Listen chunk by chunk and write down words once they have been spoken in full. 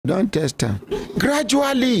Don't test her.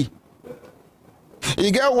 Gradually.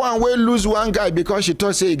 You get one way lose one guy because she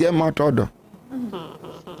thought say he get mouth odor.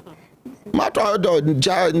 Mouth odor,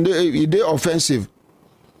 they offensive.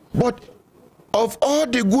 But of all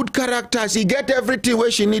the good characters, he get everything where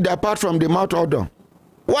she need apart from the mouth odor.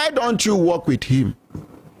 Why don't you work with him?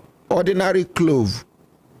 Ordinary clove.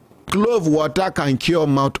 Clove water can cure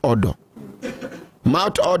mouth odor.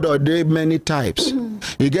 Mouth odor, there many types.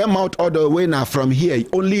 You get mouth odor when now from here,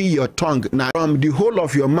 only your tongue. Now from the whole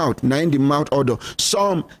of your mouth, now in the mouth odor.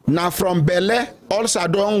 Some now from belly, ulcer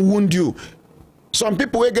don't wound you. Some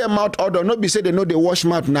people will get mouth odor, not be say they know they wash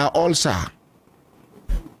mouth now ulcer.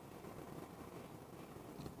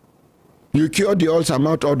 You cure the ulcer,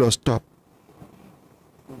 mouth odor stop.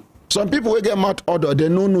 Some people will get mouth odor, they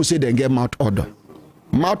no say they get mouth odor.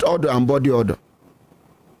 Mouth odor and body odor.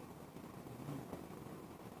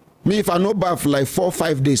 Me, if I no bath like 4 or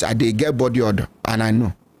 5 days, I dey get body odor, and I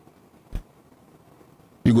know.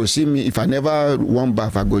 You go see me, if I never want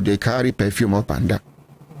bath, I go dey carry perfume up and down.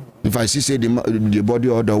 If I see say the body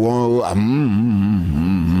odor,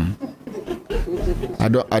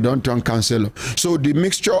 I don't turn counselor. So the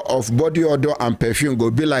mixture of body odor and perfume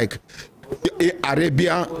go be like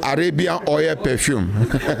Arabian oil perfume.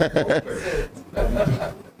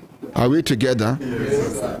 Are we together?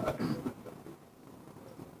 Yes.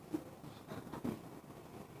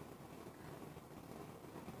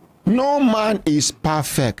 No man is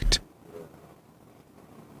perfect.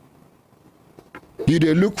 You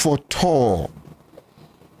dey look for tall,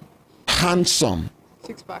 handsome,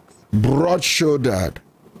 6 packs, broad-shouldered.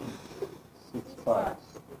 6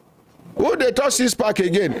 packs. Who they talk 6 pack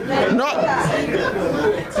again?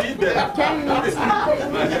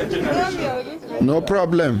 No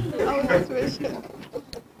problem.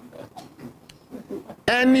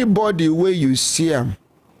 Anybody where you see him,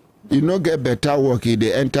 you no get better work,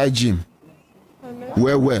 they enter gym.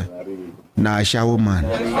 Where? Na a shower man.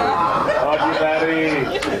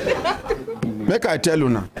 Make I tell you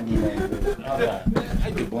now.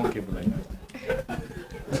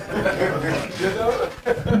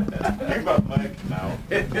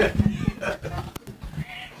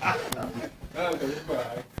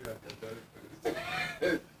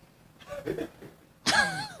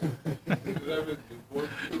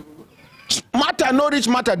 Matter no reach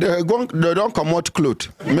matter, they don't come out clothes.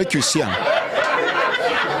 Make you see them.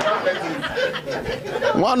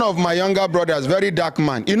 One of my younger brothers, very dark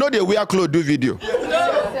man. You know they wear clothes, do video.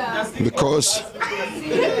 Because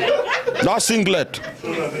that singlet.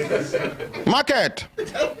 Market.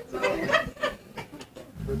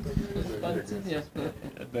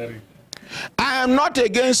 I am not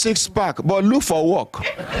against 6 pack, but look for work.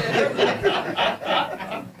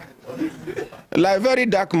 Like very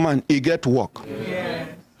dark man, he get work. Yeah.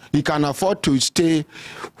 He can afford to stay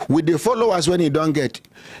with the followers when he don't get.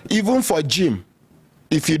 Even for gym,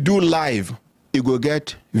 if you do live, you go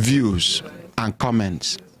get views and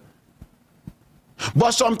comments.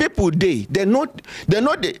 But some people they know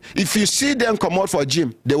if you see them come out for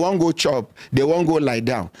gym, they won't go chop, they won't go lie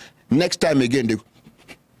down. Next time again, they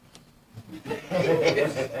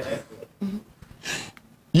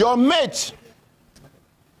your mate,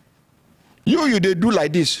 you they do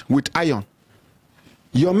like this with iron.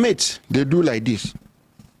 Your mates, they do like this.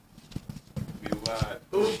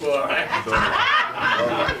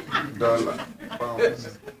 $1.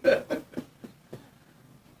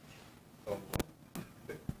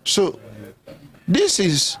 So this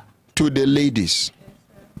is to the ladies,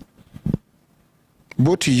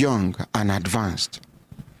 both young and advanced.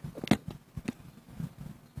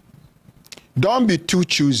 Don't be too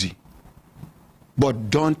choosy, but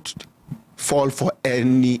don't fall for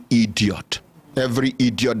any idiot. Every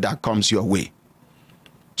idiot that comes your way.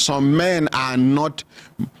 Some men are not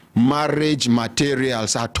marriage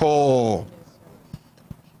materials at all.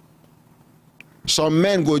 Some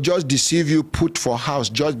men go just deceive you, put for house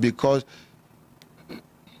just because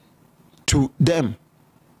to them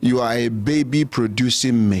you are a baby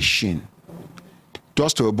producing machine.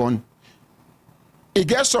 Just to born. It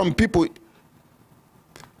gets some people,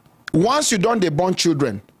 once you don't they born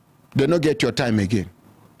children, they don't get your time again.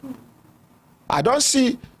 I don't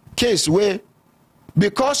see case where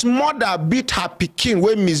because mother beat her pikin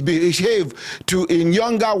when misbehave to a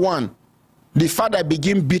younger one, the father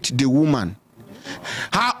begin beat the woman.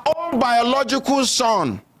 Her own biological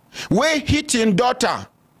son, where hitting daughter,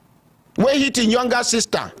 where hitting younger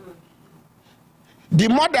sister. The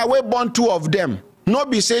mother will born 2 of them. No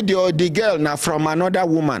be say the girl now from another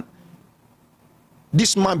woman.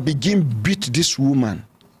 This man begin beat this woman.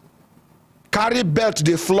 Carry belt,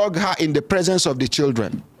 they flog her in the presence of the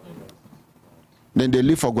children. then they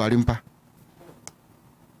leave for Gwarimpa.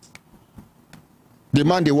 The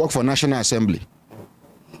man they work for National Assembly.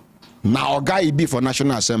 Now a guy he be for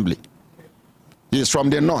National Assembly. He's from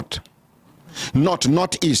the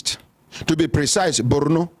northeast. To be precise,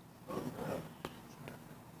 Borno.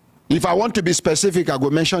 If I want to be specific, I go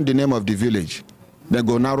mention the name of the village. Then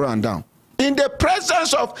go narrow and down. In the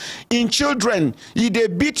presence of in children, he they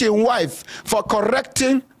beat his wife for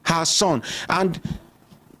correcting her son. And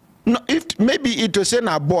if maybe it was saying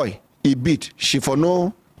a boy he beat, she for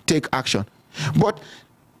no take action. But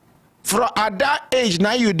from at that age,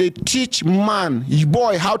 now you they teach man,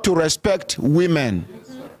 boy, how to respect women.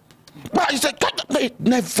 But he said,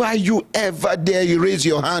 never you ever dare you raise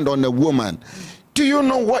your hand on a woman. Do you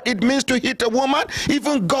know what it means to hit a woman?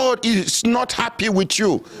 Even God is not happy with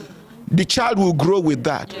you. The child will grow with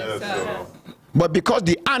that. Yes, but because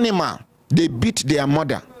the animal, they beat their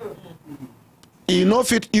mother, he no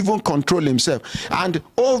fit even control himself. And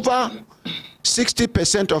over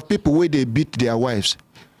 60% of people where they beat their wives,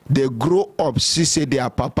 they grow up, see say their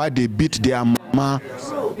papa, they beat their mama.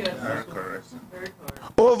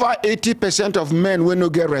 Over 80% of men will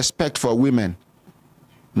not get respect for women.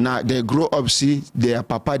 Now they grow up, see their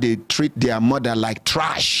papa, they treat their mother like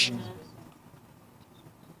trash.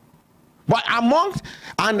 But among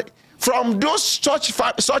and from those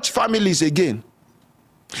such families again,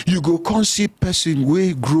 you go come see person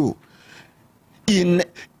will grow. In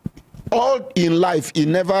all in life, he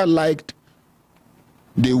never liked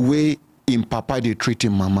the way in papa they treat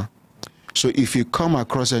him mama. So if you come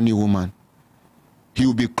across any woman, he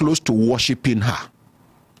will be close to worshiping her.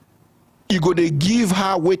 He go to give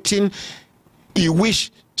her waiting. He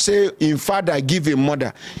wish say in father give him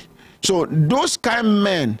mother. So those kind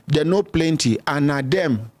men, they know plenty, and at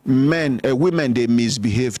them men, women they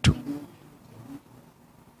misbehave too.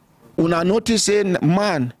 Una notice say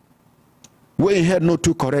man, when he had no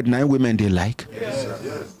too correct, now women they like.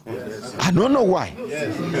 Yes. I don't know why.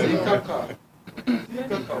 Yes.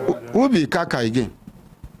 Who be Kaka again?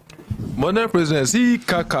 Modern president, see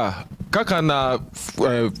Kaka na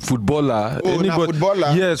footballer. Oh, na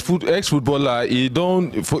footballer? Yes, ex-footballer. He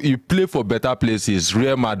play for better places.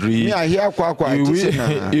 Real Madrid. Me, I hear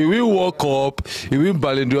he will World Cup. He win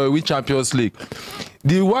Ballon d'Or. He win Champions League.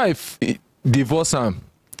 The wife divorced him.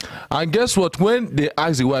 And guess what? When they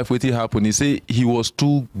asked the wife what happened, he said he was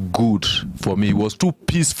too good for me. He was too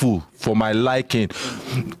peaceful for my liking.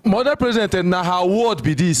 Mother president, and now her word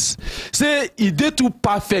be this. Say he did too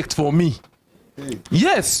perfect for me.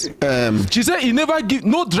 Yes. She said he never give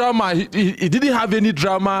no drama. He didn't have any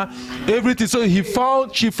drama. Everything. So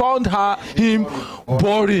she found him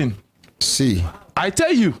boring. See. I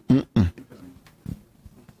tell you.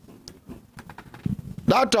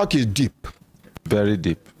 That talk is deep. Very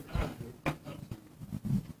deep.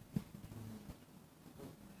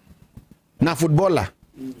 Now footballer.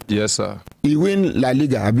 Yes, sir. He win La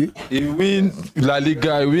Liga, abi? He win La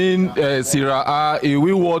Liga, he win Serie A, he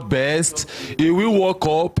win World Best, he win World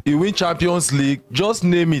Cup, he win Champions League. Just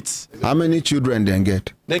name it. How many children they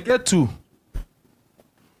get? They get 2.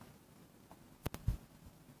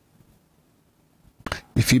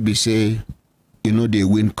 If he be say, you know, they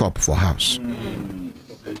win cup for house.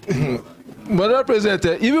 Madam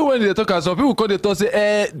President, even when they talk, some people call they talk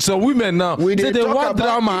say, some women now We say they want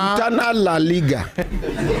drama. Internal La Liga.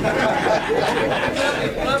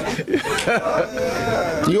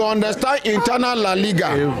 You understand internal La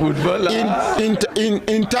Liga? In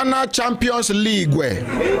internal Champions League where?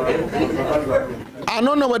 I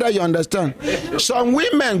don't know whether you understand. Some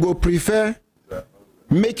women go prefer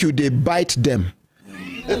make you they bite them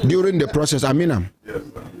during the process. I mean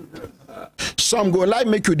some go like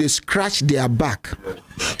make you they scratch their back.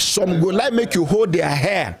 Some go like make you hold their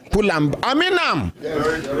hair, pull them. I mean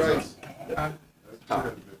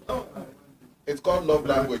It's called love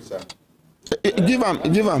language, sir. Give them.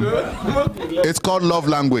 It's called love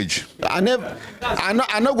language. I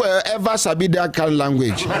know where ever sabi that kind of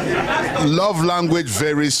language. Love language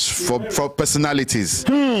varies for personalities.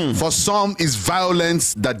 For some, it's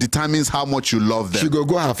violence that determines how much you love them. She go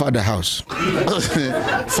her father's house.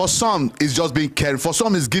 For some, it's just being caring. For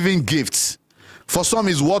some, it's giving gifts. For some,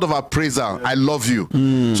 it's word of appraisal. I love you.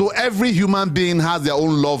 So every human being has their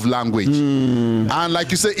own love language. And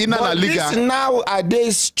like you say, in La Liga.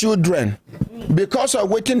 Nowadays, children, because of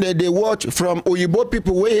waiting that they watch from Oyibo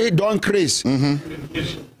people where don't craze.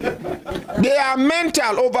 They are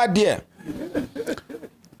mental over there.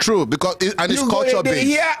 True, because it's culture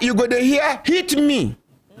based. You go to hear, hit me.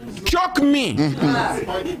 choke me,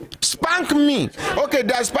 spank me. Okay,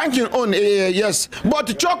 they're spanking on, yes,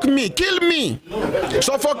 but choke me, kill me,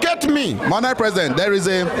 suffocate me. Madam President,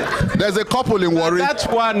 there's a couple in Warri. That's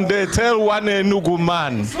one they tell one Enugu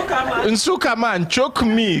man, Nsuka man, choke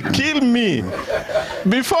me, kill me.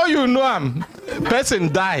 Before you know him,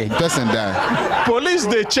 person die. Person die. Police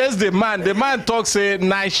they chase the man. The man talk say,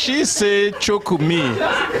 "Nah, she say choke me,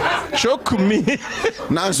 choke me."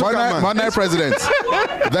 Now, Nsuka man. Madam President,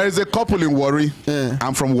 there is a couple in Warri. Yeah.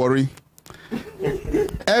 I'm from Warri.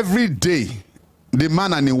 Every day, the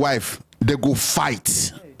man and the wife they go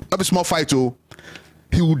fight. Not a small fight, oh.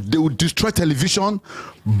 They would destroy television,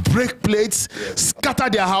 break plates, scatter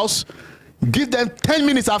their house. Give them 10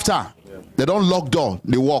 minutes after. They don't lock door,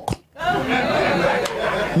 they walk.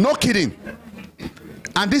 No kidding.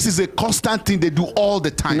 And this is a constant thing they do all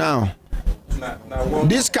the time. Now,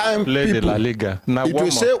 this kind of people, La Liga. it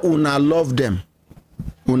will say una love them.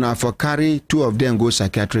 Una for carry two of them go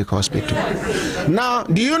psychiatric hospital. Now,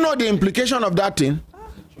 do you know the implication of that thing?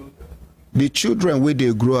 The children where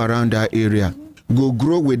they grow around that area go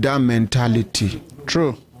grow with that mentality.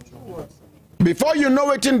 True. Before you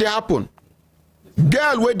know it, they happen.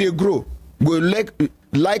 Girl where they grow go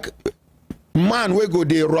like man where go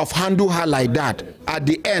they rough handle her like that. At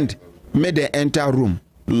the end, may they enter room,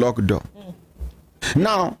 lock door.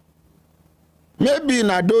 Now, maybe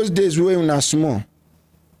in those days when we are small,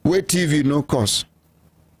 where TV no cost.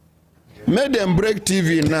 Make them break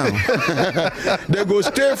TV now. They go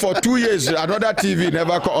stay for 2 years. Another TV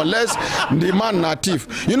never come unless the man native.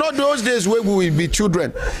 You know those days where we will be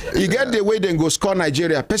children. You get the way they go score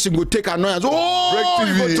Nigeria. Person go take annoyance. Oh, break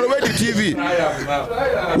TV. You go throw away the TV.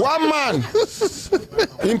 One man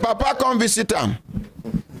in Papa come visit him.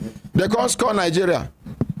 They come score Nigeria.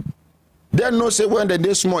 Then no say when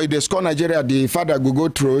they small, if they score Nigeria, the father go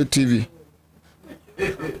throw away TV.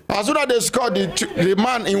 As soon as they score, the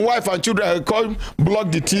man in wife and children come block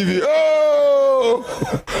the TV. Oh,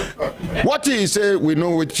 what he say, we know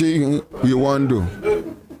what we want to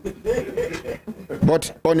do.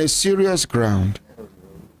 But on a serious ground,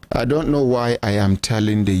 I don't know why I am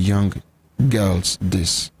telling the young girls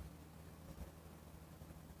this.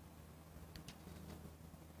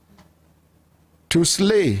 To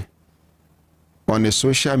slay on a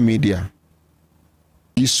social media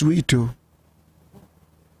is sweet too.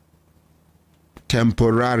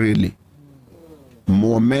 Temporarily,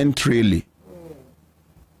 momentarily.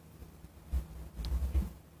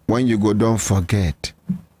 When you go, don't forget.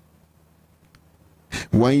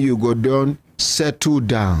 When you go down, settle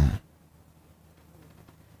down.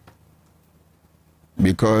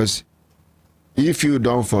 Because if you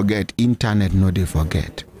don't forget, internet no they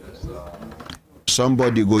forget.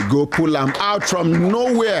 Somebody go pull them out from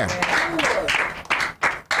nowhere.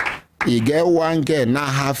 He get one girl, now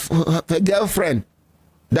have a girlfriend.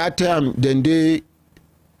 That time, then they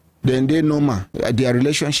normal. Their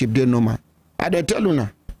relationship, they normal. I dey tell you now.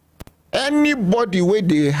 Anybody where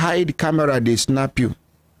they hide camera, they snap you.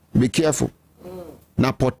 Be careful.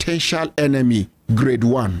 Now potential enemy, grade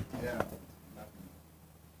 1.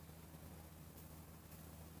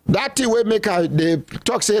 That thing will make they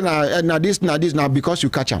talk say now this now because you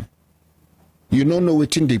catch them. You don't know what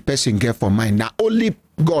the person get for mind. Now only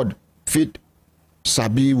God fit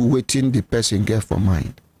sabi waiting the person get for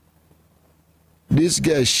mind. This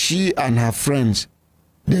girl, she and her friends,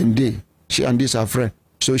 she and this her friend,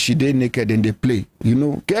 so she dey naked and they play. You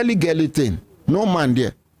know, girly thing. No man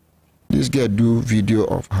there. This girl do video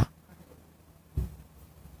of her.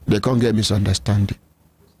 They can't get misunderstanding.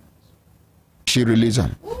 She release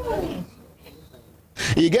them.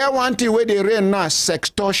 You get one thing where they rain now,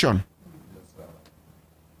 sextortion.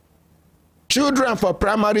 Children for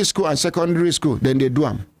primary school and secondary school, then they do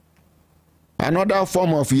them. Another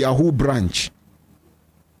form of Yahoo branch.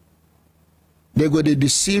 They go to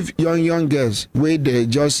deceive young girls where they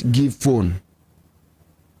just give phone.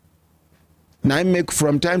 Now I make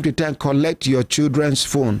from time to time collect your children's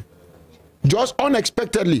phone. Just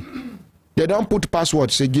unexpectedly. They don't put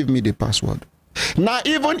password, say give me the password. Now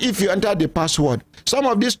even if you enter the password, some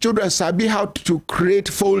of these children sabi how to create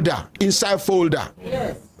folder, inside folder.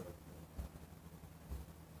 Yes.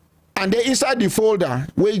 And they inside the folder,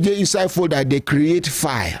 where they inside folder, they create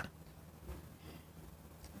file.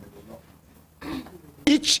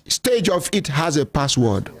 Each stage of it has a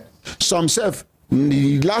password. Some say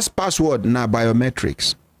the last password na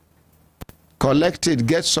biometrics. Collect it,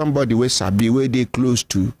 get somebody where sabi where they close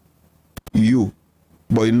to you,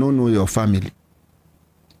 but you don't know your family.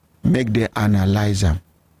 Make them analyze them.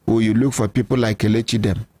 Or you look for people like Kelechi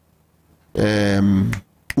them,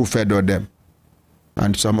 who fed them.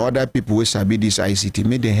 and some other people who sabi this ICT,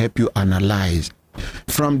 may they help you analyze.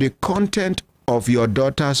 From the content of your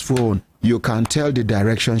daughter's phone, you can tell the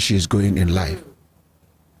direction she's going in life.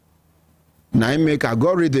 Now I make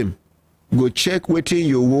algorithm, go check wetin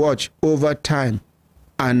you watch over time,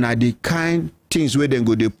 and na the kind things where they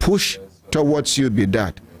go they push towards you be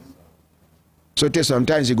that. So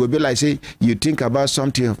sometimes it go be like say you think about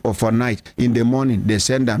something for night, in the morning they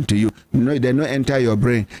send them to you. No, they don't enter your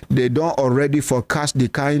brain. They don't already forecast the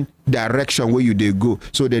kind direction where you they go.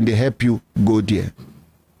 So then they help you go there.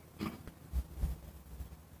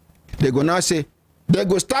 They go now say, they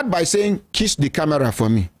go start by saying, kiss the camera for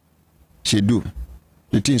me. She do.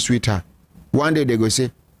 The thing sweetheart. One day they go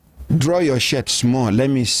say, draw your shirt small. Let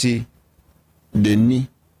me see the knee.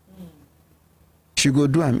 She go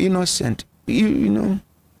do. I'm innocent. You know,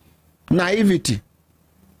 naivety.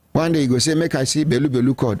 One day he go say, make I see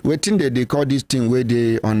belu cord. Waiting they call this thing where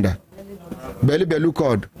they under. Belu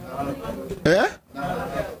cord. Eh?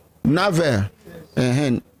 Navel.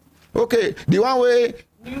 Okay, the one way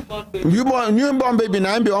newborn baby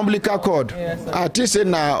na be umbilical cord. At least say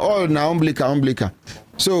na all na umbilical.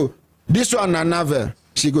 So this one na navel.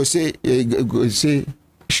 She go say,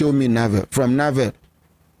 show me navel. From navel.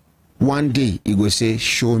 One day he go say,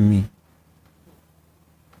 show me.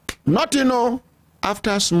 Not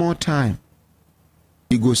after small time,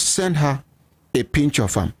 he go send her a pinch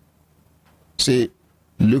of him. Say,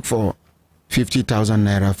 look for 50,000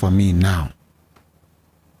 naira for me now.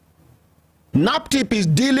 Naptip is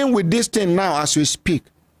dealing with this thing now as we speak.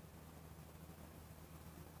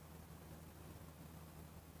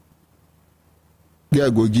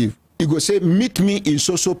 There go give. He go say, meet me in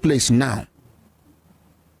so place now.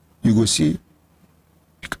 You go see,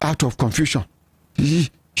 out of confusion.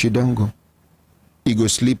 She don't go. He go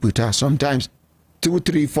sleep with her. Sometimes 2,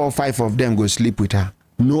 3, 4, 5 of them go sleep with her.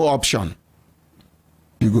 No option.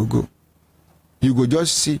 You go. You go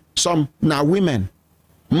just see some now women,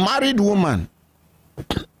 married woman.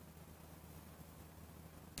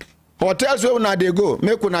 Hotels where una they go,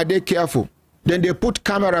 make una they careful. Then they put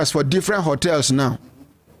cameras for different hotels now.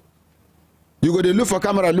 You go they look for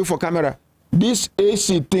camera. This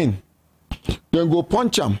AC thing, then go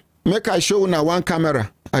punch them. Make I show una one camera.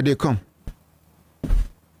 And they come.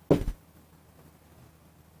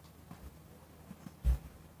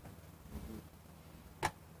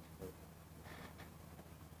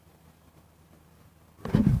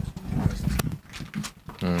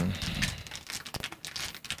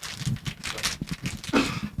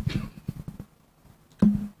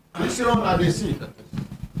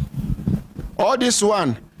 All this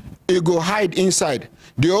one, it go hide inside.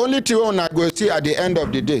 The only thing I go see at the end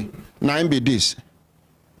of the day, now be this.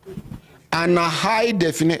 And a high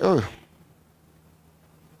definition. Oh.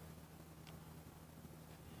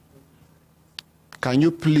 Can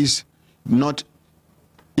you please not,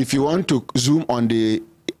 if you want to zoom on the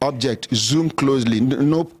object, zoom closely.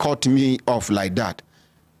 No cut me off like that.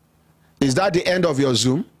 Is that the end of your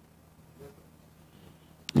zoom?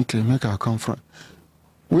 Okay, make her come from.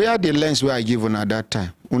 Where are the lens where I give una that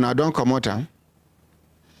time? Una don't come out. Huh?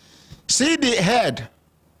 See the head.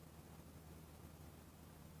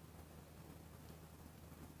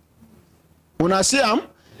 Una see them?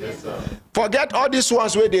 Yes, sir. Forget all these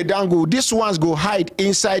ones where they dangle. These ones go hide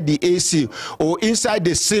inside the AC or inside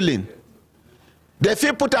the ceiling. They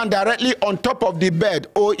feel put them directly on top of the bed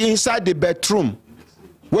or inside the bedroom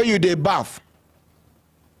where you dey bath.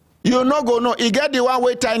 You no go no. You get the one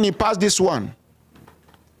way tiny past this one.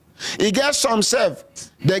 You get some self.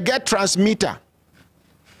 They get transmitter.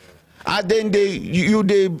 And then they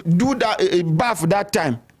do that bath that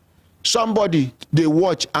time. Somebody they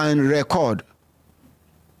watch and record.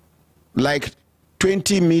 Like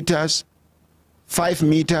 20 meters, 5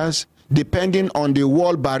 meters, depending on the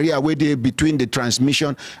wall barrier where they between the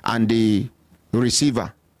transmission and the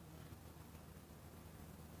receiver.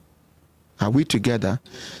 Are we together?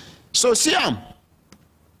 So see them.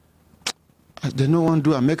 They no one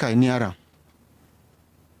do a make I near them.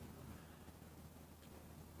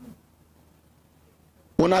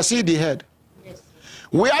 When I see the head, yes.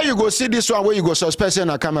 Where you go see this one where you go suspect in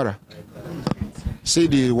a camera? See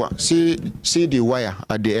the wire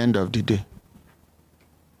at the end of the day.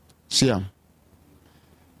 See them.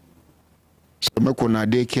 So make una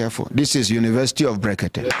dey careful. This is University of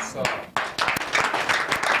Brekete. Yes, sir.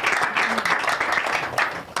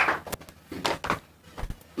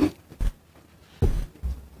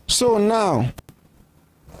 So now,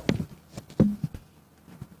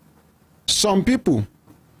 some people,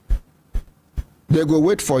 they go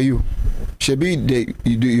wait for you. Shebi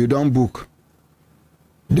you don't book.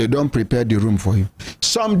 They don't prepare the room for you.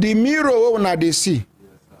 some the mirror when they see,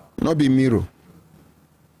 not be mirror.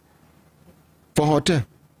 For hotel.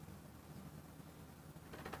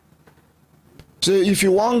 So if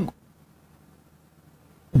you want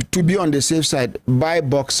to be on the safe side, buy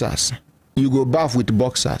boxers. You go bath with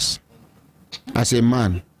boxers as a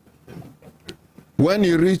man. When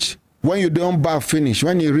you don't bath finish,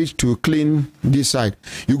 when you reach to clean this side,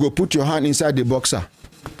 you go put your hand inside the boxer.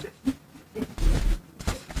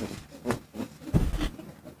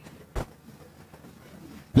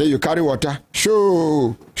 Then you carry water.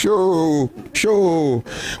 Show.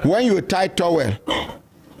 When you tie towel,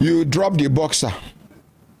 you drop the boxer.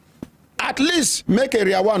 At least make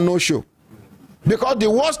area 1 no show. Because the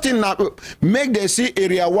worst thing now, make they see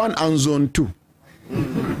area 1 and zone 2.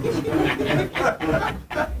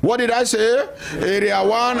 What did I say? Area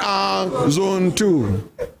 1 and zone 2.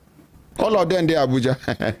 All of them they Abuja.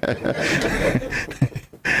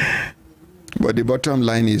 But the bottom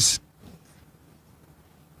line is,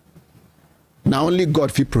 now only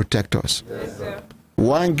God will protect us. Yes,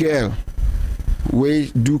 one girl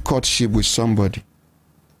we do courtship with somebody.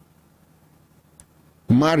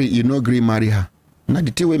 Marry, you no agree, marry her. Now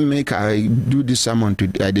the thing we make I do this sermon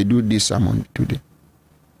today, they do this sermon today.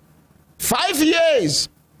 5 years.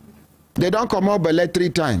 They don't come out belly 3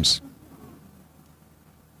 times.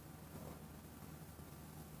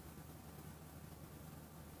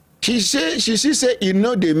 She say you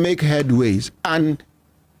know they make headways and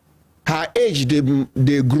her age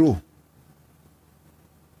they grow.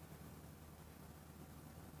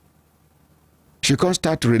 She can't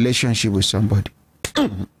start a relationship with somebody.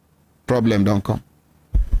 Problem don't come.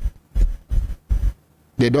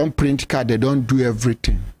 They don't print card, they don't do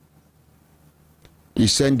everything. He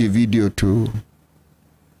sent the video to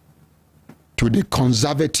the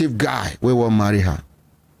conservative guy we will marry her.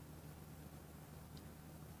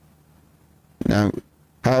 Now,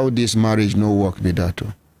 how this marriage no work with that?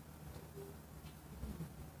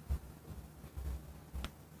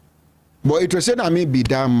 But it was said I mean be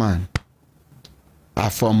that man are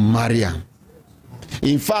from Mariam.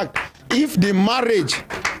 In fact, if the marriage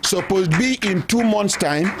supposed to be in 2 months'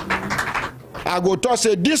 time, I go to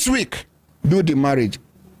say this week do the marriage.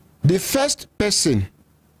 The first person,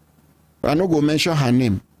 I no go mention her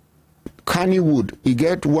name, Kannywood, he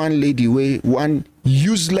get one lady way, one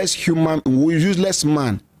useless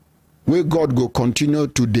man, where God go continue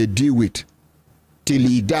to deal with till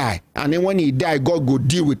he die. And then when he die, God go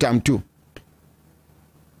deal with him too.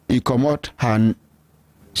 He come out her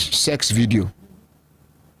sex video.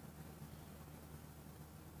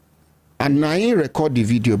 And now he record the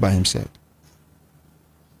video by himself.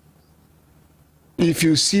 If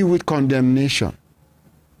you see with condemnation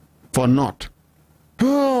for not.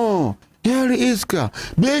 Oh, here is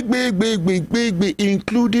big,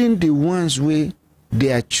 including the ones where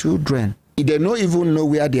their children, they don't even know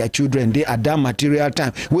where their children, they at that material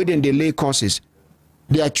time, where then they lay courses.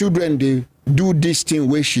 Their children, they do this thing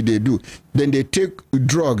where should they do. Then they take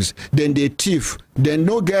drugs, then they thief, they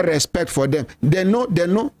no get respect for them. They know.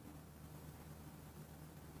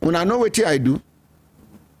 When I know what I do,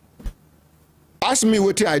 ask me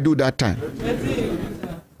what I do that time.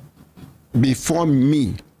 Before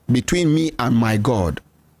me, between me and my God,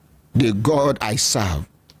 the God I serve,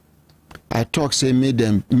 I talk, say,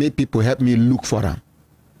 make people help me look for her.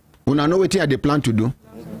 When I know what I plan to do,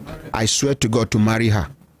 I swear to God to marry her.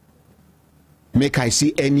 Make I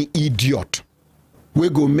see any idiot we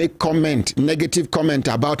go make negative comment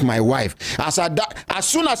about my wife. As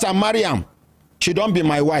soon as I marry him, she don't be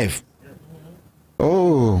my wife.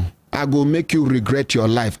 Oh, I go make you regret your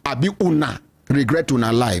life. I be regret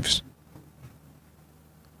una lives.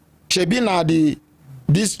 She be na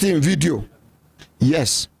this thing video.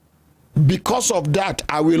 Yes. Because of that,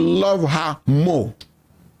 I will love her more.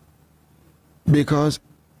 Because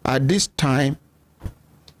at this time,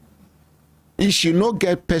 if she no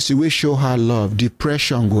get person we show her love,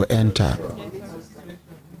 depression go enter.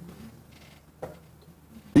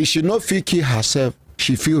 If she no feel kill herself,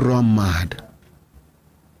 she feel run mad.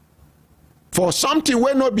 For something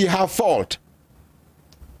will not be her fault.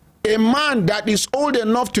 A man that is old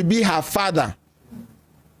enough to be her father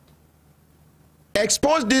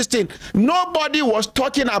exposed this thing. Nobody was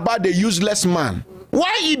talking about the useless man.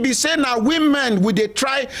 Why he be saying now women would they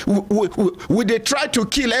try to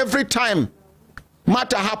kill every time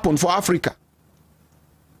matter happen for Africa?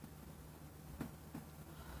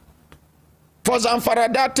 For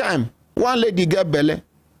Zamfara that time, one lady get belly.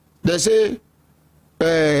 They say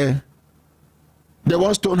they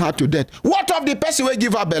won't stone her to death. What of the person will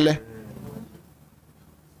give her belly?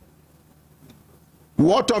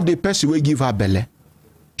 What of the person will give her belly?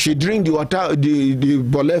 She drink the water, the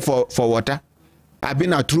bole for water. I've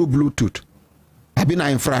been a true Bluetooth. I've been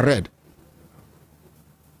an infrared.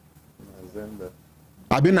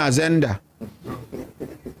 I've been a Zenda.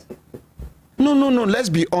 No, let's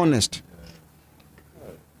be honest.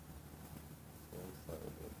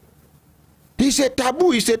 It's a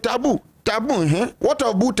taboo, it's a taboo. Taboo, huh? What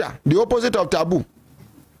of Buddha? The opposite of taboo.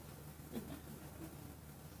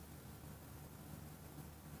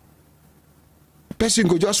 Person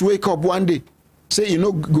could just wake up one day, say, you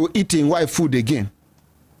know, go eating white food again.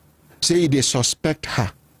 Say they suspect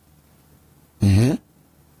her. Then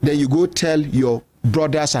you go tell your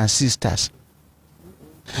brothers and sisters.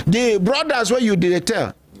 The brothers where you did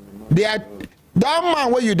tell, they are that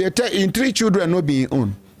man where you did tell in 3 children no be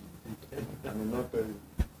own.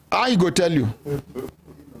 I go tell you.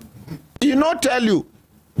 He not tell you.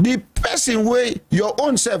 The person where your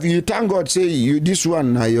own self, you thank God say you this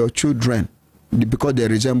one are your children because they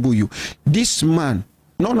resemble you. This man,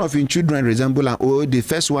 none of his children resemble him. Oh, the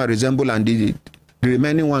first one resemble and the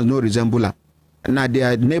remaining ones no resemble him. Now they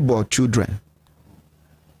are neighbor children.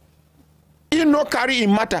 You no carry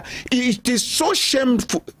in matter. It is so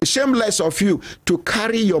shameless of you to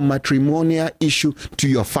carry your matrimonial issue to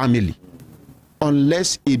your family,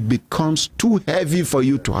 unless it becomes too heavy for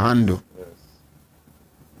you to handle.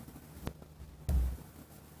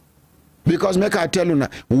 Because make I tell you now,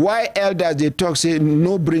 why elders they talk say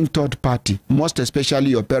no bring third party, most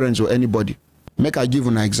especially your parents or anybody. Make I give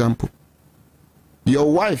you an example. Your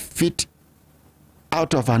wife fit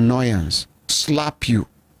out of annoyance, slap you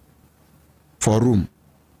for room,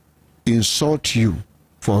 insult you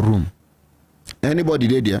for room.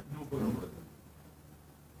 Anybody there?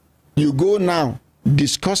 You go now,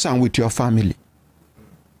 discuss them with your family.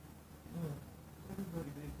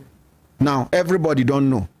 Now, everybody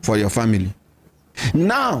don't know for your family.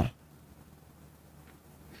 Now,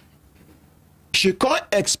 she can't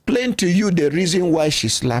explain to you the reason why she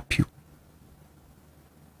slapped you.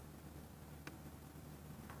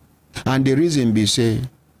 And the reason be say,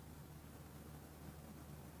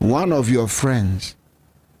 one of your friends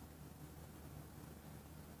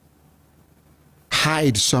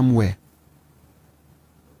hide somewhere.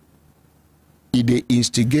 If they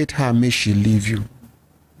instigate her, may she leave you.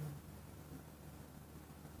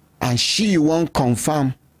 And she won't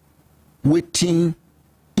confirm waiting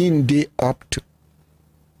in the up to.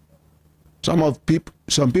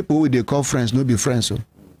 Some people who they call friends no be friends. So.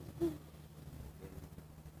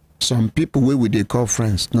 Some people who they call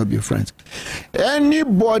friends no be friends.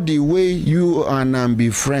 Anybody where you and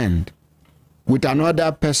be friend with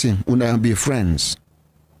another person will be friends.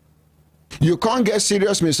 You can't get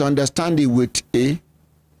serious misunderstanding with A.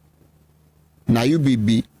 Now you be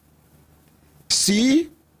B. C.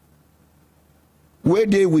 Where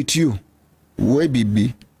they with you, where be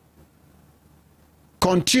B.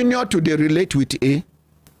 Continue to they relate with A.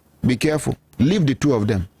 Be careful. Leave the two of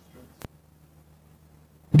them.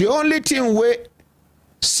 The only thing where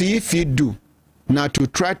C if you do now to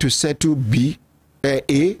try to settle B,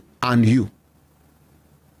 A and you.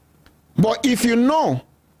 But if you know,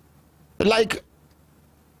 like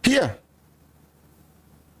here,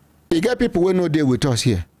 you get people who know they with us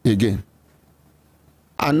here again.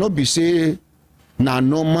 And not be say na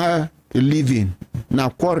normal living, na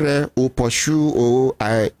quarrel or pursue or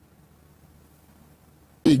I.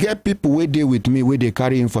 You get people where they with me, where they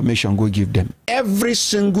carry information, go give them. Every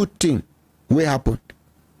single thing will happen.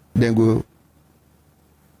 Then go.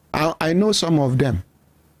 I know some of them.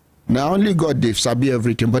 Now only God they sabi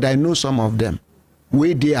everything, but I know some of them.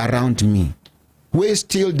 Where they around me. Where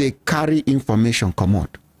still they carry information come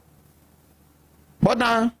out. But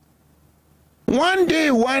now, one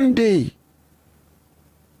day,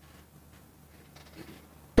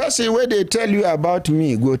 person where they tell you about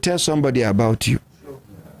me, go tell somebody about you.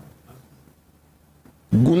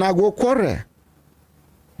 Guna go quarrel.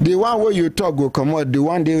 The one where you talk go come out. The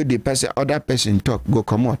one day the other person talk go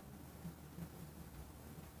come out.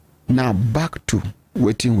 Now back to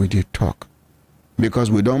waiting with the talk. Because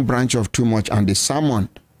we don't branch off too much and the sermon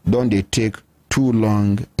don't they take too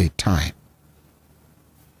long a time.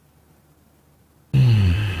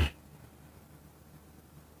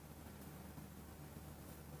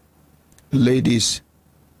 Ladies,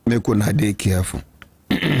 make una dey careful.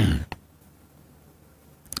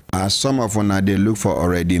 As some of una they look for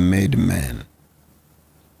already made men.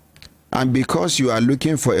 And because you are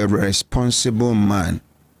looking for a responsible man,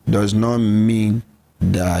 does not mean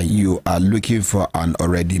that you are looking for an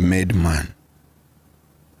already made man.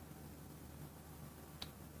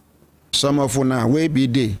 Some of una way be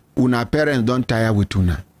there, una parents don't tire with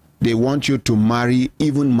una. They want you to marry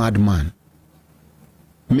even madman.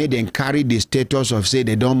 made them carry the status of say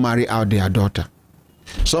they don't marry out their daughter.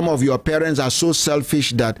 Some of your parents are so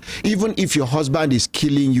selfish that even if your husband is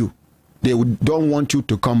killing you, they don't want you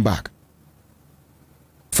to come back.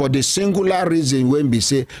 For the singular reason when we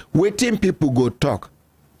say, waiting people go talk.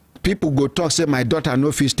 People go talk, say, my daughter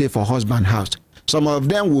no fit stay for husband house. Some of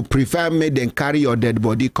them will prefer make them carry your dead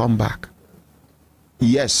body come back.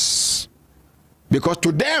 Yes. Because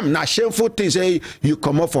to them, na shameful thing say you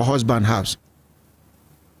come up for husband house.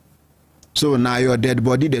 So now your dead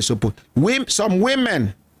body they suppose. Some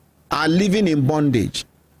women are living in bondage.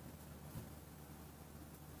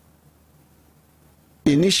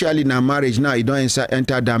 Initially in a marriage, now you don't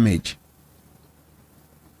enter damage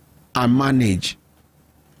and manage.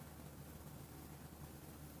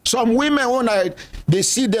 Some women, when they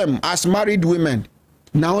see them as married women,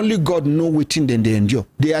 now only God know within them they endure.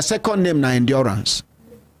 Their second name na endurance.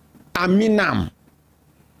 Aminam.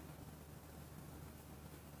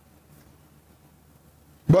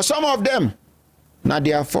 But some of them, not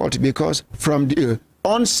their fault, because from the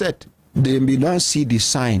onset, they may not see the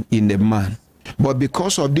sign in the man. But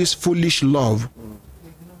because of this foolish love,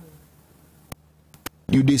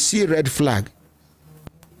 you they see red flag,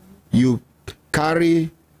 you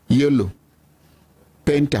carry yellow,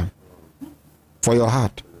 paint them for your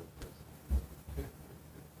heart.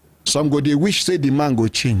 Some go, they wish say the man go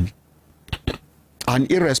change. An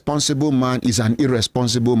irresponsible man is an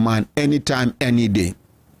irresponsible man anytime, any day.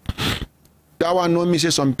 That one know me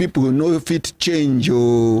say some people who know fit change,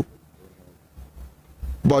 oh,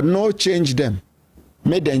 but no change them.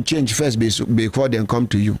 Make them change first before they come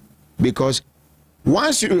to you. Because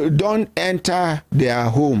once you don't enter their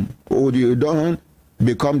home or you don't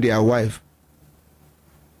become their wife,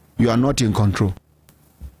 you are not in control.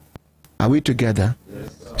 Are we together?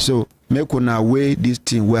 Yes. So make una weigh this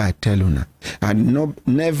thing where I tell una. And no,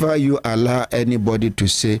 never you allow anybody to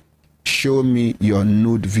say, show me your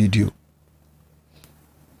nude video.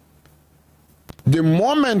 The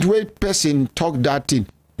moment where person talk that thing,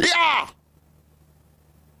 yeah,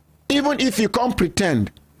 even if you can't pretend,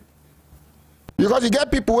 because you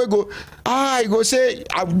get people who go, I go say,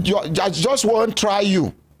 I just want to try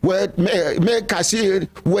you, where make I see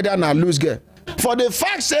whether I lose girl. For the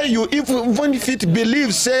fact say you, even if it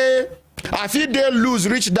believe say, I feel they lose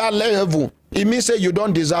reach that level, it means say you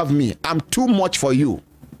don't deserve me. I'm too much for you,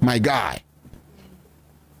 my guy.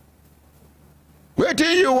 Wait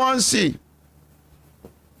till you want to see.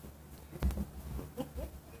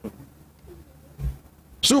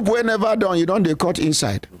 Soup when never done, you don't they cut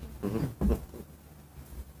inside.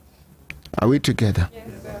 Are we together?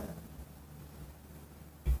 Yes, sir.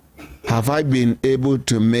 Have I been able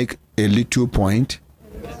to make a little point?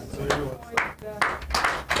 Yes,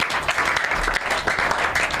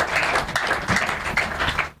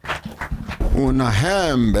 una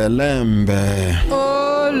hembe lembe.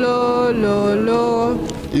 Oh lo lo lo.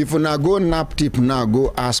 If una go nap tip now,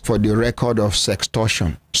 go ask for the record of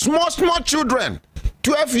sextortion. Small children.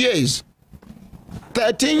 12 years,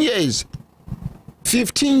 13 years,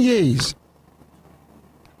 15 years.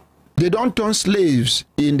 They don't turn slaves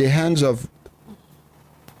in the hands of...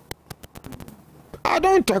 I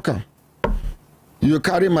don't talk. You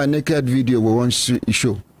carry my naked video we want to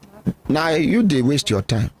show. Now you they waste your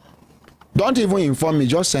time. Don't even inform me,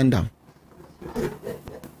 just send them.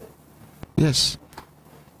 Yes.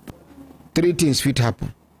 3 things fit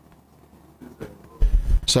happen.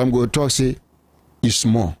 Some go talk say, is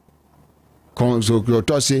small. So your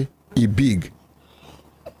talk say is big.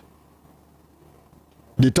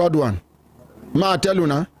 The third one. May I tell you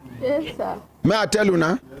now? Yes, sir. May I tell you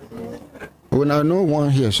now? Yes. Una no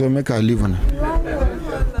one here, so make I leave una.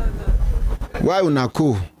 Why una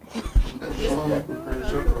cool?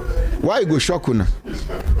 Why you go shock una?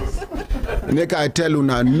 Make I tell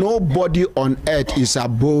una, nobody on earth is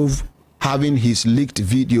above having his leaked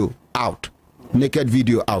video out. Naked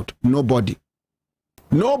video out. Nobody.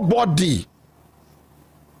 Nobody.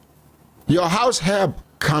 Your house help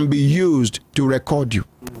can be used to record you.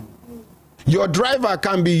 Your driver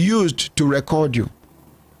can be used to record you.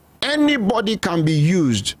 Anybody can be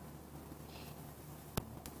used.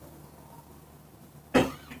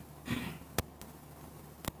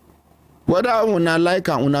 Whether una like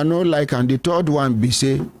and una no like, and the third one be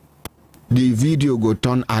say the video go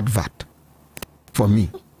turn advert for me.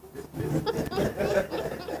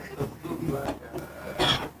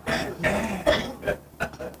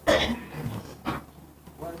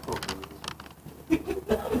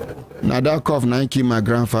 Now that cough now kill my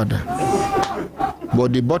grandfather.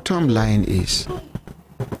 But the bottom line is,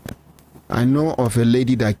 I know of a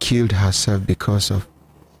lady that killed herself because of...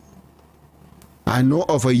 I know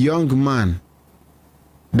of a young man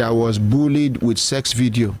that was bullied with sex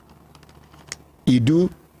video. He do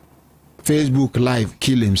Facebook Live,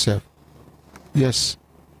 kill himself. Yes.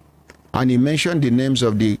 And he mentioned the names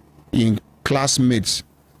of the classmates.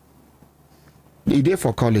 He did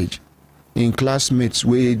for college. In classmates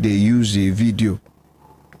where they use the video.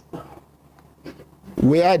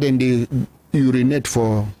 Where then they urinate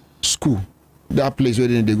for school. That place where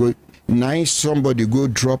then they go. Now somebody go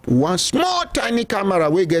drop one small tiny camera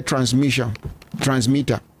where get transmitter.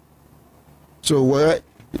 So where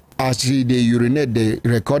as they urinate, they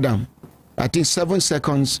record them. I think 7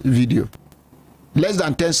 seconds video. Less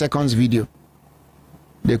than 10 seconds video.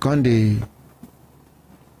 They can't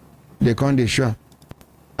show.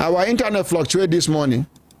 Our internet fluctuated this morning.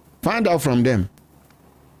 Find out from them.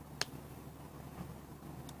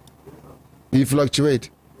 It fluctuate.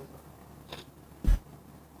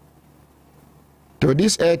 To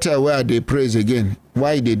this Airtel where they praise again,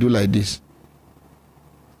 why they do like this?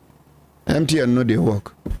 MTN know they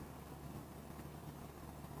work.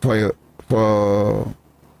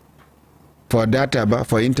 For data, but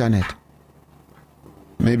for internet.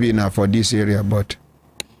 Maybe not for this area, but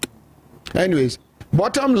anyways,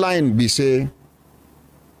 bottom line be say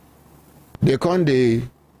they can't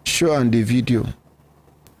show on the video.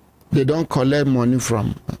 They don't collect money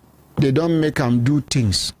from. They don't make them do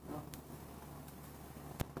things.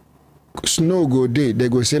 Snow go day, they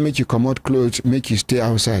go say make you come out clothes, make you stay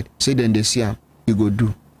outside. Say then they see him, you go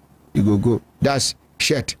do, you go. That's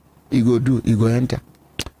shit. You go do, you go enter.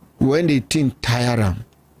 When the thing tire him,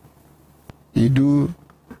 you do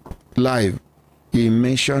live. He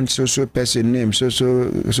mentioned so person name, so.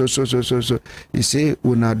 He say,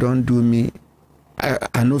 "Una don't do me.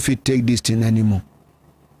 I know if he take this thing anymore."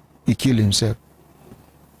 He kill himself.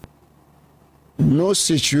 No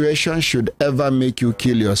situation should ever make you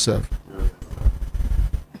kill yourself.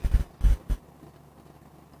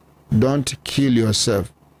 Don't kill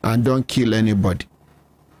yourself and don't kill anybody.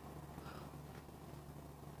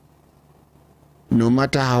 No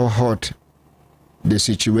matter how hot the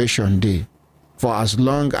situation day, for as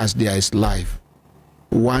long as there is life,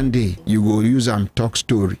 one day you go use and talk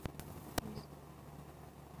story.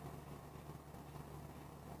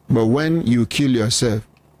 But when you kill yourself,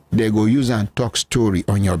 they go use and talk story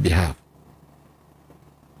on your behalf.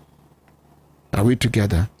 Are we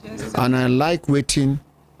together? Yes. And I like waiting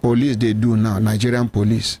police they do now, Nigerian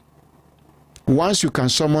police. Once you can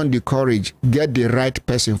summon the courage, get the right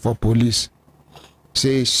person for police.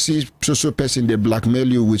 Say, see so person, they blackmail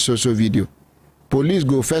you with so video. Police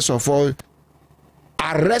go first of all,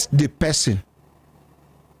 arrest the person.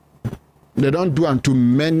 They don't do unto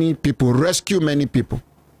many people, rescue many people.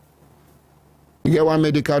 You get one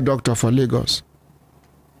medical doctor for Lagos.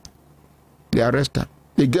 They arrest them.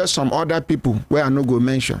 They get some other people where I no go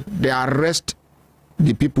mention. They arrest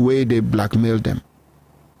the people where they blackmail them.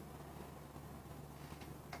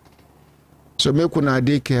 So make una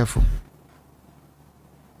dey careful.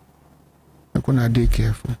 Make una dey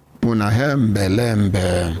careful. Una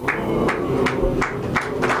hembelembe.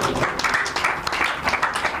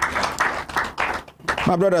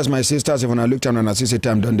 My brothers, my sisters, if when I look down and I see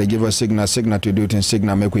time done, they give us signal to do it in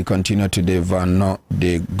signal, make we continue today, van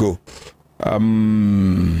they go.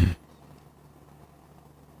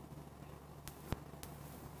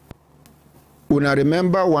 When I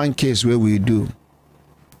remember one case where we do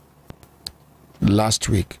last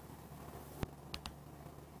week,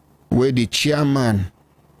 where the chairman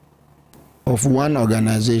of one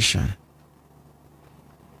organization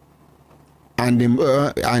and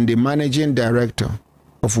the managing director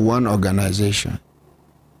of one organization,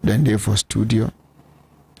 then they for studio,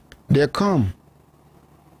 they come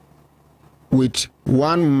with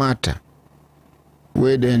one matter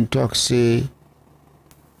where then talk say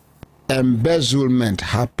embezzlement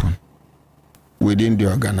happen within the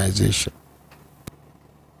organization.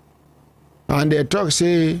 And they talk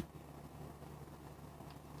say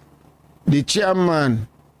the chairman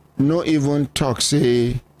no even talk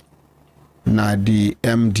say na the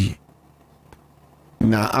MD.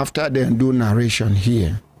 Now after they do narration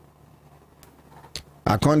here,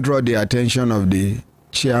 I can't draw the attention of the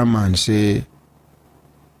chairman say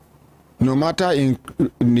no matter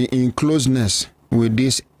in closeness with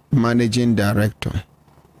this managing director,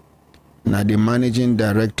 now the managing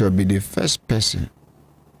director be the first person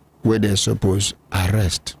where they suppose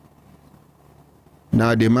arrest.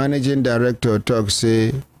 Now the managing director talk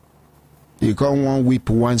say you can't want whip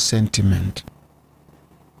one sentiment.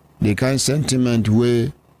 The kind of sentiment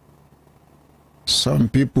where some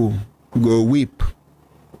people go whip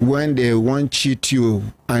when they want cheat you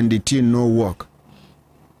and the thing no work.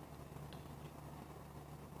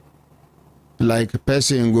 Like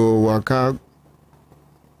person go work out,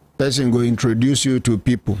 person go introduce you to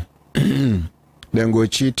people, then go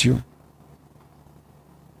cheat you.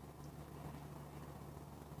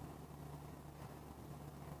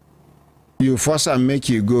 You force and make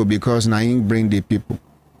you go because now you bring the people.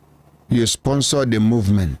 You sponsor the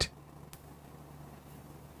movement.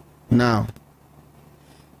 Now,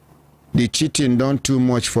 the cheating done too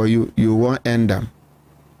much for you, you won't end them.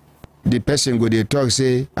 The person go they talk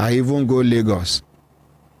say, I even go Lagos.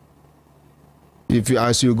 If you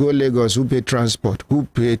as you go Lagos, who pay transport? Who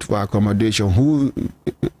paid for accommodation? Who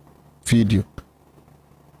feed you?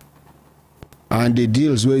 And the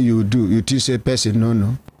deals where you do, you teach a person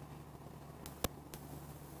no.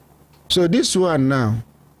 So this one now,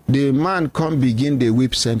 the man come begin the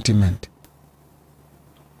whip sentiment.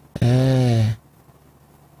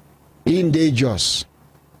 In dangerous.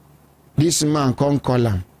 This man come call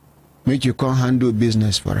him, make you come handle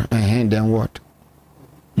business for him. And then what?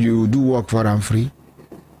 You do work for him free?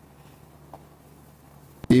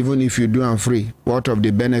 Even if you do him free, what of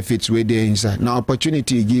the benefits were there inside? Now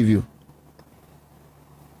opportunity give you.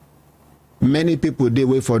 Many people they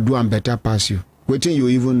wait for do and better pass you. Waiting you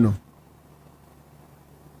even know.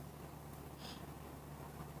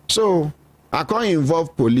 So I can't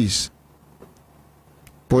involve police.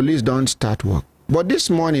 Police don't start work. But this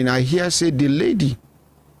morning I hear say the lady,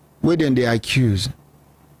 where then they accuse,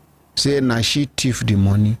 say now she thief the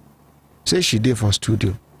money. Say she did for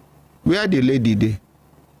studio. Where the lady dey?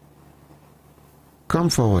 Come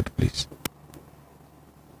forward, please.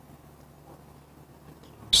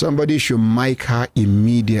 Somebody should mic her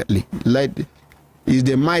immediately. Is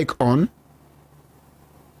the mic on?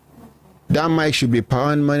 That mic should be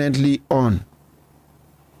permanently on.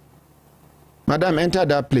 Madam, enter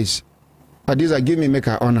that place. Adiza, give me make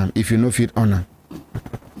her on him if you know fit on him.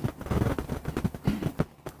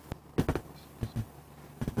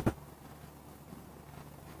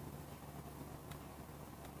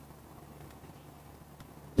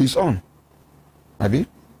 It's on. Abi?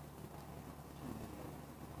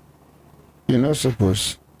 You're not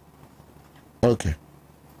supposed. Okay.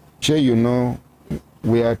 Sure, you know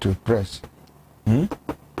where to press.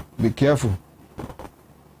 Be careful.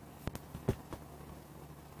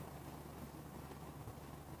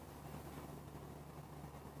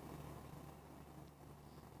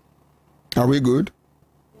 Are we good?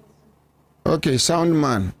 Okay, sound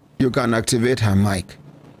man, you can activate her mic.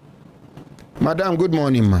 Madam, good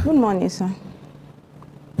morning, ma. Good morning, sir.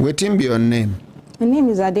 Waiting be your name. My name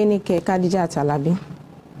is Adenike Kadijat Alabi.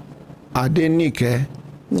 Adenike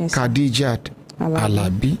Yes. Kadijat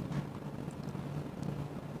Alabi.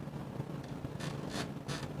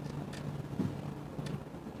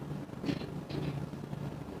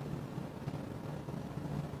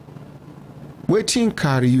 Waiting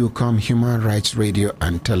carry you come Human Rights Radio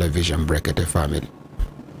and Television Brekete family.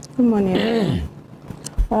 Good morning.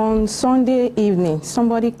 On Sunday evening,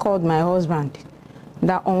 somebody called my husband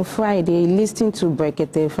that on Friday, listening to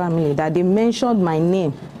Brekete family, that they mentioned my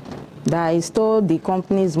name, that I stole the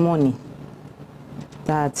company's money,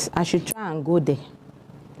 that I should try and go there.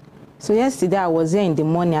 So yesterday I was there in the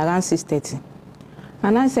morning around 6:30.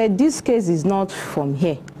 And I said, this case is not from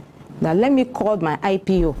here. That let me call my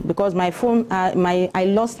IPO because my phone, I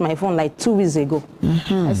lost my phone like 2 weeks ago.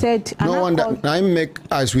 I said, no wonder I make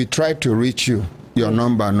as we try to reach you, your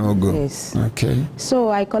number no go. Yes. Okay. So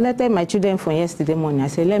I collected my children from yesterday morning. I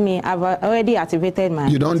said, I've already activated my.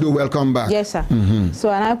 You don't do welcome back. Yes, sir. So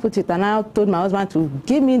and I put it and I told my husband to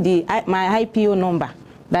give me my IPO number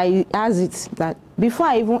that he has it. That before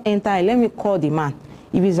I even enter, let me call the man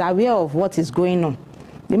if he's aware of what is going on.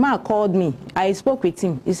 The man called me. I spoke with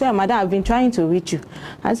him. He said, Madam, I've been trying to reach you.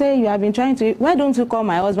 I said, you have been trying to. Why don't you call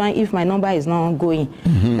my husband if my number is not going?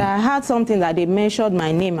 I heard something that they mentioned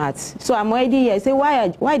my name at. So I'm already here. I said,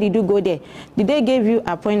 why did you go there? Did they give you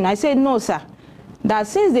appointment? I said, no, sir. That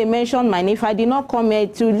since they mentioned my name, if I did not come here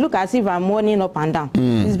to look as if I'm running up and down,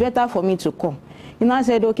 it's better for me to come. You know, I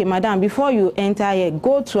said, okay, madam, before you enter here,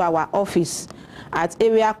 go to our office at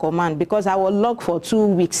Area Command because I was locked for 2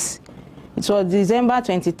 weeks. It was December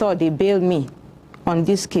 23rd, they bailed me on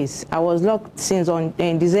this case. I was locked since on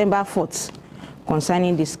December 4th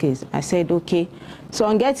concerning this case. I said, okay. So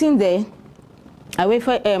on getting there,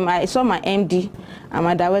 I saw my MD and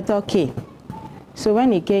my director came. So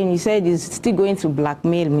when he came, he said he's still going to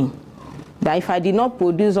blackmail me. That if I did not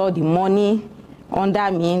produce all the money under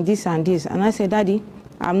me, this and this. And I said, Daddy,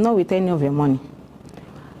 I'm not with any of your money.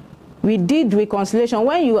 We did reconciliation.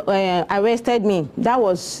 When you arrested me, that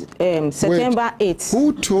was September 8th.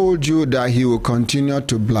 Who told you that he will continue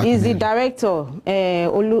to blackmail? He's the director,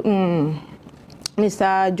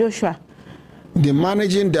 Mr. Joshua. The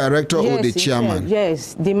managing director or the chairman?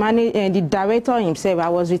 Yes, the director himself. I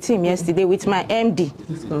was with him yesterday with my MD.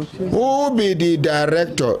 Who will be the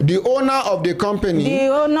director? The owner of the company? The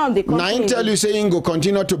owner of the company. Now he tell you saying go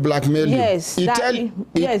continue to blackmail you. Yes.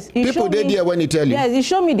 He people did there when he tell you. Yes, he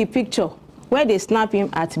showed me the picture where they snap him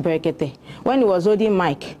at Brekete when he was holding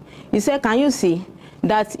mic. He said, can you see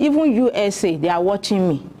that even USA, they are watching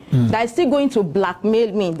me? They're still going to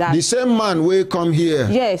blackmail me. That the same man will come here.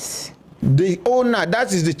 Yes. The owner,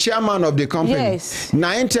 that is the chairman of the company. Yes. Now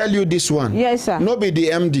I tell you this one. Yes, sir. No be the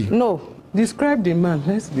MD. No. Describe the man.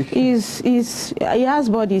 Let's be sure. He has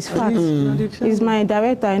body, he's fat. He's my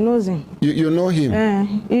director, I know him. You know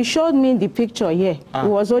him? He showed me the picture here. He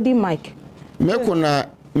was holding mic. Make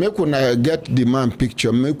una get the man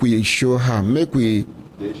picture, make we show her, make we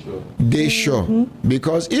they sure.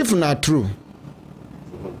 Because if not true,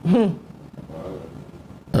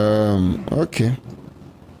 okay.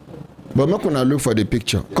 But make una look for the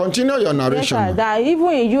picture. Continue your narration. Yes, sir, that even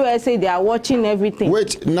in USA they are watching everything.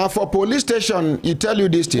 Wait, now for police station, he tell you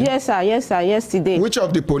this thing? Yes, sir, yesterday. Which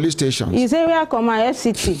of the police stations? His area command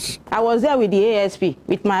FCT. I was there with the ASP,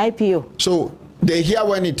 with my IPO. So they hear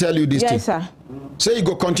when he tell you this thing? Yes, sir. Say he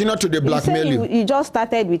go continue to the blackmail you. He just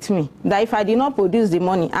started with me, that if I did not produce the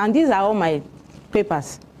money, and these are all my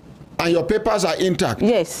papers. And your papers are intact?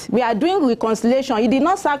 Yes, we are doing reconciliation. He did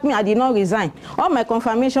not sack me, I did not resign. All my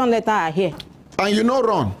confirmation letters are here. And you no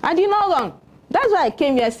run? I did not run. That's why I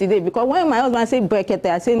came yesterday, because when my husband said Brekete,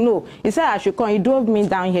 I said no. He said I should come. He drove me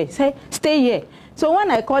down here. He said, stay here. So when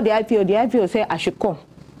I called the IPO said I should come.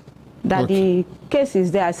 That the case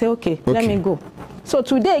is there. I said, okay, let me go. So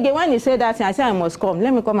today again, when he said that thing, I said I must come.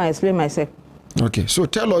 Let me come and explain myself. Okay, so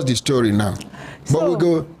tell us the story now. But we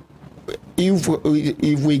go,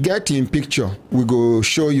 if we get in picture, we go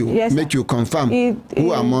show you, yes, make you confirm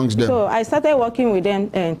who amongst them. So I started working with them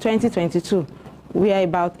in 2022. We are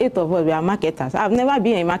about 8 of us. We are marketers. I've never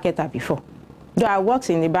been a marketer before. Though I worked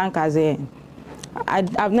in the bank as a,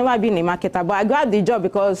 I've never been a marketer, but I grabbed the job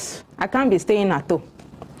because I can't be staying at home.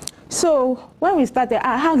 So when we started,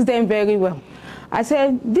 I asked them very well. I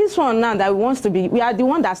said, this one now that wants to be, we are the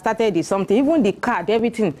one that started this something, even the card,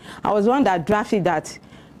 everything. I was the one that drafted that.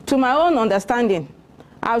 To my own understanding,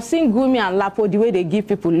 I've seen Gumi and Lapo, the way they give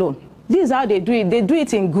people loan. This is how they do it. They do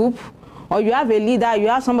it in group, or you have a leader, you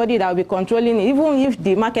have somebody that will be controlling it. Even if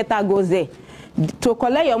the marketer goes there, to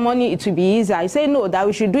collect your money, it will be easier. I say no, that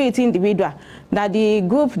we should do it individual, that the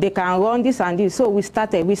group, they can run this and this. So we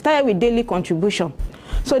started with daily contribution.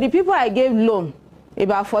 So the people I gave loan,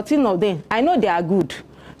 about 14 of them, I know they are good.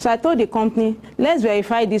 So I told the company, let's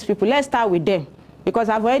verify these people. Let's start with them. Because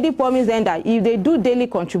I've already promised them that if they do daily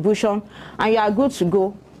contribution and you are good to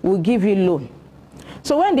go, we'll give you loan.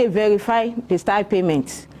 So when they verify, they start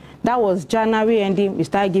payments. That was January ending, we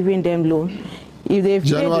started giving them loan. If they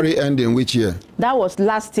January ending which year? That was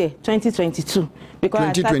last year, 2022.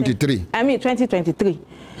 Because 2023? 2023.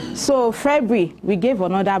 So February, we gave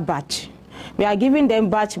another batch. We are giving them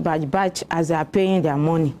batch as they are paying their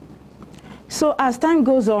money. So as time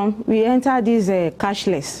goes on, we enter this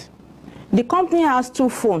cashless. The company has 2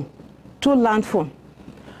 land phone.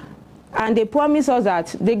 And they promise us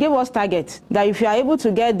that, they gave us target, that if you are able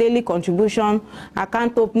to get daily contribution,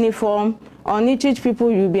 account opening form, on each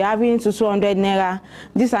people you'll be having 200 naira,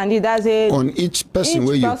 this and this, that's a... On each person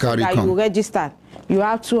where you carry that you register, you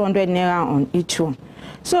have 200 naira on each one.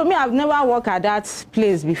 So me, I've never worked at that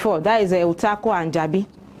place before. That is a Utako and Jabi.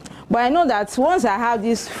 But I know that once I have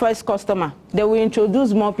this first customer, they will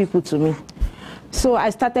introduce more people to me. So I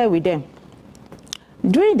started with them.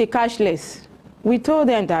 During the cashless, we told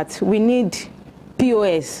them that we need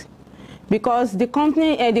POS because the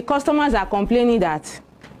company, the customers are complaining that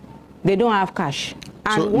they don't have cash.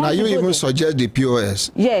 And so now you even suggest the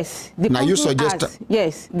POS? Yes. The now you suggest asked,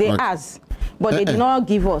 yes, they asked, but they did not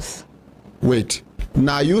give us. Wait.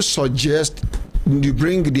 Now you suggest you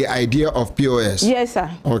bring the idea of POS? Yes, sir.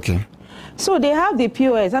 Okay. So they have the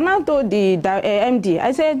POS, and I told the MD,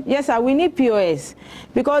 I said, yes, sir, we need POS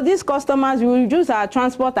because these customers will use our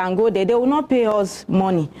transport and go there. They will not pay us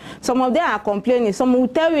money. Some of them are complaining. Some will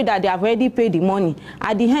tell you that they have already paid the money.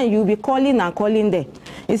 At the end, you'll be calling and calling them.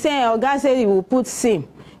 He said, oh, God said he will put SIM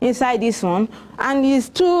inside this one, and it's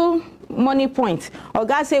 2 money points. Oh,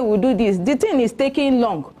 God said we'll do this. The thing is taking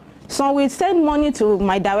long. So we send money to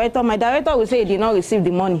my director. My director will say he did not receive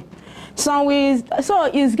the money. So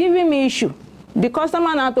it's giving me issue. The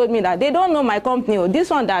customer now told me that they don't know my company or this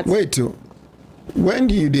one that. Wait, when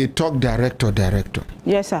do they talk director?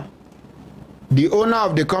 Yes, sir. The owner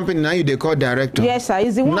of the company now they call director. Yes, sir.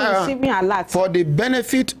 He's the one receiving a lot. For the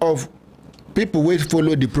benefit of people who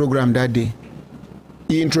follow the program that day,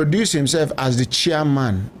 he introduced himself as the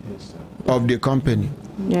chairman of the company.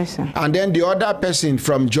 Yes, sir. And then the other person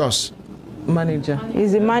from Jos, Manager.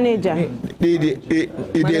 He's the manager.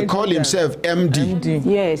 they call himself MD.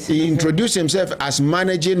 Yes. He introduced himself as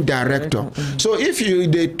managing director. So if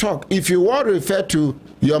you want to refer to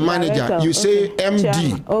your manager, Director, you say okay. MD.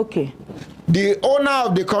 Chairman. Okay. The owner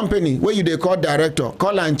of the company, where you they call director,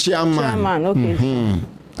 call and chairman. Chairman, okay.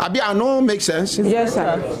 Abi, I know make sense. Yes,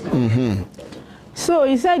 sir. So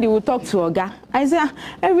he said he will talk to Oga. I said,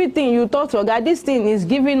 everything you talk to Oga, this thing is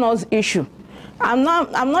giving us issue. I'm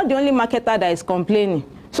not the only marketer that is complaining.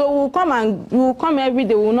 So we'll come every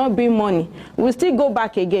day, we'll not bring money. We'll still go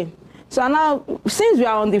back again. So now, since we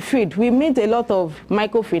are on the field, we meet a lot of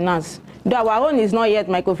microfinance. Though our own is not yet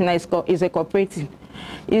microfinance, it's a cooperative.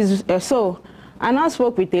 So I now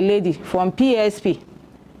spoke with a lady from PSP.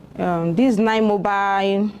 This 9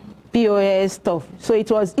 mobile POS stuff. So it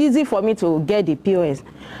was easy for me to get the POS.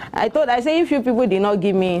 I said, if you people did not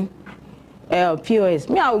give me POS,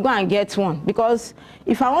 me, I will go and get one. Because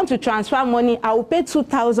if I want to transfer money, I will pay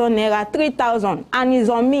 2,000 naira, 3,000, and it's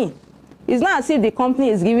on me. It's not as if the company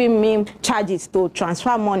is giving me charges to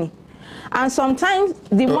transfer money. And sometimes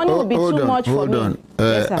the money will be too much for me. Hold on.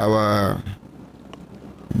 Yes, our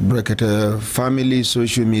Brekete family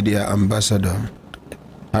social media ambassador,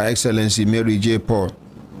 Her Excellency Mary J. Paul,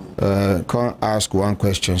 can't ask one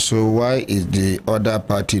question. So why is the other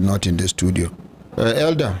party not in the studio?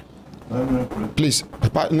 Elder, please,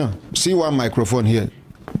 no, see one microphone here.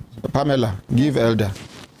 Pamela, give Elder.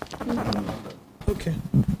 Okay.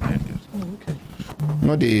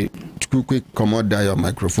 No, the quick come out your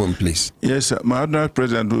microphone, please. Yes, sir. My Honorable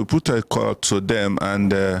President, we put a call to them,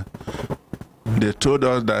 and they told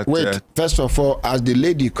us that. Wait, first of all, as the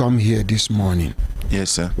lady come here this morning,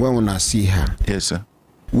 yes, sir. when I see her, Yes, sir.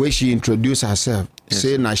 where she introduced herself, yes,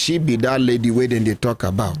 say now she be that lady where then they talk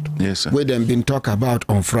about. Yes, sir. Where them been talk about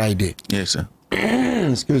on Friday. Yes, sir.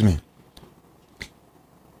 Excuse me.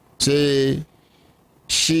 Say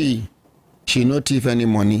she not thief any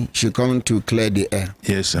money. She come to clear the air.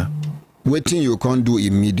 Yes, sir. Waiting you can't do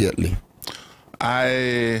immediately.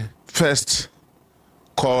 I first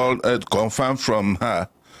called, confirmed from her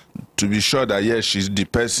to be sure that yes, she's the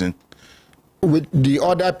person. With the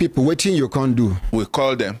other people, waiting you can't do. We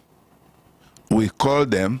called them. We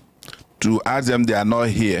called them to ask them they are not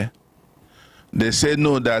here. They said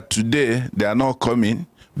no, that today they are not coming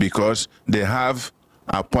because they have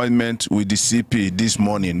appointment with the CP this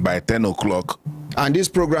morning by 10 o'clock. And this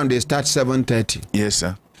program they start 7:30. Yes,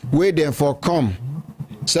 sir. Wait them for come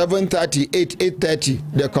 7:30, 8:30.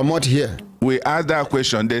 They come out here. We asked that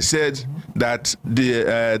question. They said that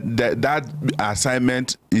that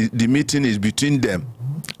assignment, the meeting is between them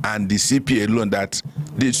and the CP alone. That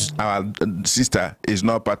this our sister is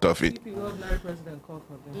not part of it.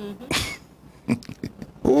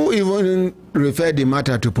 Who even refer the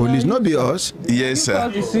matter to police? Not be us. Yes,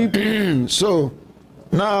 sir. So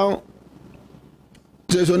now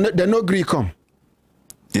they no agree come.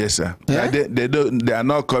 Yes, sir. Yeah? They are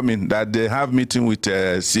not coming. That they have meeting with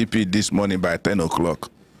CP this morning by 10 o'clock.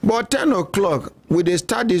 But 10 o'clock, we they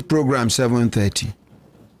start this program 7:30.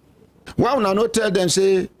 Why would I not tell them,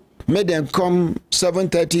 say, make them come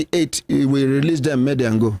 7:38, we release them, make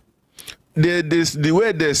them go? The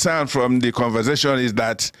way they sound from the conversation is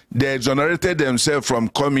that they exonerated themselves from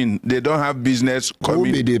coming. They don't have business coming.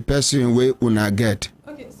 Who be the person we una get?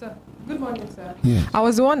 Okay, sir. Good morning, sir. Yeah. I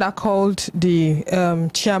was the one that called the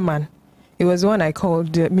chairman. It was the one I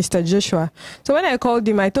called, Mr. Joshua. So when I called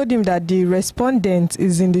him, I told him that the respondent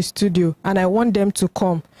is in the studio and I want them to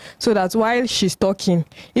come so that while she's talking,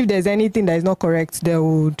 if there's anything that is not correct, they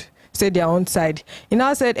would say their own side. He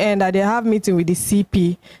now said that they have meeting with the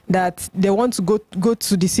CP, that they want to go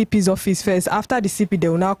to the CP's office first. After the CP, they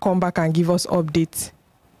will now come back and give us updates.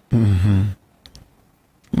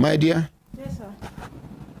 My dear? Yes, sir.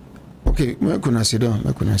 Okay, make una sit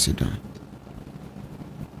down.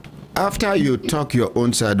 After you talk your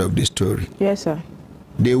own side of the story, Yes, sir.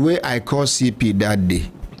 the way I call CP that day,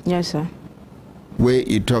 Yes, sir. where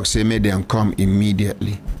he talk say make them come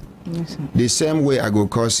immediately, Yes, sir. the same way I go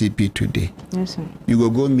call CP today. Yes, sir. You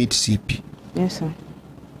go meet CP. Yes, sir.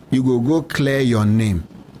 You go clear your name.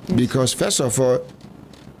 Yes. Because first of all,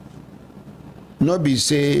 no be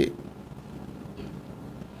say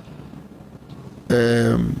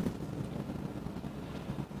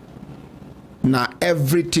now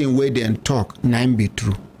everything where they talk nine be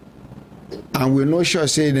true, and we no sure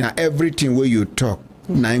say now everything where you talk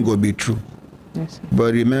nine go be true. Yes, sir.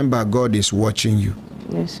 But remember, God is watching you.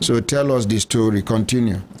 Yes, sir. So tell us the story.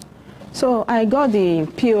 Continue. So I got the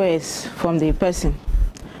POS from the person.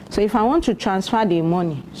 So if I want to transfer the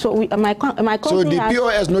money, so my company. So the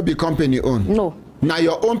POS no be company owned. No. Now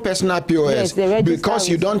your own personal POS, yes, because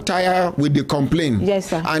you don't tire with the complaint. Yes,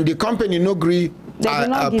 sir. And the company no agree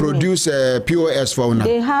produce POS for now.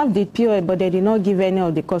 They have the POS, but they did not give any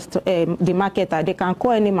of the the marketer. They can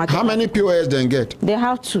call any marketer. How many POS they get? They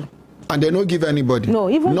have 2. And they don't give anybody? No,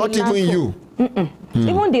 even not even you.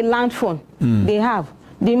 Even the land phone, they have.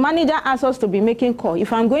 The manager asks us to be making call.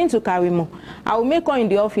 If I'm going to Karimo, I will make call in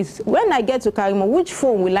the office. When I get to Karimo, which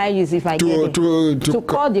phone will I use if I get there? To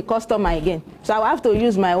call the customer again. So I will have to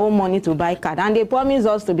use my own money to buy card. And they promised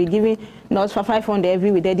us to be giving us for 500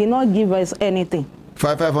 every week. They did not give us anything.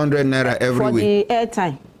 500 naira every week? For the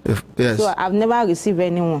airtime. Yes. So I've never received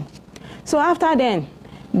anyone. So after then,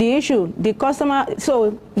 the issue, the customer,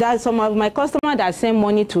 so there's some of my customers that send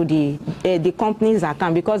money to the company's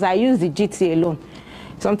account because I use the GT alone.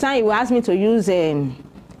 Sometimes he will ask me to use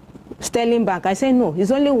Sterling Bank. I say no,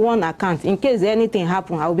 it's only one account. In case anything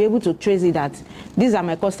happens, I will be able to trace it that these are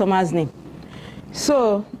my customers' name.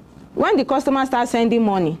 So when the customer starts sending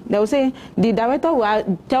money, they will say, the director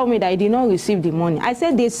will tell me that he did not receive the money. I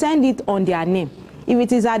said they send it on their name. If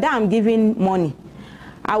it is Ada I'm giving money,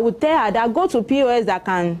 I would tell her that go to POS that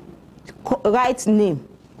can write name.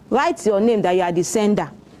 Write your name that you are the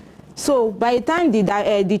sender. So by the time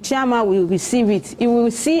the chairman will receive it, he will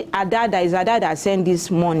see Ada that is Ada that sent this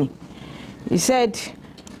money. He said,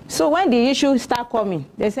 so when the issue start coming,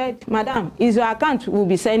 they said, Madam, is your account will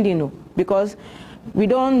be sending no, because we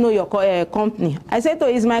don't know your company. I said, oh,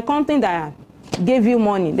 it's my company that gave you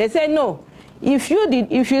money. They said, no, if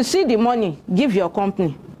you see the money, give your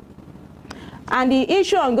company. And the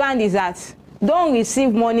issue on ground is that don't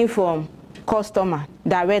receive money from customer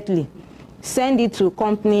directly. Send it to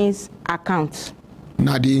company's account.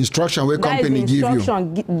 Now the instruction where company give you.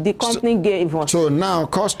 The company gave us. So now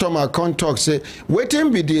customer can't talk say,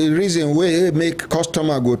 waiting be the reason where make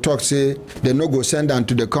customer go talk say they no go send them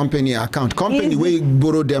to the company account. Company will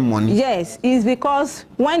borrow them money. Yes, it's because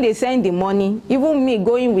when they send the money, even me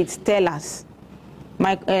going with tellers,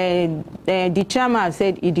 my the chairman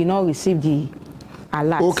said he did not receive the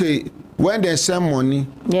alert. Okay. When they send money,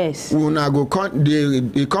 yes,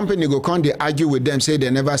 the company go come, they argue with them, say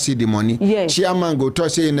they never see the money. Yes. Chairman go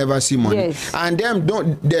talk, say he never see money. Yes. And them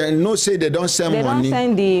they no say they don't send money. They don't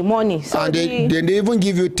send the money. So and they even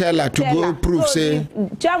give you teller to go prove, so say.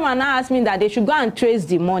 The chairman asked me that they should go and trace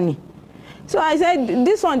the money. So I said,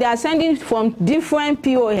 this one they are sending from different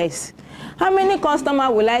POS. How many customers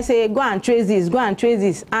will I say, go and trace this, go and trace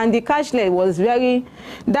this? And the cashless was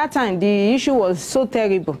that time the issue was so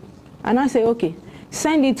terrible. And I say, okay,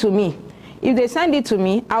 send it to me. If they send it to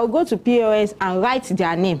me, I'll go to POS and write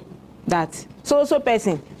their name. That so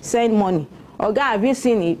person send money. Or God, have you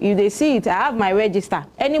seen it? If they see it, I have my register.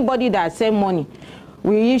 Anybody that send money,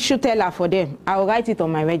 we issue teller for them. I'll write it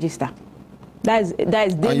on my register. That is.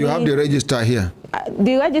 And you have the register here?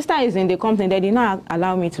 The register is in the company. They did not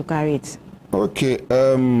allow me to carry it. Okay.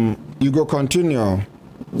 You go continue.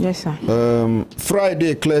 Yes, sir.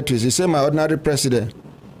 Friday, Cletus, he said my ordinary president.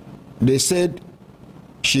 They said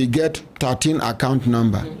she get 13 account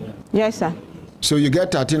number. Yes, sir. So you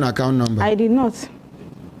get 13 account number? I did not.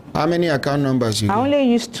 How many account numbers you get? I only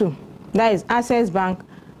used 2. That is Access Bank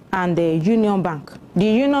and the Union Bank. The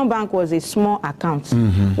Union Bank was a small account.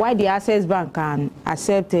 While the Access Bank can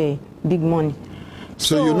accept big money.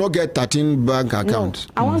 So you don't get 13 bank accounts?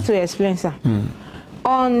 No, I want to explain, sir.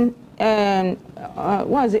 On,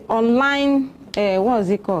 what is it? Online, what is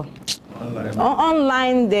it called?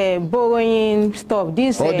 Online the borrowing stuff.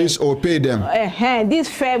 This all this or pay them. This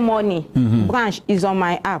fair money branch is on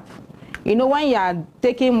my app. You know when you are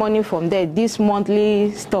taking money from there, this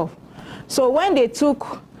monthly stuff. So when they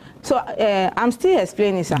took, so I'm still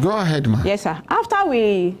explaining, sir. Go ahead, man. Yes, sir. After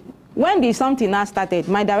when the something now started,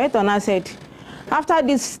 my director now said, after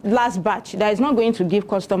this last batch, that is not going to give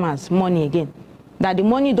customers money again. That the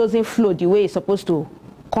money doesn't flow the way it's supposed to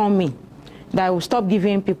come in. That will stop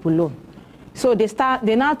giving people loan. So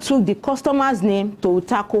they now took the customer's name to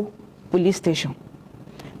Utako police station.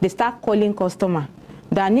 They start calling customer.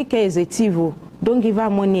 That Nika is a thief. Don't give her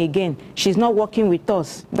money again. She's not working with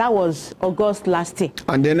us. That was August last year.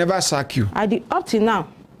 And they never sack you? Up to now,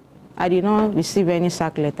 I did not receive any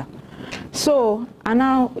sack letter. So, and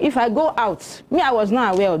now, if I go out, I was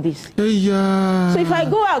not aware of this. Yeah. So if I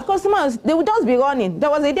go out, customers, they would just be running. There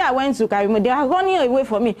was a day I went to Karimo, they are running away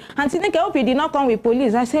from me. And Tineke, I hope he did not come with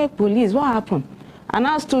police. I said, police, what happened? And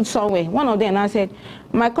I stood somewhere. One of them, I said,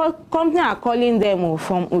 my company are calling them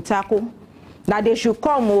from Utako, that they should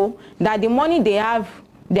come, that the money they have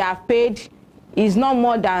paid is not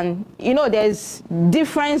more than, there's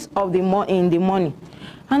difference of in the money.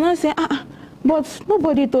 And I say, but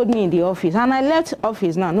nobody told me in the office. And I left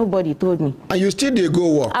office now, nobody told me. And you still did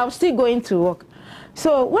go work? I was still going to work.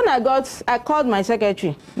 So when I called my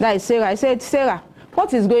secretary, that is Sarah. I said, Sarah,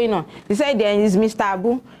 what is going on? He said, there is Mr.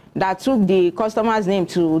 Abu that took the customer's name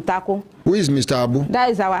to Taco. Who is Mr. Abu?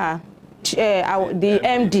 That is the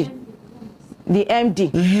MD. The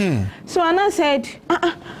MD. Mm-hmm. So and I said,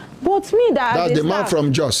 but me that's the man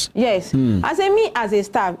from Jos. Yes. I said, me as a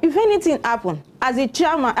staff, if anything happen, as a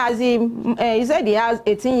chairman, he said he has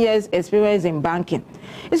 18 years experience in banking.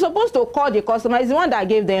 He's supposed to call the customer. He's the one that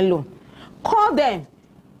gave them loan. Call them.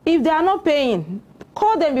 If they are not paying,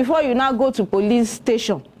 call them before you now go to police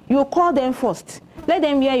station. You call them first. Let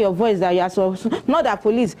them hear your voice that you are so, not that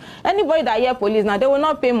police. Anybody that hear police now, they will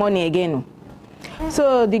not pay money again.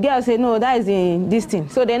 So the girl said, no, that is this thing.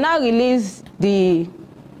 So they now release the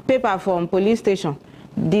paper from police station.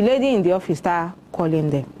 The lady in the office started calling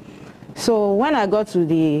them. So when I got to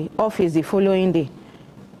the office the following day,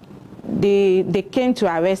 they came to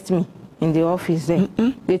arrest me in the office there.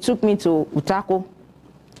 They took me to Utako.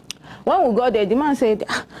 When we got there, the man said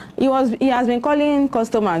he has been calling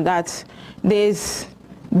customers that there's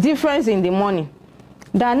difference in the money.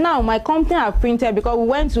 That now my company have printed, because we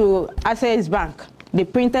went to Access Bank, they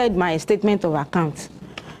printed my statement of account.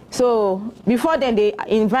 So before then they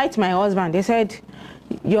invite my husband. They said,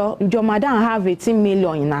 your madam have 18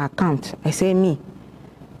 million in her account. I said, me?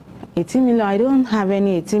 18 million? I don't have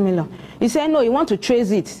any 18 million. He said, no, you want to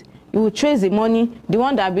trace it. You will trace the money, the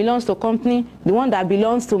one that belongs to company, the one that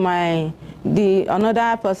belongs to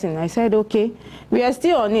another person. I said, okay. We are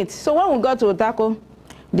still on it. So when we got to Otako,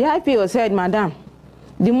 the IPO said, madam,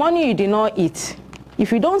 the money you did not eat,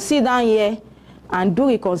 if you don't sit down here and do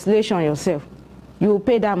reconciliation yourself, you will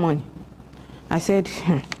pay that money. I said,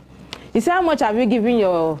 He said, how much have you given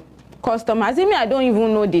your customer? I said, me, I don't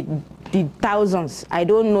even know the thousands. I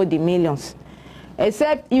don't know the millions.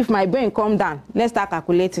 Except if my brain come down, let's start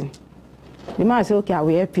calculating. The man said, okay, I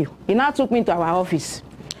will help you. He now took me to our office.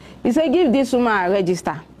 He said, give this woman a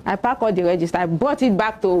register. I packed all the register. I brought it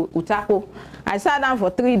back to Utako. I sat down for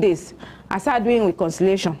 3 days. I started doing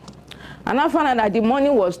reconciliation. And I found out that the money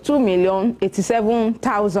was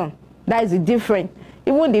 2,087,000. That is the difference.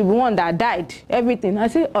 Even the one that died, everything. I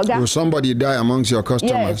said, okay. Will somebody die amongst your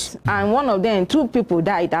customers? Yes, and one of them, 2 people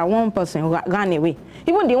died and 1 person ran away.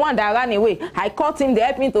 Even the one that ran away, I caught him, they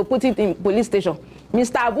helped me to put it in police station.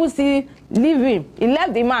 Mr. Abusi, leave him. He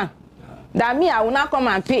left the man. That me, I will not come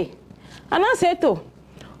and pay. And I said, oh,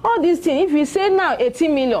 all these things, if you say now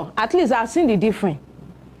 18 million, at least I've seen the difference.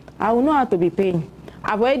 I will know how to be paying.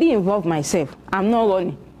 I've already involved myself. I'm not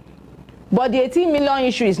running. But the 18 million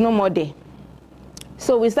issue is no more there.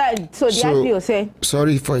 So we started, so the IPO said...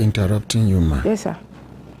 Sorry for interrupting you, ma. Yes, sir.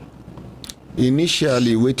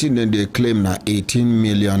 Initially, waiting and they claim na 18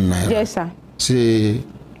 million naira. Yes, sir. Say,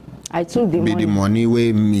 I took the money. The money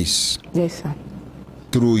we miss. Yes, sir.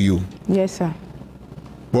 Through you. Yes, sir.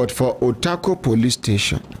 But for Otako police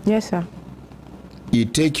station. Yes, sir.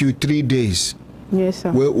 It take you 3 days. Yes,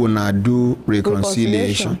 sir. Where una do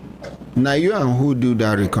reconciliation. Now you and who do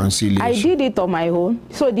that reconciliation? I did it on my own.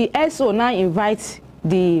 So the SO now invites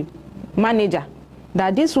the manager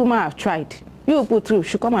that this woman have tried. You put through,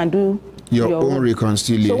 she come and do your own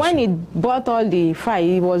reconciliation. So when he bought all the file,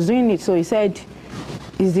 he was doing it. So he said,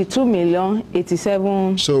 "Is the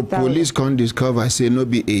 2,087,000?" So police can't discover, say no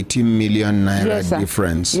be 18 million naira yes,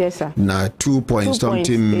 difference. Yes, sir. Now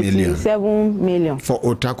 2.something million. 7 million. For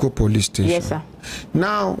Otako police station. Yes, sir.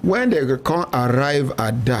 Now, when they can't arrive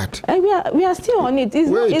at that. We are still on it. It's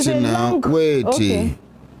wait it's a now, long... wait. Okay.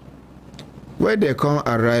 When they can't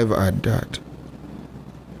arrive at that,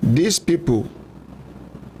 these people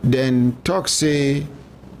then talk, say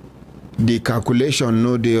the calculation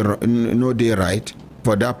no they right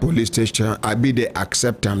for that police station. I be they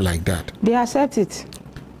accept them like that. They accept it.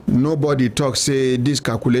 Nobody talk, say this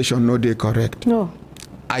calculation no they correct. No.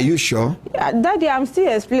 Are you sure? Daddy, I'm still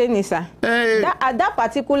explaining, sir. Hey. At that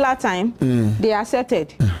particular time, they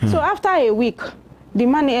accepted. So after a week, the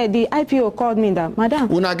IPO called me that, madam.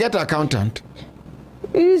 Una get accountant.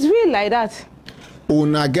 It's real like that.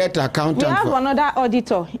 Una get accountant. We have another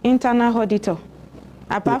auditor, internal auditor.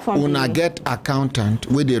 Apart from una get accountant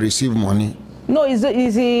where they receive money. No, it's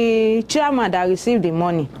the chairman that received the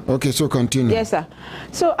money. Okay, so continue. Yes, sir.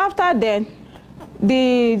 So after then,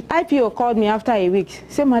 the IPO called me after a week.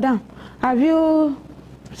 Say, madam, have you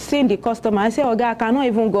seen the customer? I said, okay, I cannot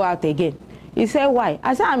even go out again. He said, why?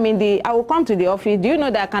 I said, I will come to the office. Do you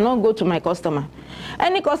know that I cannot go to my customer?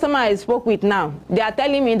 Any customer I spoke with now, they are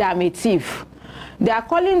telling me that I'm a thief. They are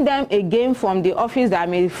calling them again from the office that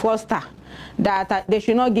I'm a fraudster. that they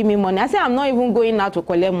should not give me money. I said, I'm not even going out to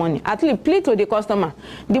collect money. At least plead to the customer.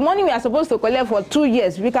 The money we are supposed to collect for 2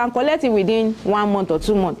 years, we can collect it within 1 month or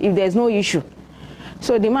 2 months if there's no issue.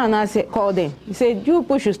 So the man now called them. He said, you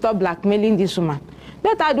people should stop blackmailing this woman.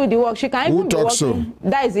 Let her do the work. She can even be working. So?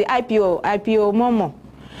 That is the IPO Momo.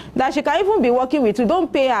 That she can even be working with you.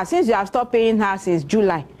 Don't pay her since you have stopped paying her since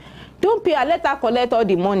July. Don't pay her. Let her collect all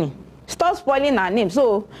the money. Stop spoiling her name.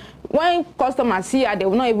 So when customers see her, they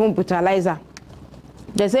will not even brutalize her.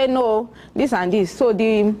 They say no, this and this. So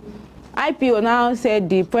the IPO now said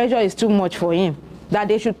the pressure is too much for him, that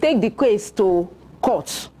they should take the case to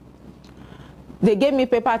court. They gave me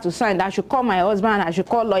paper to sign that I should call my husband, I should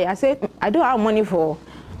call lawyer. I said, I don't have money for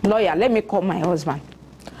lawyer, let me call my husband.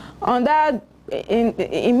 On that,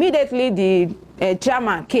 immediately the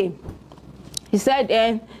chairman came. He said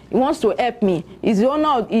he wants to help me. He's the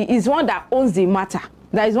one that owns the matter.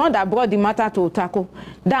 That is one that brought the matter to Utako.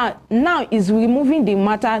 That now is removing the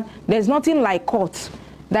matter. There's nothing like court.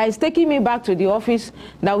 That is taking me back to the office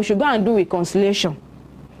that we should go and do reconciliation.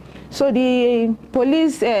 So the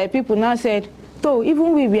police people now said, so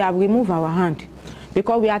even we have removed our hand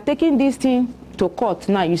because we are taking this thing to court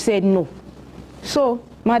now. You said no. So,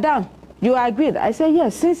 madam, you agreed? I said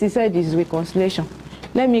yes. Since he said this is reconciliation,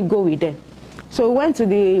 let me go with them. So we went to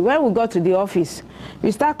when we got to the office, we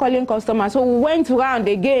start calling customers. So we went around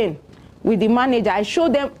again with the manager. I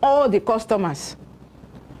showed them all the customers.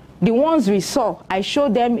 The ones we saw, I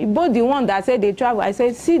showed them, both the ones that said they travel, I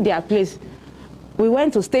said, see their place. We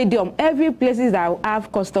went to stadium, every places that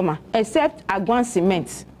have customer, except Agwan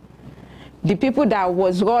Cement. The people that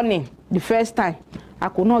was running the first time, I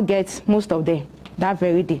could not get most of them that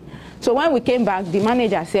very day. So when we came back, the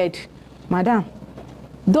manager said, madam,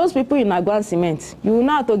 those people in Agwan Cement, you will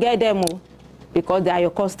not have to get them because they are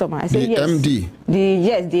your customer. I said, the yes. MD?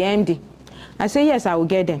 Yes, the MD. I said, yes, I will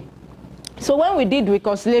get them. So when we did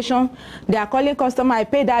reconciliation, they are calling customer, I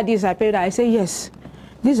paid that this, I paid that. I said, yes,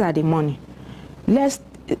 these are the money.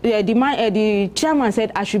 The chairman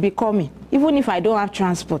said I should be coming, even if I don't have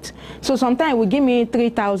transport. So sometimes will give me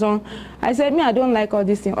 3,000. I said, me, I don't like all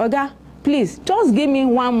this thing. Oga, please, just give me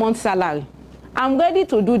 1 month salary. I'm ready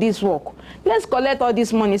to do this work. Let's collect all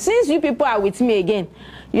this money. Since you people are with me again,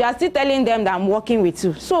 you are still telling them that I'm working with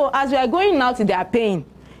you. So as we are going out, they are paying.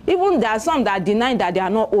 Even there are some that deny that they are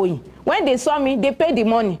not owing. When they saw me, they paid the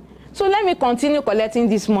money. So let me continue collecting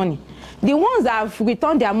this money. The ones that have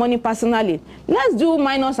returned their money personally, let's do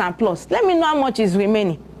minus and plus. Let me know how much is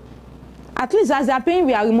remaining. At least as they are paying,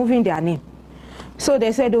 we are removing their name. So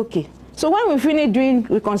they said, okay. So when we finished doing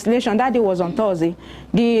reconciliation, that day was on Thursday,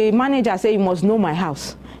 the manager said, you must know my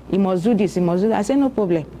house. You must do this, you must do that. I said, no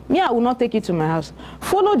problem. Me, I will not take you to my house.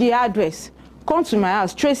 Follow the address. Come to my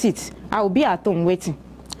house, trace it. I will be at home waiting.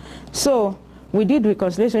 So we did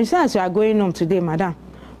reconciliation. He said, as you are going home today, madam,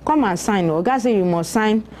 come and sign. Oga said you must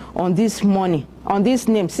sign on this money, on this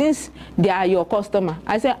name, since they are your customer.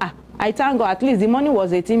 I said, I thank God, at least the money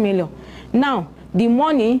was 18 million. Now, the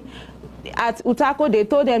money at Utako, they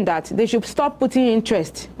told them that they should stop putting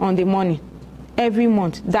interest on the money every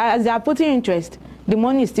month. That as they are putting interest, the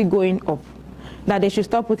money is still going up. That they should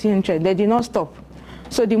stop putting interest. They did not stop.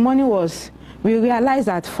 So the money was, we realized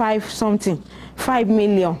that 5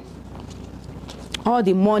 million. All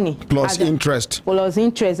the money plus interest. Plus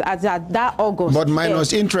interest as at that August. But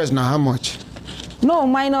minus interest now, how much? No,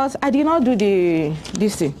 minus. I did not do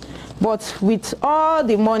this thing. But with all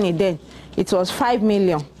the money then, it was 5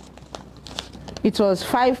 million. It was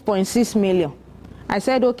 5.6 million. I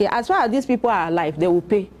said, okay, as far as these people are alive, they will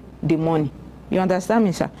pay the money. You understand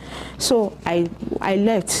me, sir? So I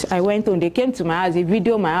left. I went on. They came to my house. They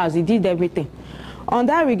videoed my house. They did everything. On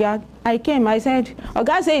that regard, I came. I said,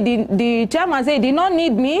 Oga said, the chairman said, they don't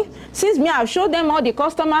need me. Since me, I've showed them all the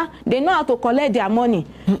customer, they know how to collect their money.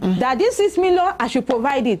 That this 6 million, I should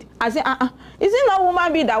provide it. I said, is it not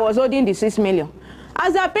woman being that was holding the 6 million?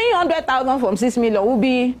 As they're paying 100,000 from 6 million, we'll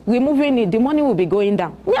be removing it. The money will be going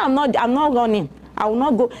down. Me, I'm not running. I will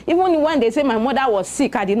not go. Even when they say my mother was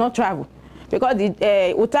sick, I did not travel. Because the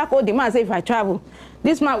Utako, the man said, if I travel,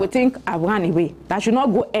 this man will think I've run away. That I should not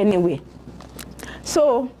go anywhere.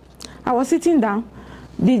 So I was sitting down.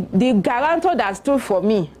 The guarantor that stood for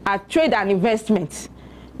me at Trade and Investment,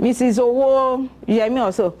 Mrs. Owo Yemi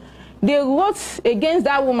also, they wrote against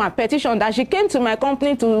that woman petition that she came to my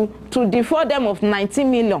company to defraud them of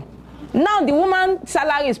 19 million. Now the woman's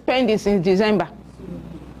salary is pending since December.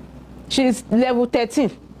 She's level 13,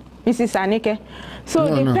 Mrs. Anike.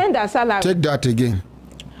 So they paid her salary. Take that again.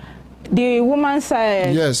 The woman's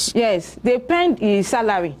yes. Yes, they paid his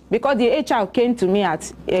salary because the HR came to me at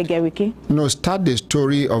Brekete. No, start the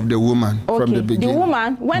story of the woman from the beginning. The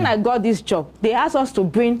woman, when I got this job, they asked us to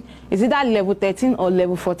bring, is it that level 13 or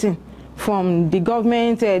level 14 from the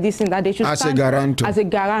government, this thing that they should as a guarantor. As a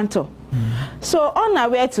guarantor. So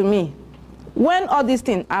unaware to me, when all this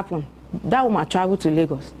thing happened, that woman traveled to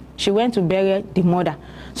Lagos. She went to bury the mother.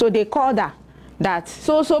 So they called her that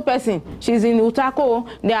so person, she's in Utako,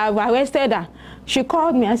 they have arrested her. She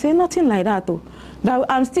called me. I said, nothing like that though. That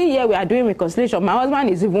I'm still here, we are doing reconciliation. My husband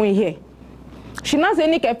is even here. She now said,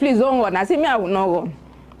 Nike, please don't run. I said, me, I will not run.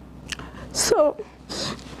 So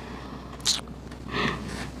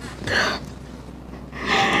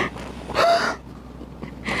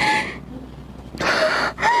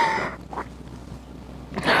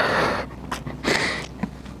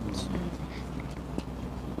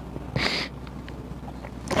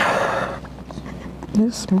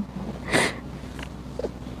yes, ma'am.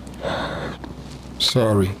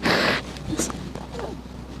 Sorry.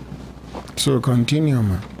 So continue,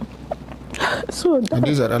 man. So And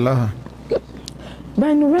this at Allah.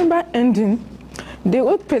 by November ending, they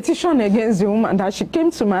wrote petition against the woman that she came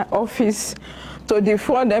to my office to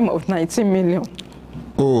defraud them of 19 million.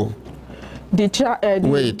 Oh,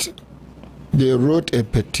 wait. They wrote a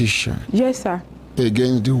petition Yes, sir.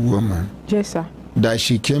 against the woman Yes, sir. that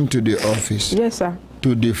she came to the office Yes, sir.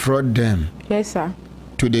 to defraud them Yes, sir.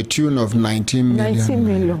 to the tune of 19 million. 19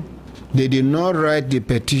 million. They did not write the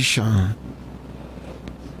petition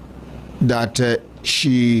that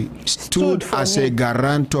she stood as me. a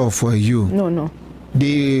guarantor for you. No.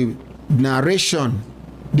 The narration,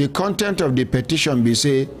 the content of the petition be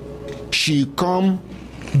say she come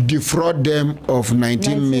defraud them of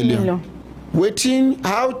 19 million. Waiting,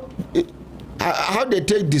 how they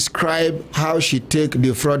take describe how she take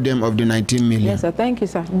defraud them of the 19 million? Yes, sir. Thank you,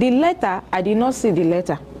 sir. The letter, I did not see the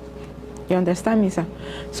letter. You understand me, sir?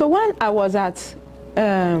 So when I was at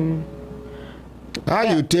how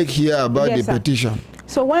you take here about yes, the sir. petition?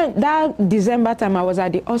 So when that December time, I was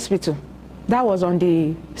at the hospital. That was on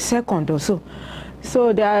the 2nd or so.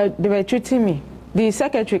 So they were treating me. The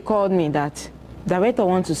secretary called me that the director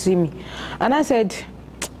wants to see me. And I said,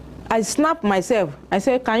 I snapped myself. I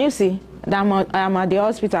said, can you see that I'm at the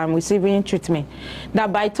hospital, I'm receiving treatment?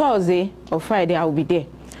 That by Thursday or Friday, I will be there.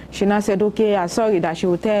 She now said, okay, I'm sorry, that she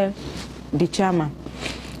will tell the chairman.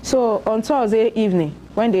 So on Thursday evening,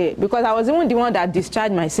 because I was even the one that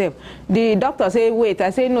discharged myself, the doctor said, wait. I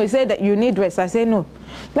said, no. He said that you need rest. I said, no.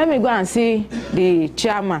 Let me go and see the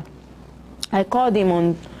chairman. I called him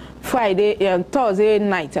on Thursday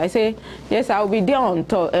night. I said, yes, I will be there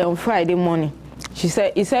on Friday morning. He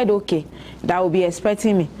said, okay, that will be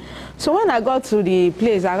expecting me. So when I got to the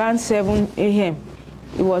place around 7 a.m.,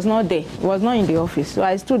 he was not there. He was not in the office. So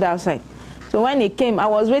I stood outside. So when he came, I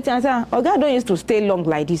was waiting. I said, Oga don't used to stay long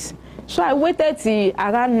like this. So I waited till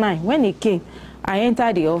around 9. When he came, I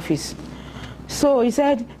entered the office. So he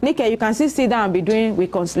said, Nike, you can sit down and be doing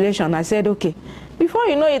reconciliation. I said, okay. Before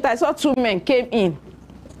you know it, I saw 2 men came in.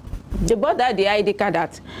 They brought out the ID card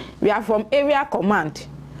that we are from area command,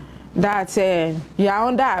 that you are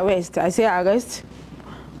under arrest. I said, arrest?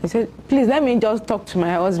 I said, please let me just talk to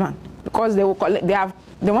my husband, because they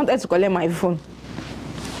wanted to collect my phone.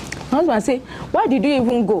 My husband said, why did you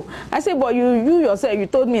even go? I said, but you yourself, you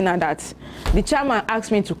told me now that the chairman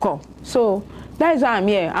asked me to come. So that is why I'm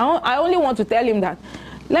here. I only want to tell him that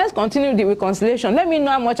let's continue the reconciliation. Let me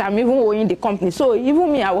know how much I'm even owing the company. So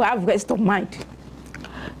even me, I will have rest of mind.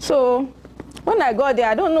 So when I got there,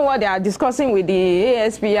 I don't know what they are discussing with the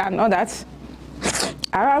ASP and all that.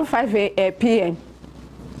 Around 5 p.m.,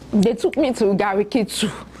 they took me to Brekete 2.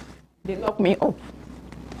 They locked me up.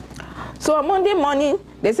 So on Monday morning,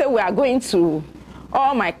 they said we are going to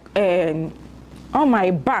all my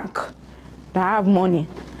bank that have money.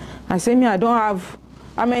 I said, me, I don't have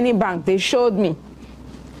how many banks. They showed me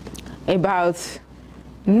about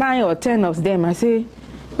 9 or 10 of them. I say,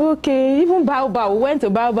 okay, even Baobab, we went to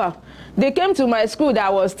Baobab. They came to my school that I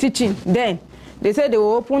was teaching then. They said they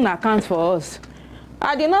will open accounts for us.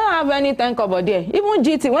 I did not have any thank about there. Even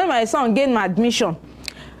GT, when my son gained my admission,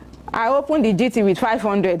 I opened the GT with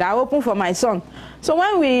 500. I opened for my son. So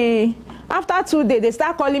when after 2 days, they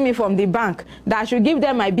start calling me from the bank that I should give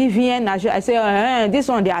them my BVN. I say, this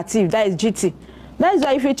one they are active, that is GT. That is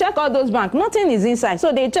why if you check all those banks, nothing is inside.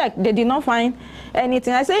 So they checked, they did not find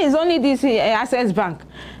anything. I say it's only this Access Bank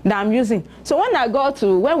that I'm using. So when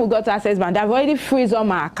we got to Access Bank, they've already freeze all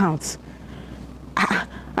my accounts.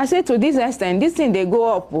 I said to this extent, this thing they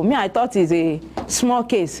go up. Me, I thought it's a small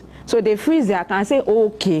case. So they freeze the account. I say,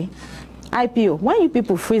 okay, IPO, when you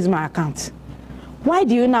people freeze my account, Why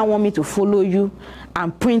do you now want me to follow you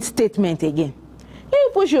and print statement again? You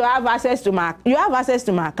people should have access to my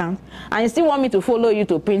account, and you still want me to follow you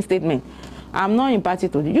to print statement. I'm not in party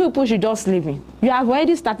to you. You people should just leave me. You have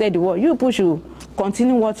already started the work. You people should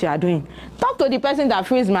continue what you are doing. Talk to the person that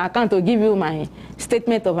frees my account to give you my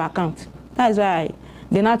statement of account. That's why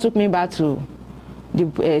they now took me back to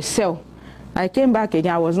the cell. I came back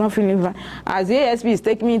again. I was not feeling fine. As the ASP is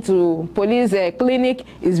taking me to police clinic,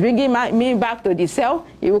 is bringing me back to the cell.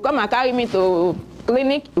 He will come and carry me to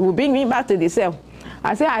clinic. He will bring me back to the cell.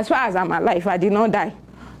 I say, as far as I'm alive, I did not die.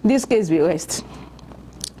 This case will rest.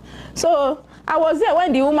 So I was there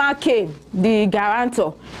when the woman came, the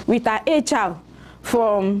guarantor, with her HR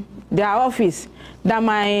from their office, that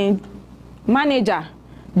my manager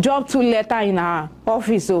dropped 2 letters in her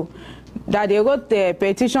office, so that they wrote a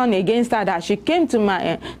petition against her, that she came to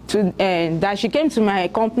my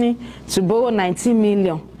company to borrow 19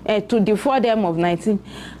 million, to defraud them of 19.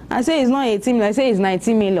 I say it's not 18 million. I say it's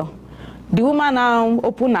 19 million. The woman now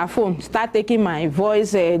open her phone, start taking my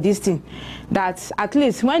voice, this thing, that at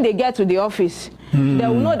least when they get to the office, they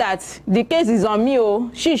will know that the case is on me. Oh,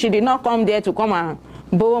 she did not come there to come and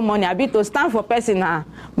borrow money. I be to stand for person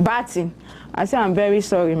batting. I say, I'm very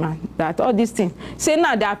sorry, man, that all these things. Say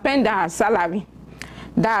now they are paying her salary,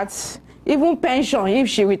 that even pension, if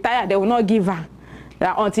she retire, they will not give her,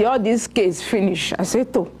 that until all this case finish. I said,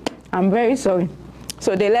 oh, I'm very sorry.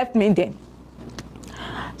 So they left me there.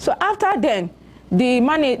 So after then,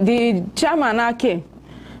 the chairman now came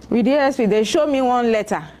with the ASP. They showed me one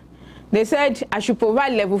letter. They said I should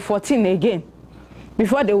provide level 14 again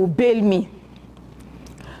before they will bail me.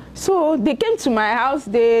 So they came to my house.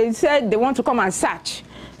 They said they want to come and search,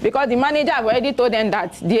 because the manager have already told them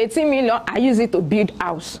that the 18 million I use it to build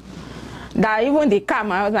house. That even the car,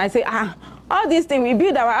 my husband, I say, all these things, we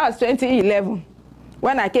built our house 2011.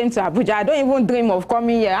 When I came to Abuja, I don't even dream of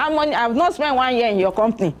coming here. I've not spent 1 year in your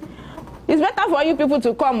company. It's better for you people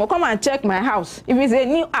to come and check my house. If it's a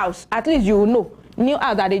new house, at least you will know. New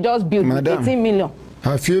house that they just built, Madam, 18 million.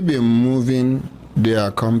 Have you been moving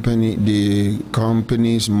the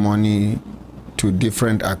company's money to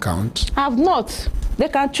different accounts? I have not. They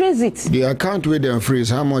can trace it. The account with them freeze,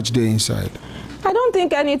 how much they inside? I don't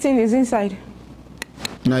think anything is inside.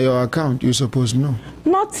 Now your account, you supposed to know.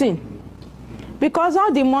 Nothing. Because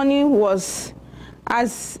all the money was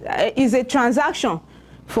is a transaction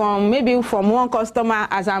from one customer.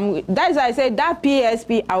 That's why I said that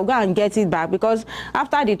PSP, I'll go and get it back, because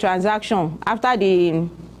after the transaction, after the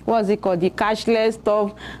what's it called, the cashless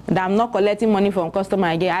stuff, that I'm not collecting money from customer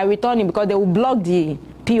again, I return it, because they will block the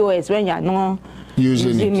POS when you are not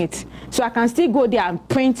using it. So I can still go there and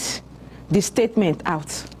print the statement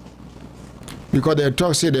out. Because they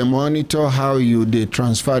talk, say they monitor how they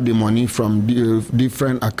transfer the money from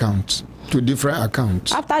different accounts to different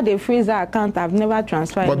accounts. After they freeze the account, I've never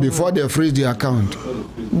transferred. But before they freeze the account?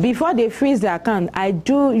 Before they freeze the account, I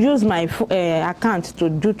do use my account to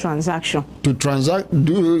do transaction. To transact?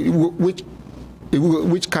 Which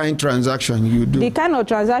kind of transaction you do? The kind of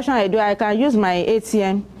transaction I do, I can use my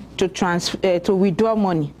ATM to withdraw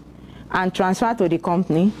money and transfer to the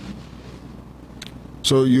company.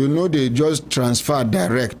 So they just transfer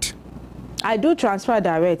direct? I do transfer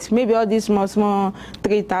direct. Maybe all these small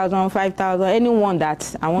 3,000, 5,000, anyone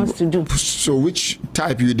that I want to do. So which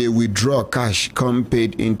type they withdraw cash, pay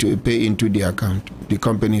into the account, the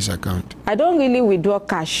company's account? I don't really withdraw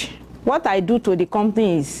cash. What I do to the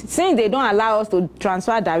company is, since they don't allow us to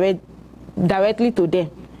transfer directly to them,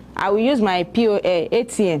 I will use my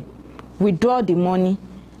ATM, withdraw the money,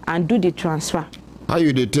 and do the transfer. How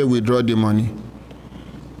you withdraw the money?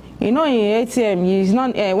 In ATM, it's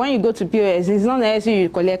not, when you go to POS, it's not necessary you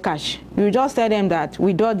collect cash. You just tell them that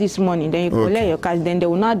withdraw this money, then you collect your cash, then they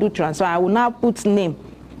will not do transfer. I will not put name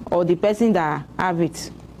or the person that have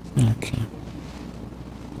it. Okay.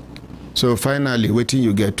 So finally, wait till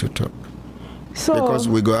you get to talk. Because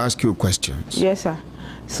we go ask you questions. Yes, sir.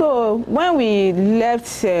 So when we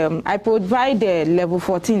left, I provided level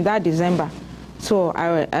 14 that December. So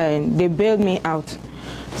they bailed me out.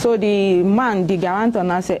 So the guarantor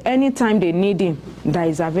now said, anytime they need him, that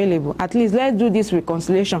is available. At least let's do this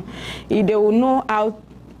reconciliation. If they will know how,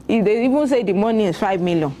 if they even say the money is 5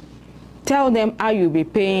 million, tell them how you'll be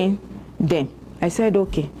paying them. I said,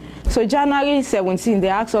 okay. So January 17, they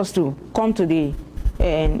asked us to come to the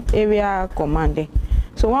area command there.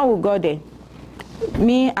 So when we got there,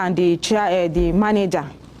 me and the manager,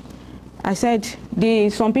 I said,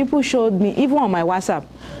 some people showed me, even on my WhatsApp,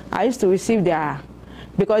 I used to receive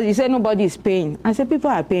because he said nobody is paying. I said, people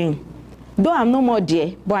are paying. Though I'm no more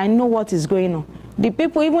there, but I know what is going on. The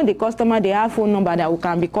people, even the customer, they have phone number that we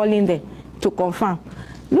can be calling them. to confirm.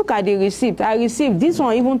 Look at the receipt. I received. This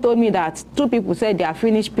one even told me that 2 people said they are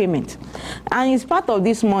finished payment. And it's part of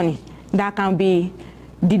this money that can be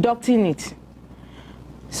deducting it.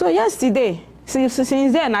 So yesterday, since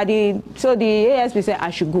then, so the ASP said I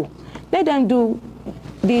should go. Let them do.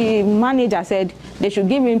 The manager said they should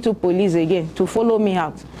give him to police again to follow me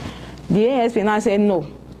out. The ASP now said no.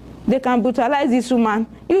 They can brutalize this woman.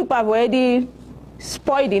 You have already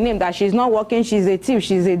spoiled the name that she's not working, she's a thief,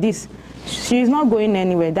 she's a this. She's not going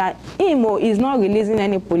anywhere. That IMO is not releasing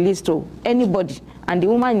any police to anybody, and the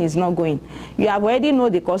woman is not going. You have already know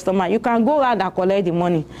the customer. You can go around and collect the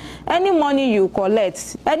money. Any money you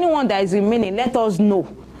collect, anyone that is remaining, let us know.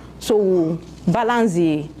 So we'll balance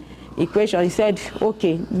the equation. He said,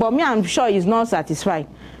 okay. But me, I'm sure he's not satisfied.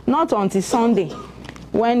 Not until Sunday,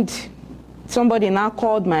 when somebody now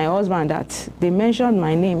called my husband that they mentioned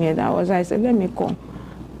my name here. That was I said, let me come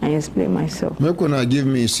and explain myself. Make una give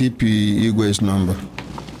me CP Igwe's number.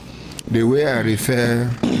 The way I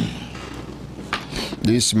refer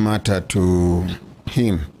this matter to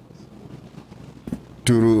him,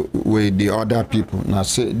 to with the other people, now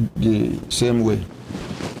say the same way.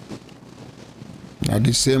 Now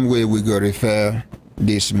the same way we go refer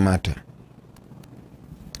this matter.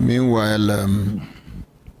 Meanwhile,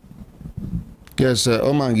 yes,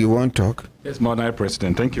 Omang, you want to talk? Yes, Madam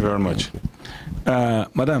President, thank you very much.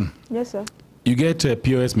 Madam. Yes, sir. You get a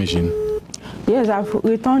POS machine? Yes, I've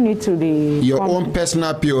returned it to the... Your own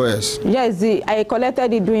personal POS? Yes, I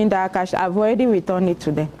collected it during that cash. I've already returned it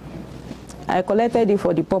to them. I collected it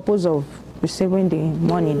for the purpose of receiving the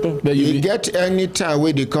money then. But you get any time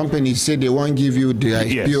where the company say they won't give you the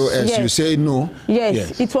yes. POS, yes. You say no?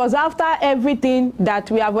 Yes, it was after everything that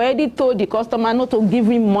we have already told the customer not to give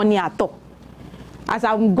him money at all. As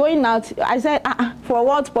I'm going out, I said, for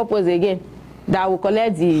what purpose again? That will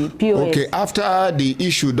collect the POS. Okay, after the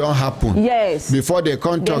issue don't happen. Yes. Before the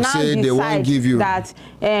contract say they won't give you. That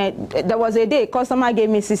there was a day customer gave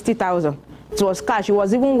me 60,000. It was cash. He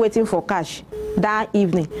was even waiting for cash that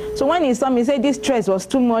evening. So when he saw me, he said this stress was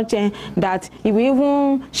too much and that he will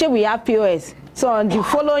even should we have POS. So on the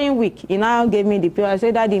following week, he now gave me the POS. I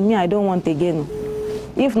said, Daddy, me, I don't want again.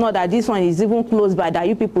 If not that this one is even close by, that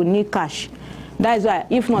you people need cash. That's why,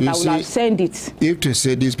 if not, I would have sent it. If to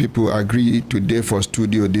say these people agree today for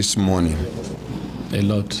studio this morning. A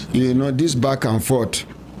lot. You know, this back and forth.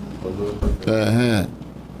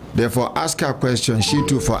 Therefore, ask her question. She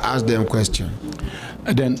too for ask them question.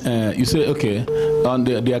 And then you say, okay, on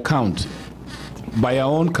the account, by your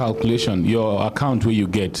own calculation, your account where you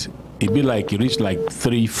get, it be like, it reach like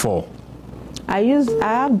 3, 4. I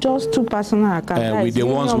have just 2 personal accounts. With the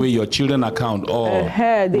ones where your children account or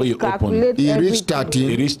where you open. It reached 13.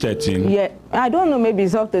 It reached 13. Yeah, I don't know, maybe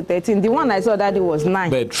it's up to 13. The one I saw that it was 9.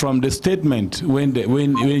 But from the statement, when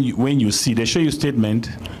you see, they show you statement.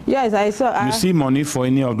 Yes, I saw. You see money for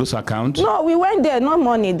any of those accounts? No, we went there, no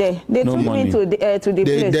money there. They took me to the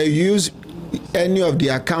place. They use any of the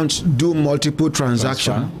accounts do multiple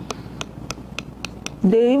transactions.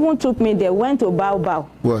 They even took me, they went to Bao.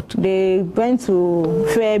 What? They went to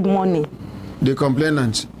Fair Money. The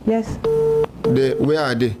complainants? Yes. Where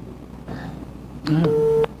are they?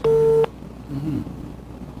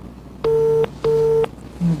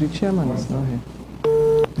 The chairman is not here.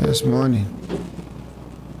 Yes, morning.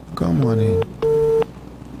 Come on in.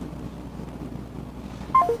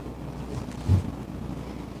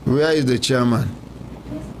 Where is the chairman?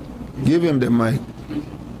 Give him the mic.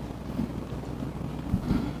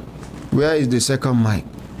 Where is the second mic?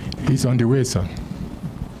 He's on the way, sir.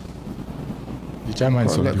 The chairman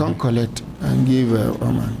is on the way. Come collect and give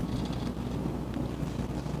Oman.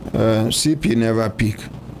 CP never pick.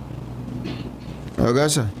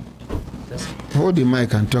 Ogasa, hold the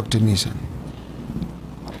mic and talk to me, sir.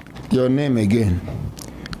 Your name again?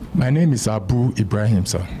 My name is Abu Ibrahim,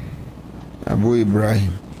 sir. Abu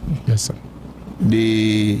Ibrahim. Yes, sir. I'm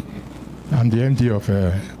the MD of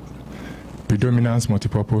Predominance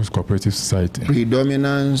Multipurpose Cooperative Society.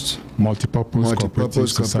 Predominance Multipurpose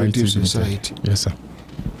Cooperative Society. Yes, sir.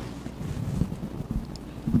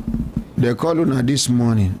 They called you this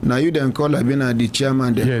morning. Now you then call Abina the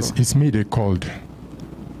chairman. Yes, it's me they called.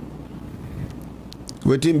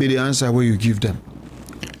 What will be the answer where you give them?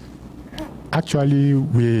 Actually,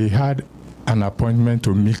 we had an appointment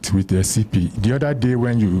to meet with the CP. The other day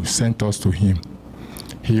when you sent us to him,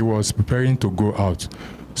 he was preparing to go out.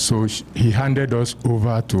 So he handed us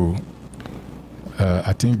over to,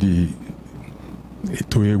 I think,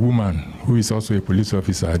 to a woman who is also a police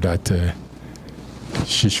officer that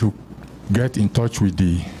she should get in touch with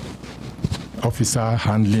the officer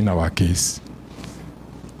handling our case.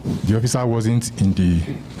 The officer wasn't in the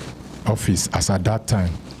office as at that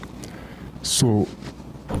time. So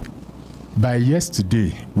by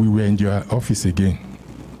yesterday, we were in your office again,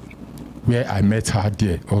 where I met her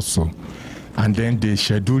there also. And then they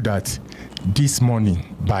scheduled that this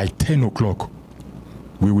morning by 10 o'clock,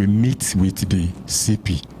 we will meet with the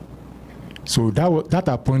CP. So that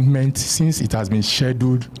appointment, since it has been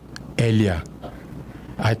scheduled earlier,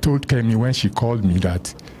 I told Kemi when she called me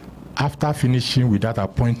that after finishing with that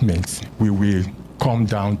appointment, we will come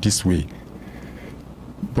down this way.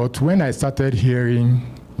 But when I started hearing,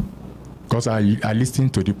 because I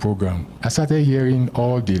listened to the program, I started hearing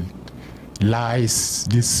all the lies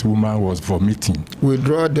this woman was vomiting.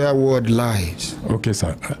 Withdraw that word lies. Okay,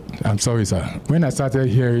 sir. I'm sorry, sir. When I started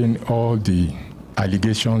hearing all the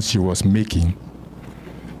allegations she was making,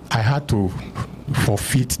 I had to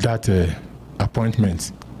forfeit that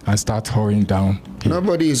appointment and start hurrying down here.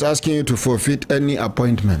 Nobody is asking you to forfeit any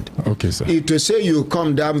appointment. Okay, sir. If to say you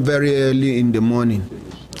come down very early in the morning,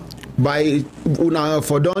 by una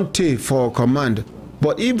for don't take for command,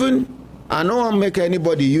 but even I don't want to make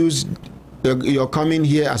anybody use your coming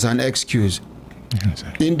here as an excuse. Yes,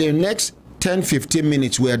 sir. In the next 10-15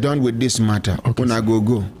 minutes, we are done with this matter. Okay, Una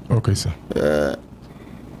go. Okay, sir.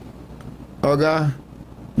 Oga,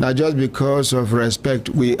 now just because of respect,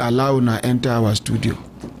 we allow una enter our studio.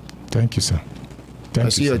 Thank you, sir. I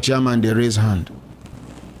see your chairman, they raise hand.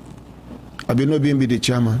 I be no being be the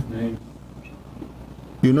chairman. Name.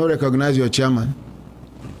 You no recognize your chairman.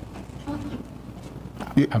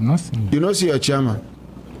 I'm not seeing You no see your chairman.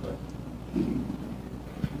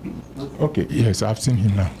 Okay, yes, I've seen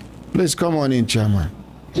him now. Please come on in, chairman.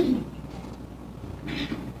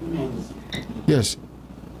 Yes.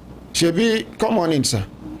 Shebi, come on in, sir.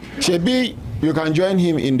 Shebi, you can join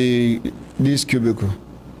him in this cubicle.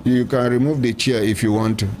 You can remove the chair if you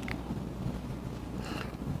want to.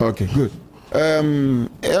 Okay, good.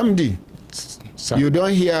 MD, Sir. you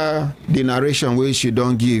don't hear the narration which you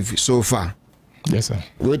don't give so far. Yes, sir.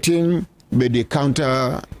 Waiting by the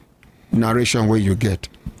counter narration where you get.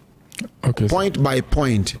 Okay, sir. Point by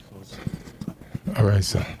point. All right,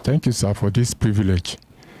 sir. Thank you, sir, for this privilege.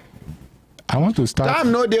 I want to start.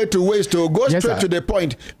 Time no day to waste. To go Yes, straight sir. to the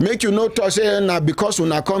point. Make you not say now because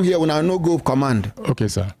when I come here, when I no go command. Okay,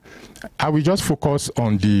 sir. I will just focus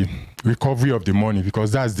on the recovery of the money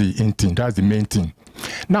because that's the in thing. That's the main thing.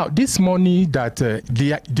 Now, this money that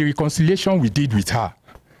the reconciliation we did with her,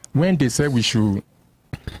 when they said we should,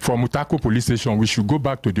 from Utako police station, we should go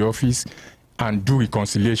back to the office and do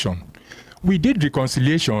reconciliation. We did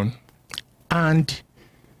reconciliation and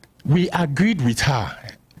we agreed with her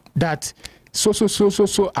that so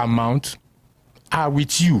amount are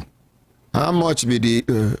with you. How much be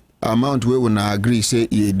the amount we will agree say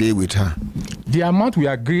a day with her? The amount we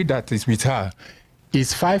agreed that is with her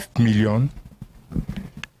is 5 million.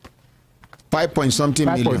 5 point something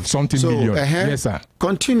Five million. point something million. Yes, sir.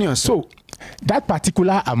 Continue, sir. So that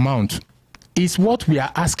particular amount is what we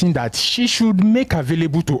are asking that she should make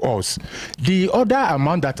available to us. The other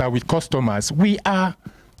amount that are with customers, we are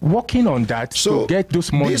working on that to get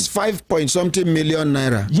those money. This 5 point something million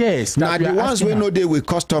naira. Yes. Now that we the are ones asking we her. know they with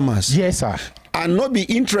customers. Yes, sir. And not be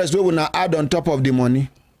interest we will not add on top of the money.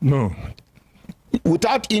 No.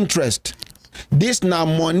 Without interest, this now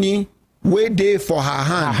money wey dey for her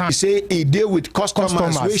hand. Say e dey with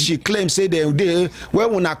customers wey she claim say dem dey.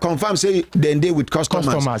 When una confirm say dem dey with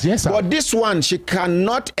customers. Yes, sir. But this one she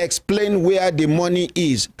cannot explain where the money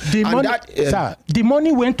is. The and money, that, sir, the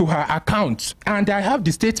money went to her account, and I have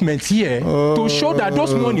the statement here to show that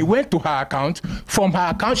those money went to her account. From her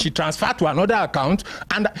account, she transferred to another account,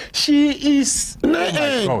 and she is.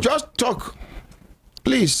 Just talk,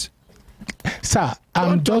 please. Sir,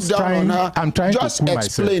 I'm just trying. I'm trying just to cool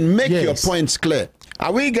explain. myself. Make Yes. your points clear.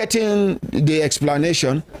 Are we getting the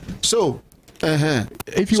explanation? So,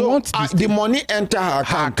 if you so, want the money enter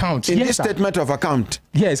her account in yes, this sir. statement of account.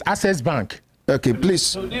 Yes, Access Bank. Okay, please.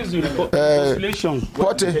 So this is the reconciliation.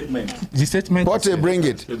 Pote, The statement. Pote, bring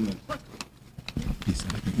it. Please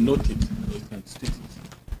note it. You can state it.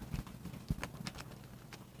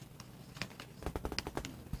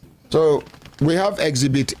 So we have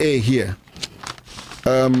Exhibit A here,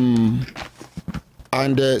 and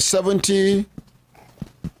 70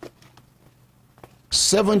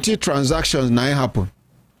 transactions now happen.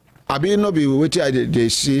 I mean, no be wetin they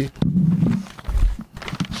see.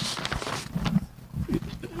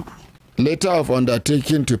 Letter of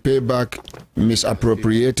undertaking to pay back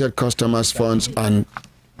misappropriated customers' funds and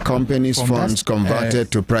companies' From funds that,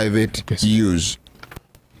 converted to private yes. use.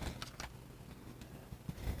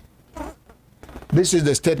 This is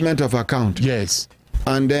the statement of account. Yes.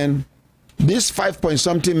 And then this 5 point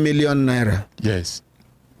something million naira. Yes.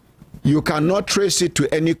 you cannot trace it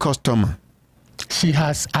to any customer. She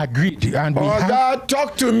has agreed, and we God,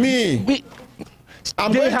 talk to me.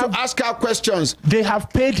 I'm going to ask her questions. They have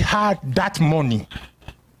paid her that money.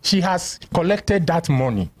 She has collected that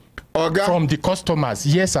money from the customers.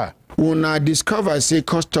 Yes, sir. When I discover, say,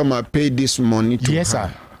 customer paid this money to her.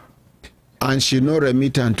 Sir. And she no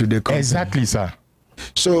remittance to the company. Exactly, sir.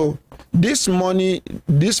 So this money,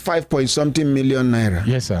 this 5 point something million naira.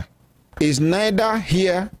 Yes, sir. Is neither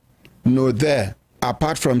here nor there,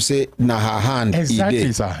 apart from say na her hand.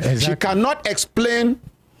 Exactly, sir. Exactly. She cannot explain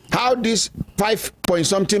how this 5 point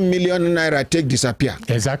something million naira take disappear.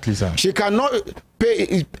 Exactly, sir. She cannot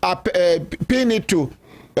pay pin it to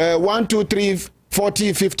 1, 2, 3,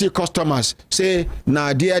 40, 50 customers. Say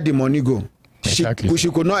nah, there the money go. Exactly.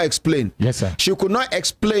 She could not explain. Yes, sir. She could not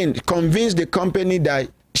explain, convince the company that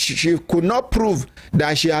she could not prove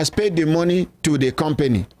that she has paid the money to the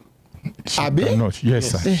company. She cannot.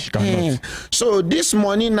 Yes, sir. She cannot. So this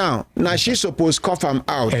money now she's supposed to cough them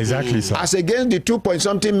out. Exactly, sir. As against the 2 point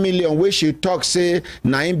something million where she talk say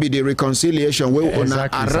na be the reconciliation where we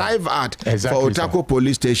arrive at for Otako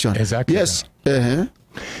police station. Exactly. Yes.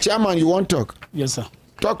 Chairman, you want to talk? Yes, sir.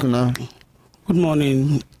 Talk now. Good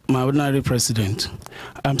morning, my ordinary president.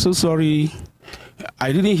 I'm so sorry.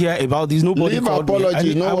 I didn't hear about this. Nobody Leave called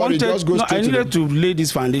apology. me. I needed to to lay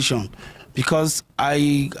this foundation because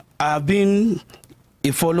I have been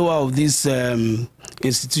a follower of this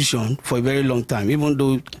institution for a very long time, even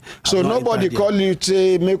though. So nobody called you to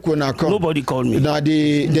say make una come? Nobody called me. Now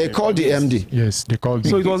they called the MD. Yes, they called me.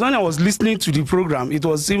 So it was when I was listening to the program, it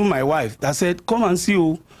was even my wife that said, "Come and see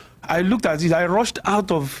you." I looked at it. I rushed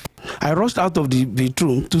out of the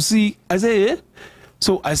bedroom to see. I said, "Eh?"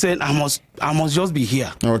 So I said, "I must just be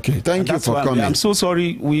here." Okay, thank you for coming. I'm so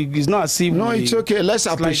sorry. It's not as if. No, it's okay. Let's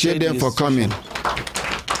appreciate them for coming.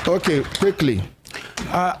 Okay, quickly.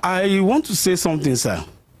 I want to say something, sir.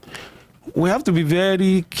 We have to be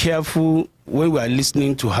very careful when we are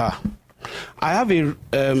listening to her. I have a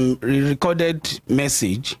recorded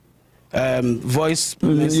message, voice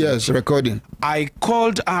message. Yes, recording. I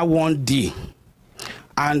called her one day,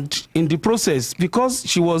 and in the process, because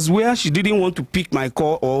she was where she didn't want to pick my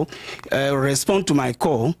call or respond to my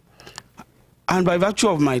call, and by virtue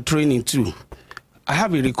of my training too, I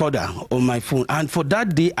have a recorder on my phone, and for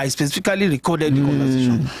that day, I specifically recorded the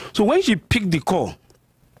conversation. So when she picked the call,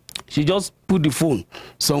 she just put the phone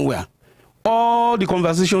somewhere. All the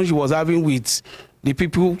conversation she was having with the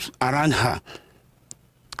people around her,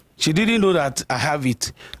 she didn't know that I have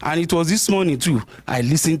it. And it was this morning too, I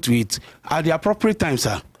listened to it. At the appropriate time,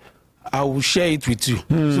 sir, I will share it with you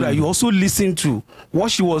so that you also listen to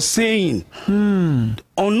what she was saying.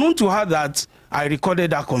 Unknown to her that I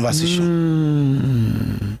recorded that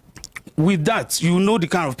conversation. With that, you know the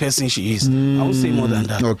kind of person she is. I won't say more than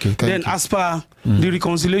that. Okay, then as per the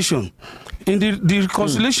reconciliation, in the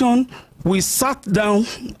reconciliation, we sat down.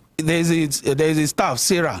 There's a staff,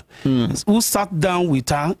 Sarah, who sat down with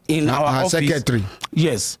her in our office. Secretary.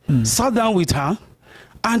 Yes, sat down with her,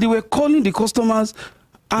 and they were calling the customers.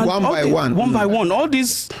 And one by one. All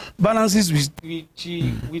these balances we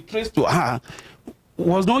traced to her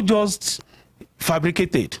was not just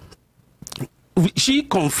fabricated. She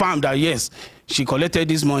confirmed that yes, she collected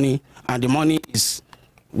this money and the money is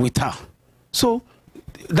with her. So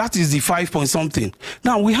that is the 5 point something.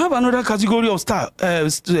 Now we have another category of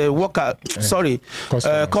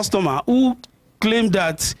customer who claim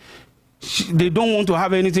that they don't want to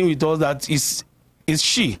have anything with us. That is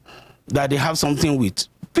she that they have something with.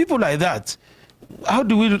 People like that, how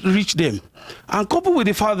do we reach them? And coupled with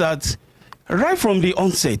the fact that right from the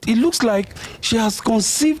onset, it looks like she has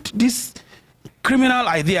conceived this criminal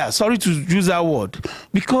idea, sorry to use that word,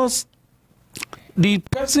 because the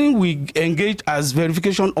person we engage as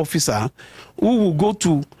verification officer, who will go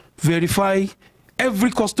to verify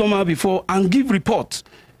every customer before and give report,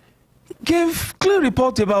 gave clear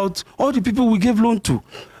report about all the people we gave loan to.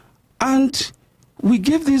 And we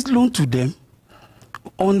gave this loan to them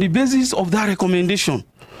on the basis of that recommendation,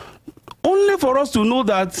 only for us to know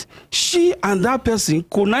that she and that person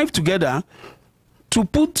connived together to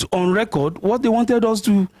put on record what they wanted us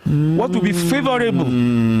to, what would be favorable.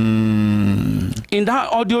 In that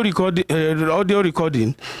audio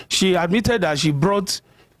recording, she admitted that she brought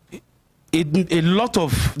a lot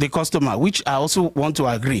of the customer, which I also want to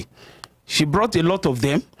agree. She brought a lot of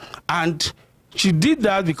them, and she did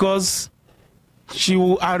that because she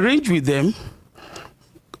will arrange with them.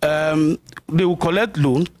 They will collect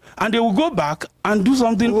loan, and they will go back and do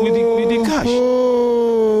something with the cash.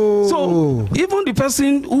 So even the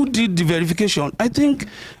person who did the verification, I think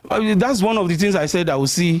that's one of the things I said I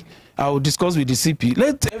I will discuss with the CP.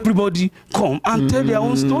 Let everybody come and tell their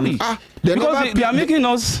own story. Because they are making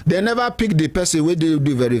us. They never pick the person where they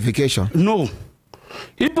do verification. No.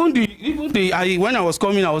 Even when I was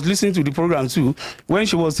coming, I was listening to the program too. When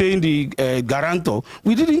she was saying the guarantor,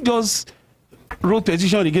 we didn't just wrote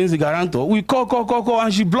petition against the guarantor. We call,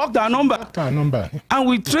 and she blocked our number. And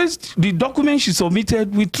we traced the document she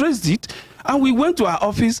submitted. We traced it, and we went to her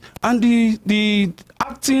office. And the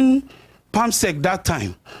acting PAMSEC that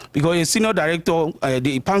time, because a senior director,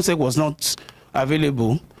 the PAMSEC was not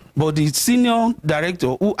available, but the senior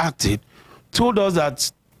director who acted told us that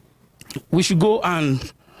we should go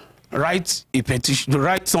and write a petition,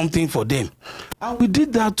 write something for them. And we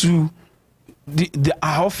did that to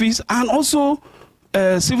our office and also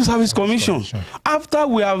Civil Service Commission. After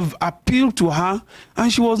we have appealed to her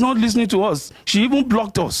and she was not listening to us, she even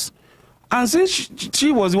blocked us. And since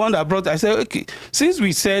she was the one that brought, I said, okay, since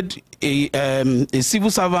we said a civil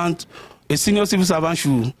servant, a senior civil servant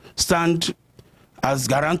should stand as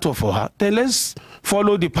guarantor for her, then let's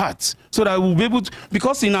follow the path so that we'll be able to,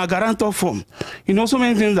 because in our guarantor form, you know, so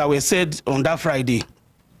many things that were said on that Friday,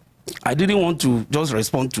 I didn't want to just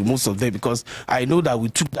respond to most of them because I know that we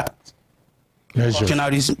took that measure.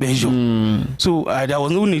 So there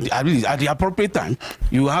was no need. At the appropriate time,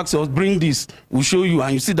 you ask us, bring this, we'll show you,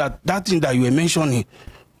 and you see that that thing that you were mentioning,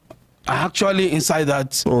 actually inside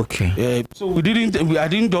that. Okay. So I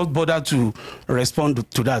didn't just bother to respond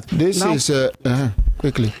to that. This now, is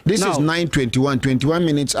quickly. This now, is 9:21. 21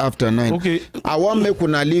 minutes after 9. Okay. I want make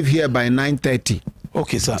una leave here by 9:30.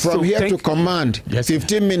 Okay, sir. From so here to command,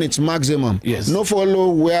 15 minutes maximum. Yes. No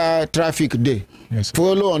follow where traffic day. Yes.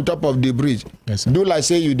 Follow on top of the bridge. Yes. Do like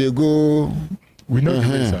say you they go. We know the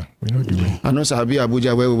way, sir. We know the way. I know Sabi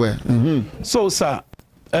Abuja where we were. So, sir.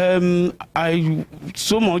 I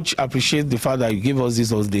so much appreciate the fact that you gave us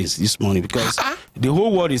those days this morning because the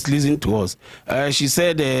whole world is listening to us. She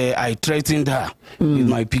said I threatened her with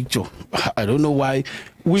my picture. I don't know why.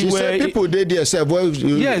 She said people did themselves.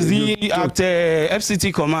 Yes, at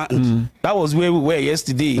FCT command. That was where we were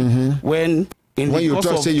yesterday when you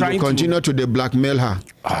talk say you will continue to blackmail her.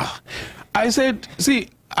 I said, see.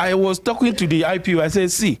 I was talking to the IPO. I said,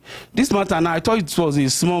 see, this matter, now I thought it was a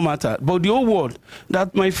small matter, but the whole world,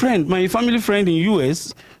 that my friend, my family friend in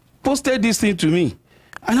US, posted this thing to me.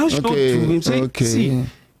 And I showed to him, say, see,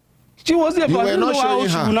 she was there, but I don't know how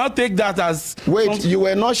she will not take that as... Wait, you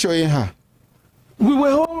were not showing her? We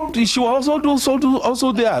were all, she was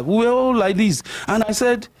also there. We were all like this. And I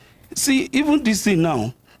said, see, even this thing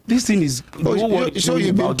now, this thing is... So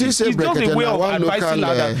you've been it's just a way of advising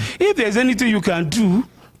that if there's anything you can do,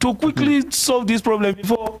 to quickly solve this problem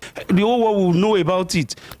before the whole world will know about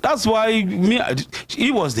it. That's why he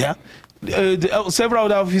was there.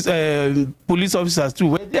 Several other police officers too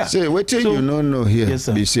were there. Say, what so, you know here? Yes,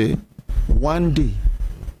 sir. You say, one day,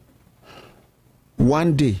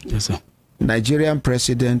 yes, sir. Nigerian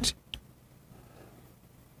president,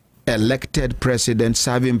 elected president,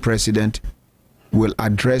 serving president, will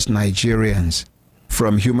address Nigerians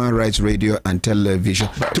from Human Rights Radio and Television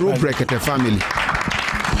through Brekete family.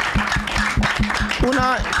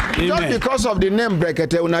 Just because of the name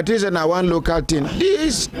Brekete, una is na one local thing.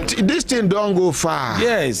 This thing don't go far.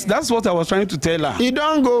 Yes, that's what I was trying to tell her. It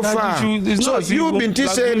don't go far. So you've been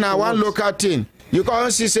saying na one local thing. You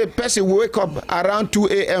can see say person wake up around 2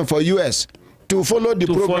 a.m. for US to follow the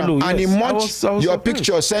program, and he wants your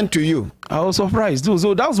picture sent to you. I was surprised too.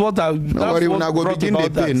 So that's what I. No worry, when I go begin the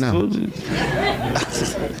pay now.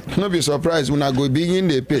 No be surprised when I go begin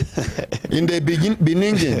the pay. In the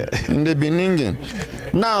beginning.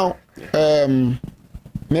 Now, I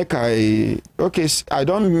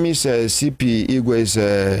don't miss CP Igwe's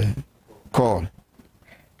call.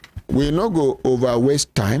 We no go over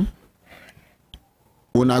waste time.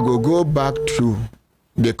 When I go back to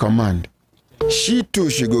the command. She too,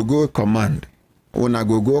 she go command. When I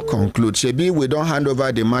go conclude. Shebi, we don't hand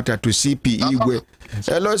over the matter to CP Igwe.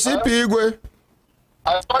 Hello, CP Igwe.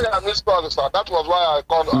 I saw your missed call, sir. That was why I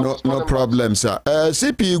called. No problem, sir.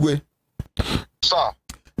 CP Igwe. Sir.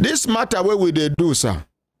 This matter where we they do, sir.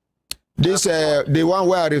 This the one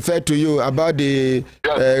where I referred to you about the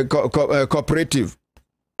cooperative.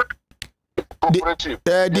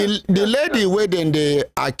 The lady where then they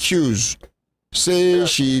accuse, say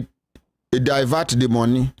she divert the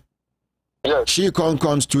money. Yes. She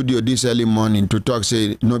come studio this early morning to talk,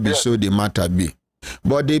 say no be so the matter be.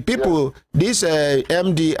 But the people, this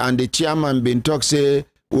MD and the chairman been talk, say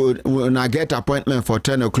will not get appointment for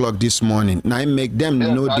 10 o'clock this morning. Now I make them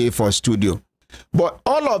no day for studio. But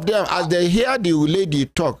all of them, as they hear the lady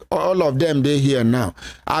talk, all of them they hear now.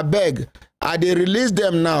 I beg, they release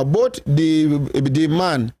them now. Both the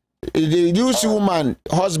man This woman,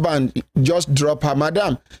 husband, just drop her.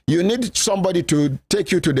 Madam, you need somebody to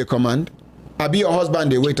take you to the command. Abi your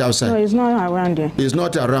husband, they wait outside. No, he's not around there. He's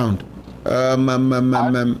not around. And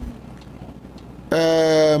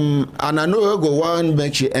I know you go one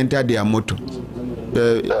make she enter their motor.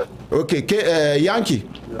 Okay, Yankee,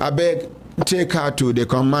 I beg take her to the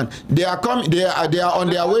command. They are on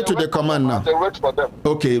their way to the command now. They wait for them.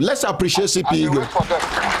 Okay, let's appreciate CP Eagle.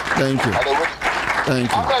 Thank you.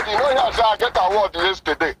 Thank you. You know, I get award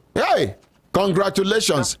yesterday. Hey,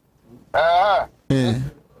 congratulations. Yeah. You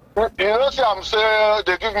know, see, I'm saying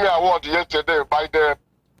they give me award yesterday by the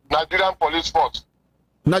Nigerian Police Force.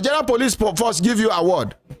 Nigerian Police Force give you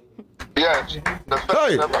award. Yes. Hey.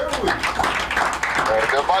 The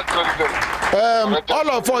vice president.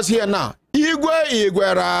 All of us here now.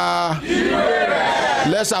 Igwera.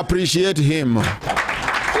 Let's appreciate him.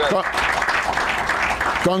 Yes.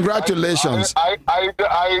 Congratulations. I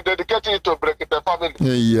dedicate it to Brekete family.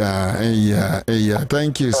 Yeah.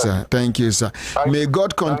 Thank you, sir. Thank you, sir. May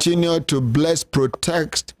God continue to bless,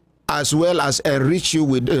 protect, as well as enrich you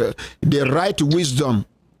with the right wisdom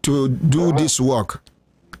to do this work.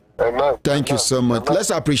 Amen. Thank you so much.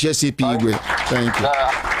 Let's appreciate CP Igwe. Thank you.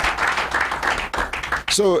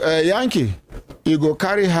 So, Yankee, you go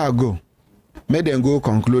carry her go. May them go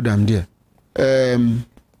conclude them there.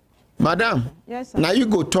 Madam, yes, sir. Now you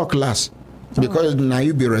go talk last because now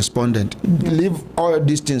you be respondent. Leave all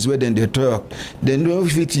these things where then they talk. They know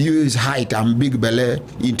if it use height and big belly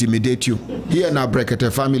intimidate you. Here now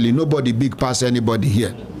Brekete family, nobody big past anybody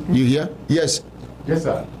here. You hear? Yes. Yes,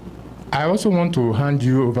 sir. I also want to hand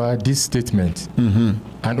you over this statement,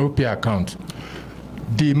 an OP account.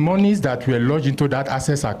 The monies that were lodged into that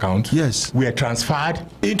access account, yes, were transferred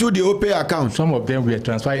into the OP account. Some of them were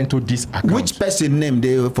transferred into this account. Which person name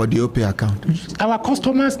they for the OP account? Our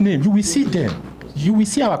customer's name. You will see them. You will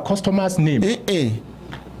see our customer's name.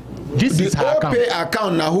 This is her account. The OP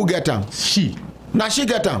account now who get them? She. Now she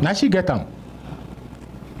get them. Now she get them.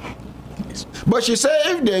 But she said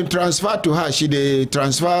if they transfer to her, she they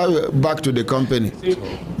transfer back to the company.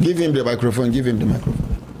 Give him the microphone. Give him the microphone.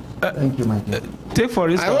 Thank you, Michael. Take for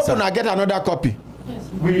instance. I hope I get another copy. Yes.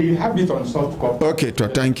 We have it on soft copy. Okay,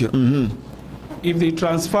 thank you. If they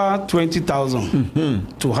transfer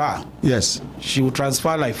 20,000 to her, yes, she will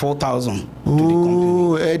transfer like 4,000 to the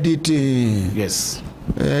company. Editing. Yes.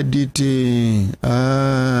 Editing.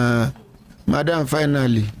 Madam,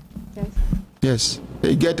 finally. Yes.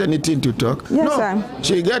 You get anything to talk? Yes, no, sir.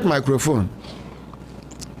 She get microphone.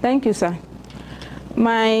 Thank you, sir.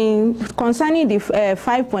 My concerning the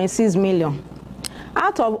 5.6 million,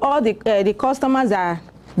 out of all the customers that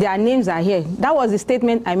their names are here, that was the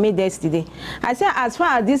statement I made yesterday. I said as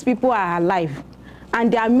far as these people are alive and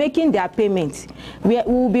they are making their payments, we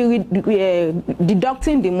will be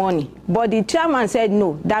deducting the money. But the chairman said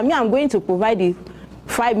no, that means I'm going to provide the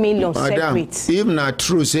 5 million Madam, separate. if not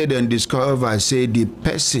true, say then discover, say the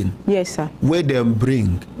person, yes, sir, where them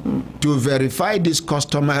bring to verify these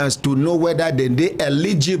customers to know whether they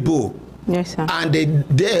eligible. Yes, sir. And they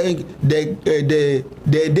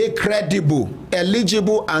credible,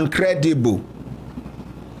 eligible and credible.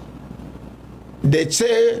 They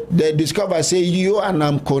say they discover say you and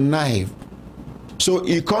I'm connive. So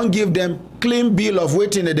you can't give them clean bill of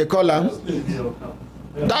waiting in the column.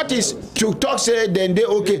 That is to talk say then they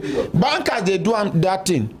okay. Bankers they do that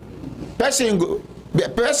thing. Person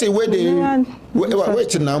where they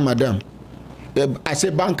wait now, madam. I say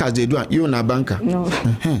bankers they do you not banker. No.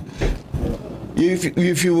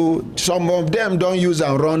 If you some of them don't use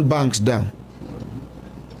and run banks down.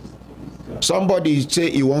 Somebody say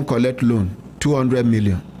he won't collect loan 200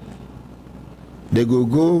 million. They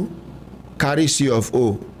go carry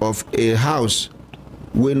CFO of a house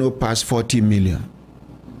we no pass 40 million.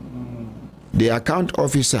 The account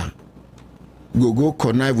officer go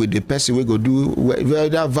connive with the person we go do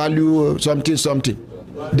whether value something.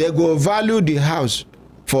 They go value the house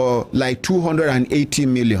for like 280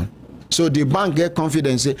 million. So the bank get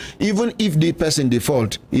confidence say even if the person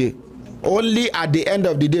default, only at the end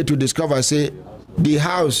of the day to discover say the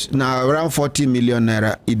house now around 40 million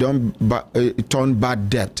naira, it don't turn bad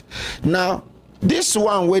debt. Now this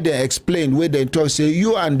one where they explain, where they talk, say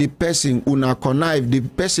you and the person una connive, the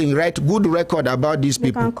person write good record about these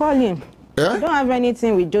people. You can call him. I don't have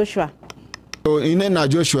anything with Joshua. Oh, in na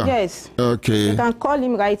Joshua? Yes. Okay. You can call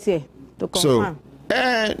him right here to confirm.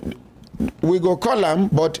 So, we go call him,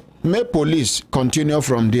 but may police continue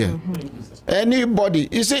from there. Anybody,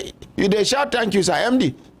 you see, you they shout thank you, sir,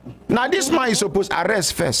 MD. Now this man is supposed to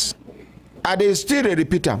arrest first. And they still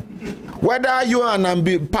repeat them. Whether you and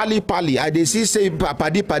be pali, I they see say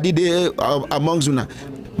padi they amongst una.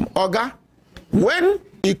 Oga, when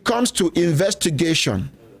it comes to investigation,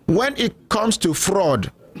 when it comes to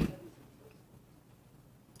fraud,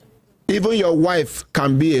 even your wife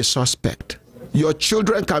can be a suspect. Your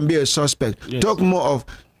children can be a suspect. Yes. Talk more of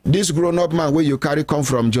this grown-up man where you carry come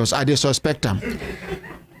from Jos. Are they suspect him?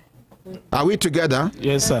 Are we together?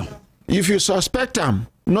 Yes, sir. If you suspect him,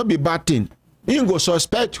 not be bad thing. You go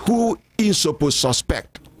suspect who is supposed to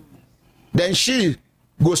suspect. Then she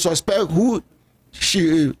go suspect who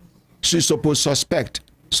she's supposed to suspect.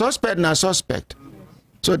 Suspect na suspect.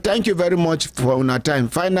 So thank you very much for our time.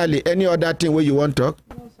 Finally, any other thing where you want to talk?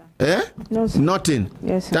 Eh? No, sir. Nothing.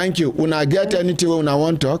 Yes, sir. Thank you. Una get anything when una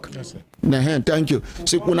want to talk? Yes, sir. Thank you.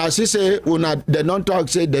 So una say una they don't talk,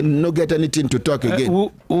 say they no get anything to talk again.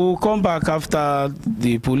 We'll come back after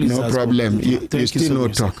the police. No problem. Well. You still so no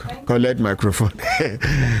much, talk. Sir. Collect microphone.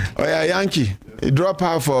 Oh yeah, Yankee. Drop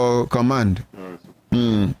her for command.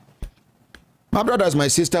 My brothers, my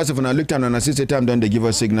sisters, if I look down on a sister time, don't they give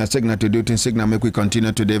us signal to do things, signal make we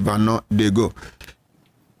continue today, but not they go.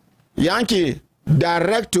 Yankee,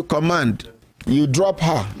 direct to command. You drop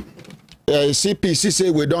her. CPC say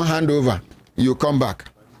we don't hand over. You come back.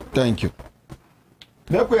 Thank you.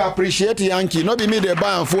 Make we appreciate Yankee. No be me they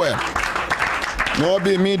buy and fuel. No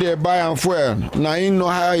be me they buy and fuel. Now you know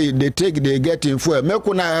how they take they get in fuel. Make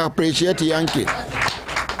we appreciate Yankee.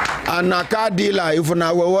 And a car dealer, if we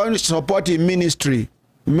want to support in ministry,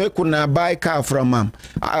 make una buy car from him.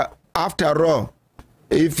 After all,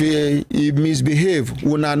 if he misbehave,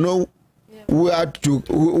 una know where to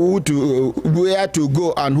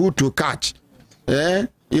go and who to catch. Eh?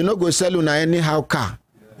 You know go sell una anyhow car.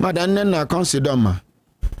 Madam, then consider ma.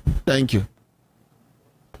 Thank you.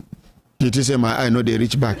 It is my eye, no they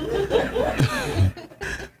reach back.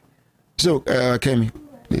 So, Kemi,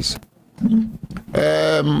 please.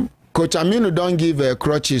 Coach Aminu don't give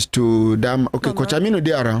crutches to them. Okay, Mama. Coach Aminu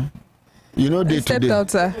they around. You know day to day. Out,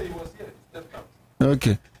 sir.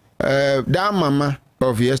 Okay. That mama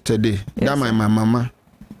of yesterday, yes, that my mama,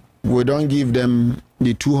 we don't give them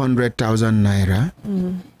the 200,000 naira.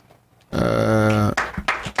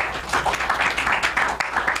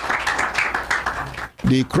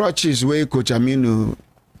 The crutches where Coach Aminu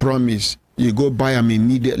promise, you go buy them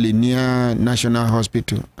immediately near National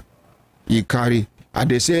Hospital. You carry. And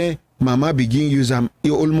they say, Mama begin use them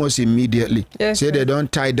almost immediately. Yes, say they don't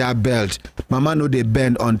tie that belt. Mama know they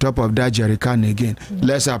bend on top of that jerrycan again.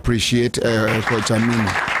 Let's appreciate Coach Aminu.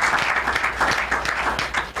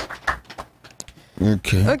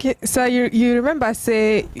 Okay, so you remember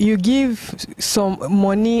say you give some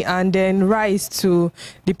money and then rice to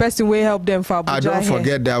the person who help them for Abuja. I don't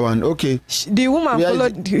forget that one. Okay. The woman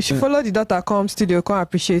followed the daughter come studio, come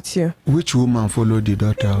appreciate you. Which woman followed the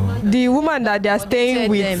daughter? The woman that they are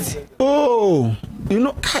staying with. Them. Oh, you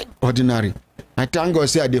know, ordinary. I thank God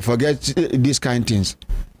say they forget these kind of things.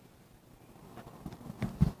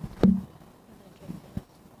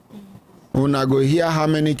 Una go hear how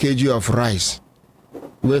many kg of rice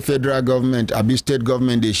where federal government, Abi state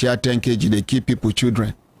government, they share 10 kg, they keep people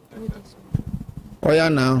children. Oh yeah,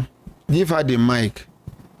 now give her the mic.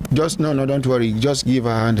 Just no, don't worry. Just give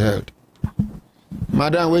her handheld.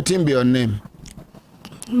 Madam, waiting be your name.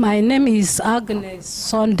 My name is Agnes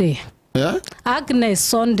Sunday. Yeah? Agnes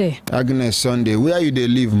Sunday. Agnes Sunday. Where you they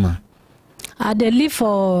live, ma? They live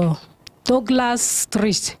for Douglas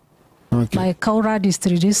Street. Okay. My Kaura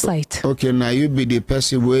district, this site. Okay, now you be the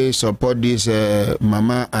person who support this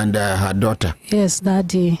mama and her daughter. Yes,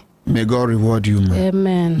 Daddy. May God reward you, ma.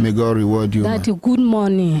 Amen. May God reward you, Daddy, good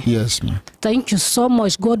morning. Yes, ma. Thank you so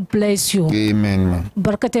much. God bless you. Amen, ma.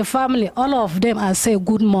 Brekete family, all of them, I say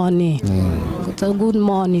good morning. Good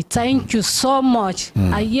morning. Thank you so much.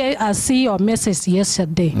 I see your message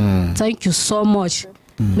yesterday. Thank you so much.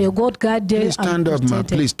 May God guide them. Please stand up, ma.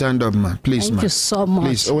 Please stand up, ma. Please, Thank you so much.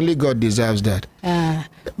 Please, only God deserves that.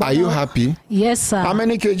 Are you happy? Yes, sir. How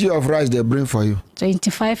many kg of rice they bring for you?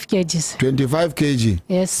 25 kgs. 25 kg?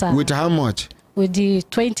 Yes, sir. With how much? With the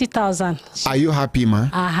 20,000. Are you happy, ma?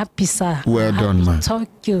 I'm happy, sir. Well done, ma.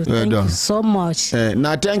 Thank you. Well Thank done. you so much.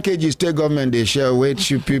 Now 10 kg state government they share with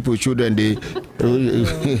people, children, they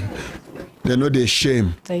know they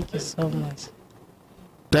shame. Thank you so much.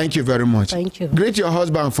 Thank you very much. Thank you. Greet your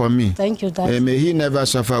husband for me. Thank you, Daddy. May he never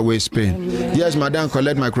suffer waist pain. Amen. Yes, madam,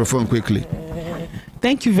 collect microphone quickly.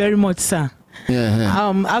 Thank you very much, sir.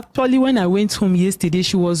 Yeah. Actually, when I went home yesterday,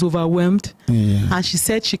 she was overwhelmed, and she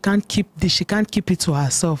said she can't keep it to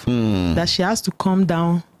herself. That she has to calm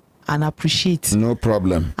down and appreciate. No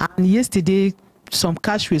problem. And yesterday, some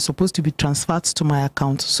cash was supposed to be transferred to my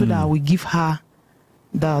account so that I will give her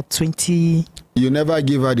the 20 You never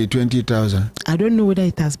give her the 20,000. I don't know whether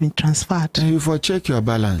it has been transferred. And you for check your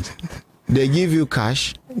balance. They give you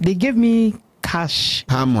cash. They gave me cash.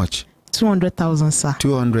 How much? 200,000, sir.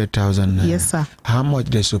 200,000. Yes, sir. How much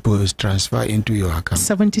they supposed transfer into your account?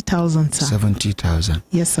 70,000, sir. 70,000.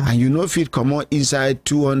 Yes, sir. And you know if it come out inside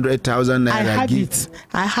 200,000 naira. I have it.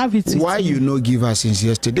 I have it. Why you no give her since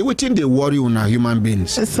yesterday? We think they worry on our human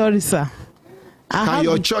beings. Sorry, sir. Can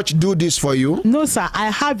your church do this for you? No, sir.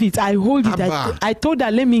 I have it. I hold it. I told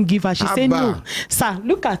her, let me give her. She said no. Sir,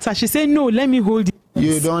 look at her. She said no. Let me hold it.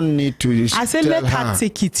 You don't need to. I said let her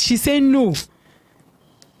take it. She said no.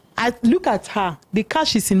 I look at her. The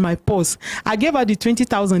cash is in my purse. I gave her the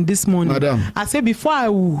 20,000 this morning. Madam. I said before I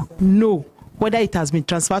will know whether it has been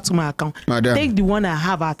transferred to my account. Madam. Take the one I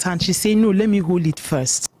have at hand. She said no. Let me hold it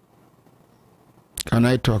first. Can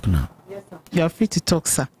I talk now? Yes, sir. You are free to talk,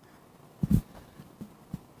 sir.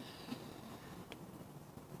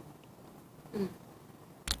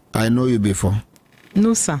 I know you before.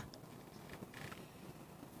 No, sir.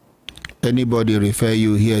 Anybody refer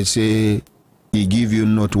you here, say he give you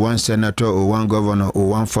note, one senator or one governor or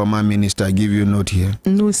one former minister give you note here?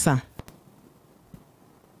 No, sir.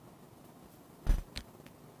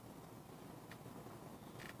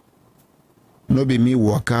 No be me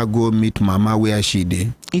waka go meet mama where she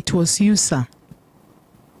dey. It was you, sir.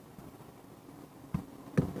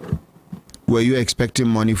 Were you expecting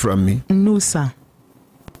money from me? No, sir.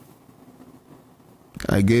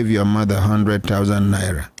 I gave your mother 100,000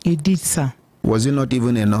 naira. You did, sir. Was it not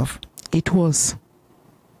even enough? It was.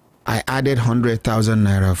 I added 100,000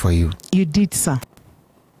 naira for you. You did, sir.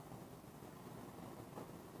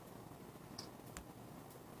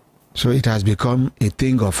 So it has become a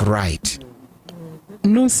thing of right.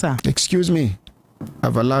 No, sir. Excuse me.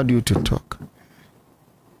 I've allowed you to talk.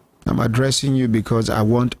 I'm addressing you because I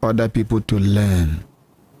want other people to learn.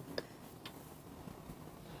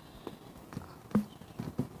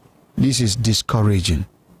 This is discouraging.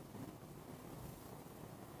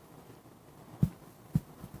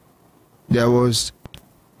 There was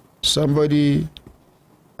somebody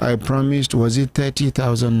I promised, was it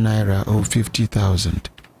 30,000 naira or 50,000?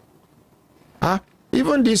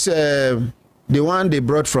 Even this, the one they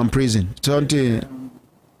brought from prison, something,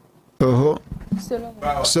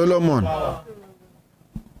 Solomon.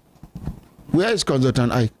 Where is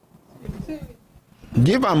Consultant Ike?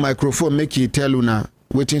 Give a microphone, make he tell Una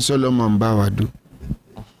wetin Solomon Bawa do.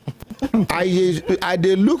 I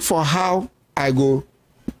dey look for how I go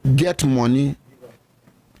get money.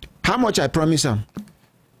 How much I promise him?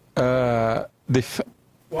 The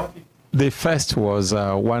first was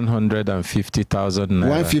 150,000 naira.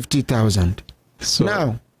 150,000. So,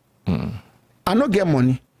 now, I no get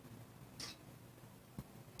money.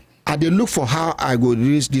 I dey look for how I go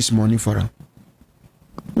raise this money for him.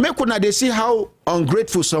 Make una dey see how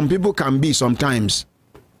ungrateful some people can be sometimes.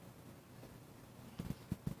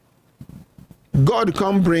 God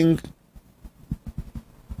come bring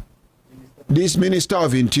this Minister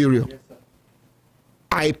of Interior.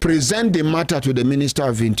 I present the matter to the Minister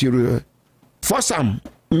of Interior. For some,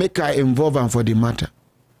 make I involve him for the matter.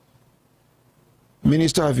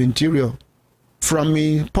 Minister of Interior, from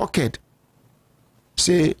me pocket,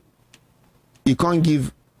 say he can't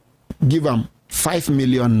give him 5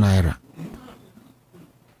 million naira.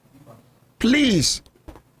 Please,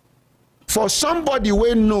 for somebody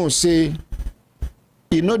we know, say,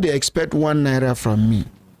 you know they expect 1 naira from me.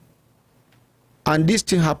 And this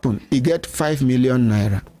thing happen, he get 5 million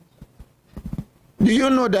naira. Do you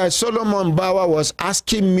know that Solomon Bawa was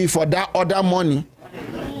asking me for that other money?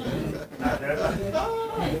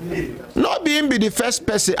 Not being be the first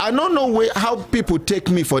person. I don't know how people take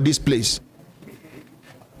me for this place.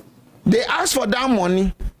 They ask for that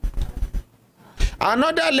money.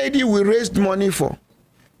 Another lady we raised money for.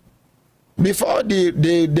 Before they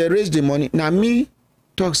raised the money, now me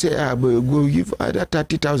talk say, but go give either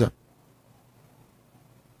 30,000.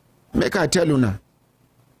 Make I tell you now.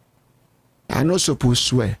 I not supposed to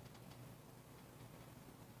swear.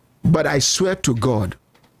 But I swear to God,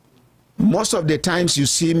 most of the times you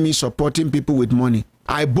see me supporting people with money,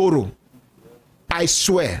 I borrow. I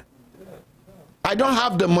swear. I don't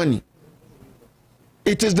have the money.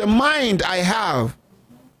 It is the mind I have.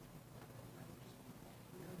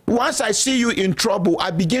 Once I see you in trouble,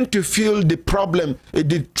 I begin to feel the problem,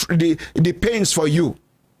 the pains for you.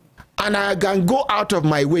 And I can go out of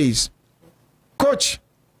my ways. Coach,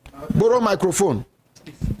 borrow microphone.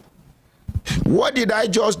 What did I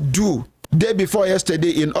just do day before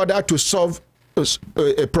yesterday in order to solve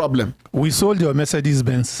a problem? We sold your Mercedes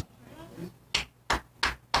Benz. I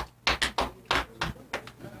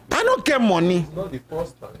don't get money. Not the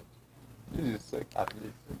first time. This is at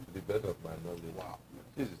least to the best of my knowledge. Wow.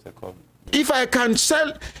 This is second. If I can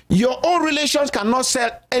sell, your own relations cannot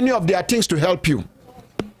sell any of their things to help you.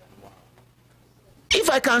 If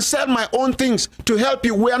I can sell my own things to help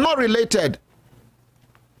you, we are not related.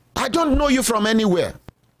 I don't know you from anywhere.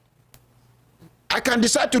 I can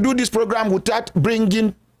decide to do this program without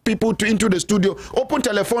bringing people into the studio, open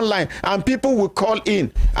telephone line, and people will call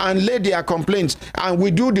in and lay their complaints, and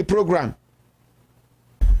we do the program.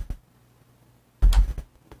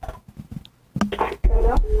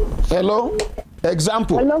 Hello?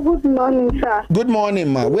 Example. Hello, good morning, sir. Good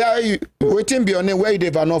morning, ma. Where are you? Waiting be your name. Where you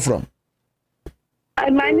Devano from?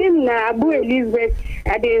 My name is Abu Elizabeth.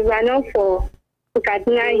 I Devano for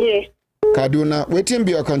Kaduna here. Kaduna. Waiting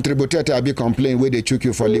be your contributor to be complain where they took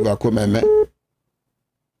you for Liverpool, man.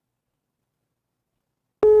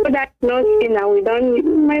 That's not now. We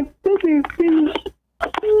don't. My book is finished.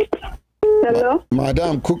 Hello?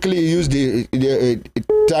 Madam, quickly use the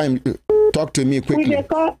time. Talk to me quickly. I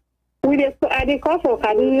call for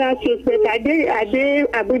Kaduna State, but I did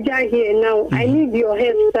Abuja here now. I need your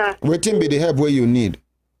help, sir. Waiting be the help where you need.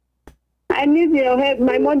 I need your help.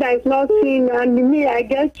 My mother is not seeing, and me, I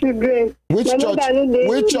get children. Which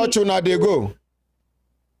church una they go?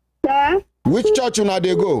 Sir? Which church una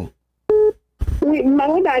they go? My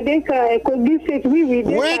mother they could be sick.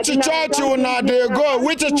 Which church una they go?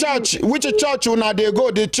 Which church una they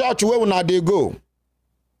go? The church where una they go?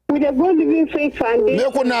 We dey go Living Faith Foundation.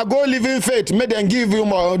 Make una go Living Faith. Make them give you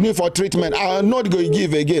money for treatment. I am not going to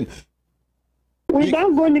give again. We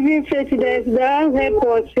don't go Living Faith. They don't help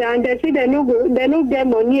us, and they say they no get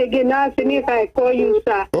money again. Now I say if I call you,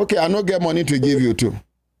 sir. Okay, I no get money to give you too.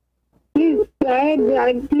 Please,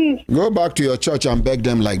 please. Go back to your church and beg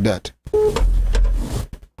them like that.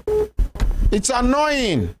 It's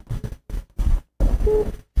annoying.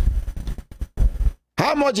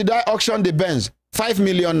 How much did I auction the Benz? 5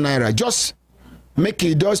 million naira. Just make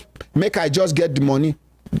I just get the money.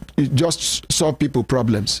 It just solve people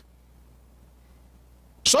problems.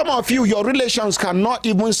 Some of you, your relations cannot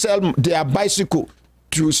even sell their bicycle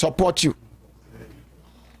to support you.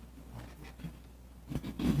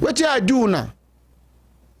 What do I do now?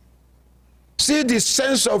 See the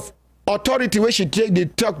sense of authority where she take the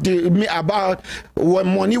talk to me about what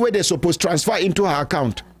money where they supposed to transfer into her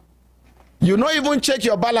account. You not even check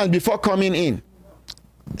your balance before coming in.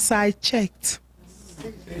 So I checked.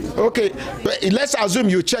 Okay, let's assume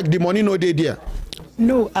you check the money no dey there.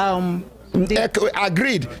 No,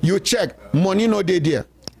 agreed. You check money no dey there.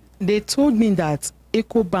 They told me that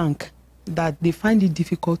EcoBank that they find it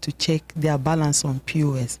difficult to check their balance on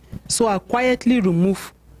POS. So I quietly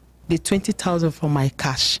removed the 20,000 from my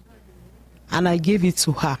cash, and I gave it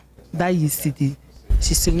to her that yesterday.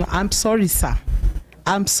 She said, "No, I'm sorry, sir.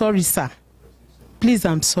 I'm sorry, sir. Please,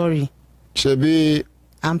 I'm sorry." Shebi,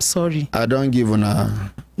 I'm sorry. I don't give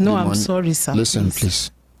una. No, I'm sorry, sir. Listen,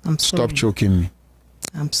 please. I'm sorry. Stop choking me.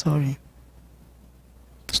 I'm sorry.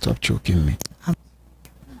 Stop choking me.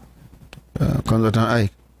 Consultant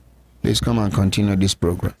Ike, please come and continue this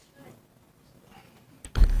program.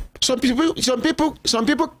 Some people.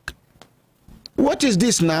 What is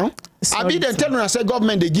this now? I be then tell me I say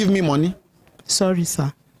government they give me money. Sorry,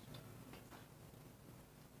 sir.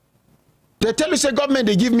 They tell you say government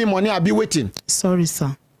they give me money, I'll be waiting. Sorry,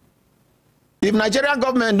 sir. If Nigerian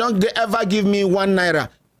government don't they ever give me 1 naira,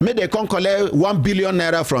 may they come collect 1 billion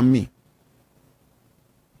naira from me.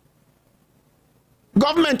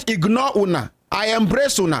 Government ignore una. I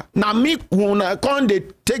embrace una. Now me una can't they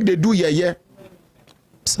take the do yeah.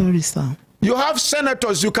 Sorry, sir. You have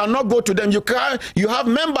senators, you cannot go to them. You have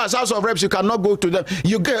members, House of Reps, you cannot go to them.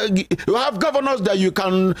 You have governors that you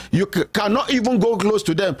cannot even go close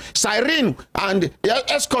to them. Siren and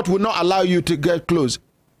escort will not allow you to get close.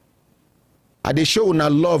 And they show una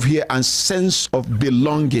love here and sense of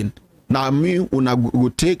belonging. Now me una will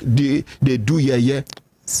take the do yeah.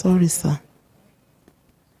 Sorry, sir.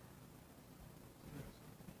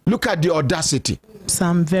 Look at the audacity. Sir,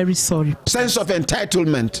 I'm very sorry. Sense of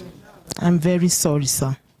entitlement. I'm very sorry,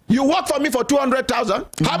 sir. You work for me for 200,000?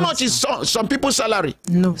 How No, much sir. is some people's salary?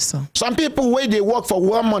 No, sir. Some people where they work for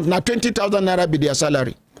 1 month, now 20,000 naira be their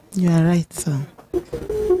salary. You are right, sir.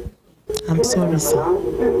 I'm sorry, sir.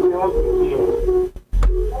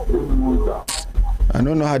 I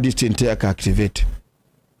don't know how this thing take activate.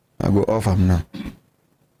 I go off am now.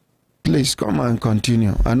 Please come and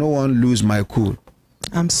continue. I don't want to lose my cool.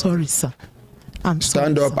 I'm sorry, sir.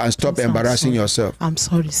 Stand up and stop embarrassing yourself. I'm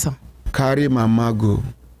sorry, sir. Carry mama go.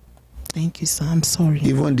 Thank you, sir. I'm sorry.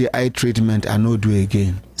 Even the eye treatment I no do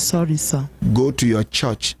again. Sorry, sir. Go to your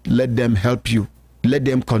church. Let them help you. Let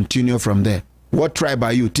them continue from there. What tribe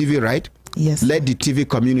are you? TV, right? Yes. Let the TV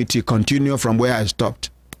community continue from where I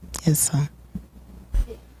stopped. Yes, sir.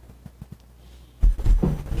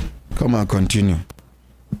 Come on, continue.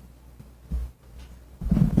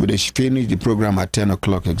 We will finish the program at 10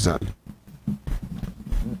 o'clock exactly.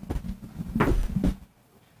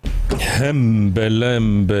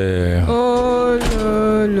 Hembelembe. Oh,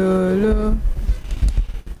 lo.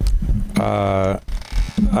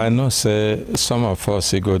 I know, say some of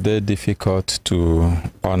us it go dey difficult to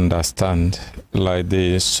understand, like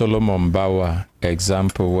the Solomon Bauer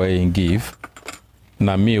example where he give.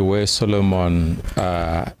 Na me where Solomon,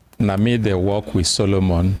 na me they work with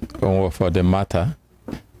Solomon for the matter.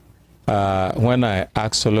 When I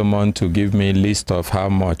asked Solomon to give me a list of how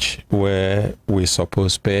much where we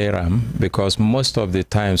suppose pay him, because most of the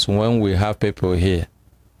times when we have people here,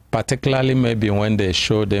 particularly maybe when they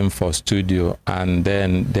show them for studio and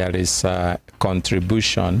then there is a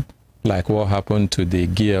contribution, like what happened to the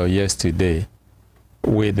girl yesterday,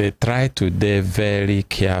 they try to be very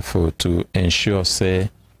careful to ensure, say,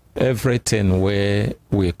 everything where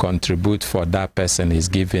we contribute for that person is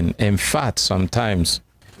given. In fact, sometimes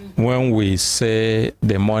when we say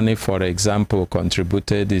the money, for example,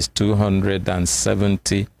 contributed is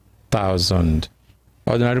 270,000,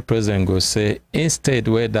 ordinary president go say, instead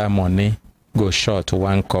where that money go short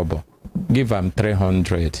 1 kobo, give them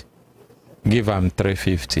 300, give them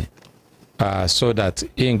 350, so that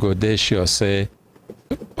in go dey sure say,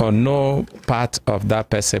 or no part of that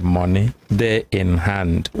person money they in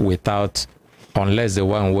hand without, unless the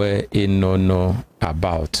one where he know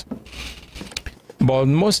about. But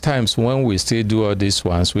most times when we still do all these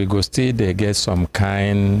ones, we go still they get some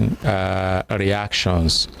kind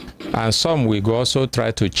reactions. And some we go also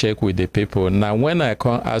try to check with the people. Now when I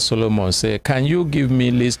come ask Solomon, say, can you give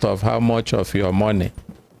me list of how much of your money?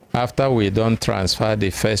 After we don't transfer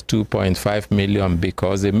the first 2.5 million,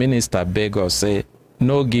 because the minister beg us, say,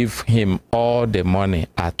 no give him all the money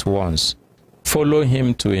at once. Follow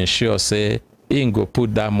him to ensure, say, he go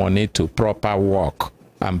put that money to proper work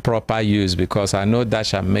and proper use, because I know that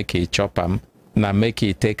shall make it chop him, now make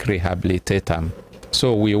it take rehabilitate him.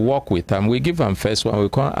 So we work with them. We give them first one. We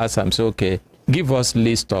can't ask them, say, okay, give us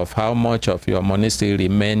list of how much of your money still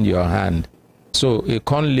remain in your hand. So you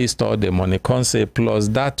can't list all the money. Can't say plus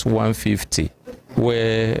that 150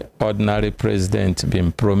 where ordinary president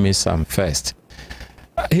been promised them first.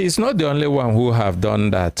 He's not the only one who have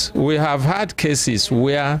done that. We have had cases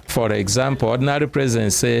where, for example, ordinary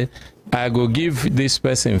president say, I go give this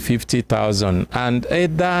person 50,000, and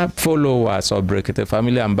either followers or Brekete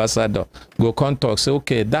family ambassador go come talk, say,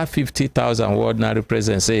 okay, that 50,000 ordinary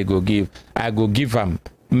president say he go give, I go give him,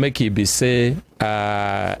 make it be say,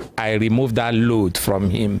 I remove that load from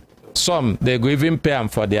him. Some, they go even pay him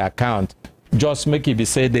for the account, just make it be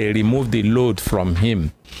say they remove the load from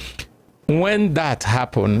him. When that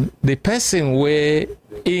happen, the person where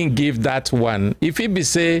he give that one, if he be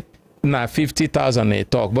say, na 50,000 a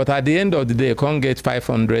talk, but at the end of the day, can't get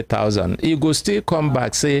 500,000. He go still come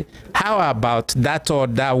back, say, how about that or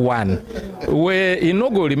that one? Where he no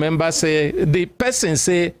go remember, say, the person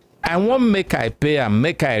say, I want make I pay and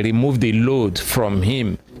make I remove the load from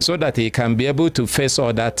him so that he can be able to face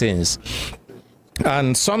other things.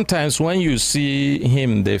 And sometimes when you see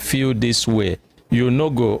him, they feel this way, you no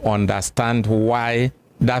go understand why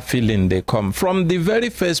that feeling they come from the very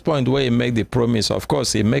first point where he make the promise. Of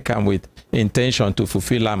course, he make them with intention to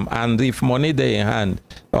fulfill them, and if money they in hand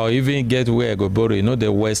or even get where go borrow, you know, they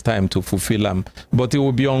waste time to fulfill them. But it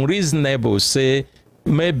will be unreasonable. Say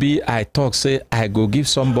maybe I talk, say I go give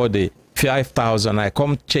somebody 5,000. I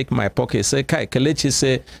come check my pocket, say Kai Kelechi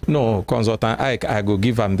say no consultant. I go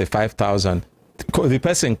give him the 5,000. The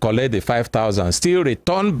person collect the 5,000, still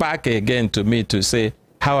return back again to me to say,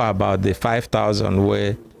 how about the 5,000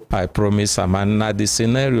 where I promise him? And now the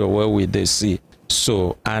scenario where we they see.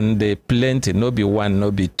 So, and they plenty, no be one, no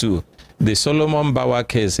be two. The Solomon Bauer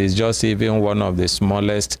case is just even one of the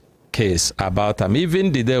smallest case about him.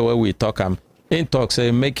 Even the day where we talk him, in talk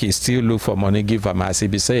say, make he still look for money, give him. As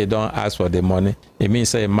if he say he don't ask for the money, it means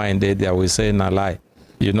say mind there, we say na lie.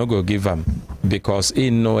 You no go give him, because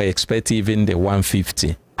he no expect even the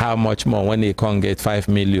 150. How much more when he can't get 5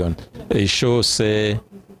 million? It shows say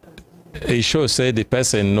the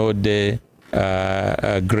person know they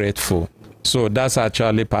grateful. So that's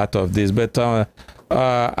actually part of this. But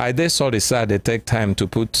I did sorry, sir, they take time to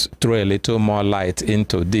throw a little more light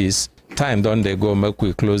into this. Time don't they go make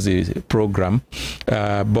we close the program.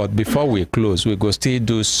 But before we close, we go still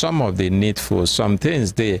do some of the needful, some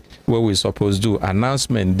things there where we supposed to do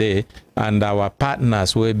announcement there, and our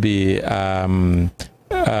partners will be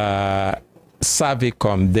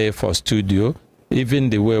Savicom there for studio. even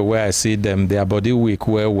the way where I see them, their body weak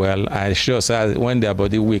well. I sure say when their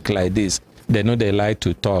body weak like this, they know they like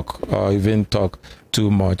to talk or even talk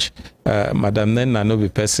too much. Madam Nena no be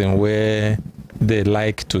person where they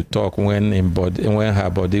like to talk when her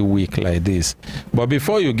body weak like this. But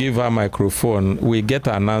before you give her microphone, we get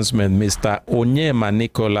an announcement. Mr. Onyema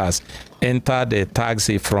Nicholas entered a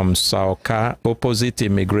taxi from Sauka opposite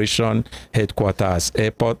Immigration Headquarters,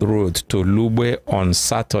 Airport Road to Lubwe on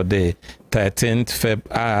Saturday,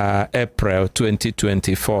 13th April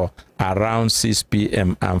 2024, around 6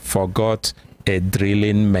 p.m. and forgot a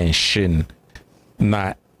drilling machine.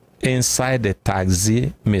 Now, inside the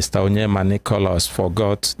taxi, Mr. Onyema Nicholas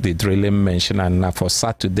forgot the drilling machine, and for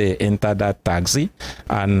Saturday entered that taxi,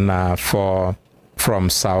 and from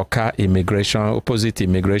Sauka Immigration, opposite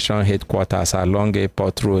Immigration Headquarters along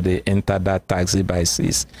Airport Road, they entered that taxi by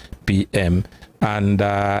 6 p.m. And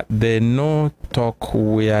they no talk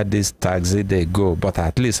where this taxi they go, but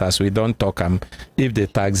at least as we don't talk if the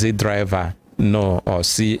taxi driver know or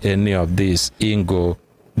see any of this, in go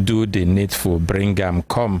do the needful, bring them,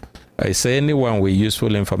 come. I say anyone with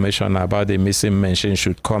useful information about the missing machine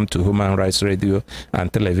should come to Human Rights Radio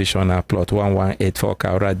and Television at plot 1184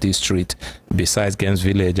 Kaura District, besides Gens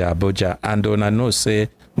Village, Abuja. And on a no say,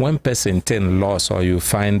 when person ten loss or you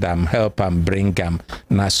find them, help and bring them.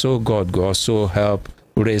 Now so God go also help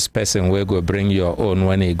raise person where go bring your own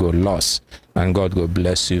when he go lost, and God go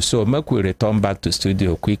bless you. So make we return back to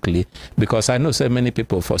studio quickly, because I know so many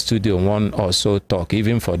people for studio want also talk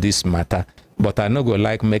even for this matter, but I no go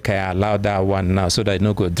like make I allow that one now so that I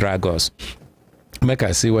no go drag us. Make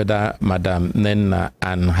I see whether Madam Nena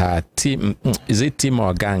and her team, is it team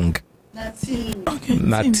or gang?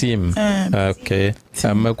 Not team. Okay.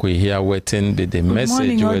 Make we hear waiting the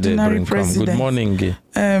message where they bring from. Good morning.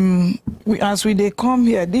 As they come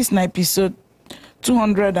here, this is episode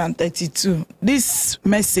 232. This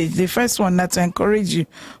message, the first one, that to encourage you,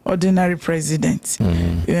 ordinary president.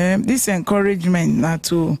 This encouragement now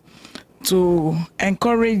to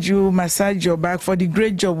encourage you, massage your back for the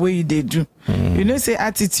great job where they do. You know, say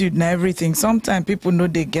attitude and everything. Sometimes people know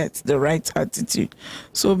they get the right attitude.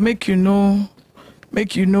 So make you know,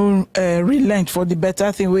 relent for the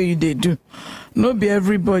better thing where they do. No be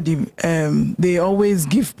everybody, they always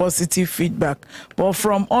give positive feedback. But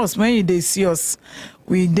from us, when they see us,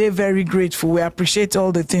 they very grateful. We appreciate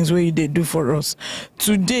all the things where they do for us.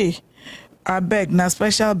 Today, I beg, na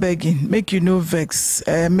special begging, make you no vex,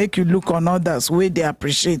 make you look on others where they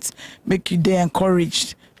appreciate, make you they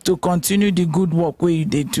encouraged to continue the good work where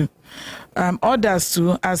they do. Others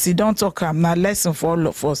too, as you don't talk, na lesson for all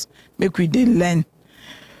of us, make we they learn.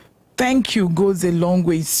 Thank you goes a long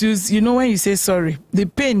way. You know, when you say sorry, the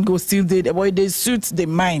pain goes still there, but they suit the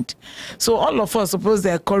mind. So all of us suppose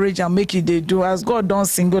they encourage and make it they do. As God don't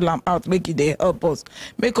single them out, make it they help us.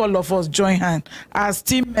 Make all of us join hand as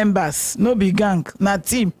team members. No be gang, not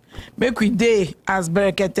team. Make we they as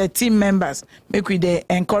Brekete team members. Make we they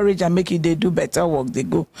encourage and make it they do better work. They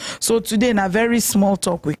go. So today in a very small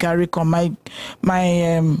talk we carry come.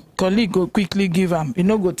 My colleague go quickly give them. You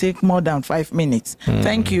know, go take more than 5 minutes.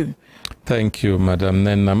 Thank you. Thank you, Madam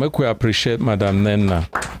Nena. Make we appreciate Madam Nena.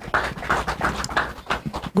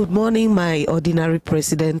 Good morning, my ordinary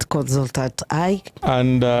president consultant.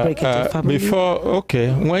 And before,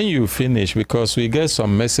 when you finish, because we get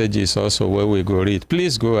some messages also where we go read.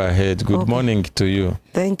 Please go ahead. Good morning to you.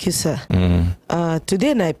 Thank you, sir.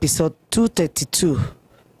 Today in episode 232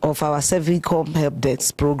 of our Servicom Help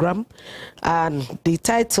Desk program, and the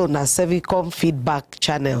title na Servicom Feedback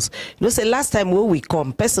Channels. You know, say last time when we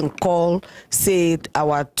come, person call said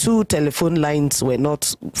our 2 telephone lines were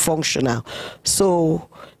not functional. So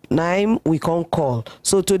now we can't call.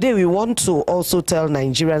 So today we want to also tell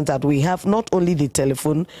Nigerians that we have not only the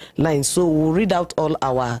telephone lines, so we'll read out all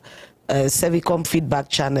our Servicom feedback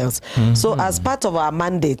channels. So as part of our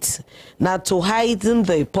mandate, now to heighten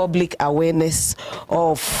the public awareness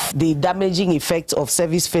of the damaging effect of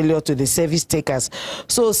service failure to the service takers.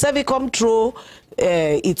 So Servicom through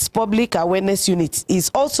its public awareness unit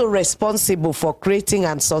is also responsible for creating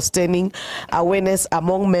and sustaining awareness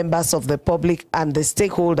among members of the public and the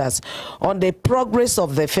stakeholders on the progress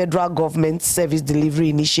of the federal government service delivery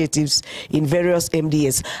initiatives in various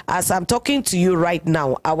MDAs. As I'm talking to you right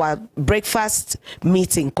now, our breakfast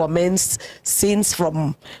meeting commenced since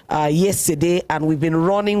from yesterday, and we've been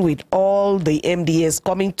running with all the MDAs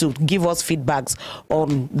coming to give us feedbacks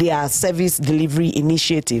on their service delivery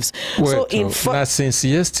initiatives. So since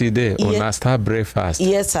yesterday, on start breakfast.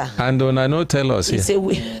 Yes, sir. And on no tell us here.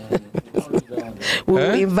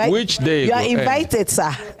 We invite, which day? You are invited,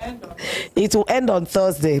 sir. It will end on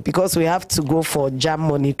Thursday because we have to go for jam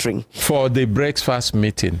monitoring. For the breakfast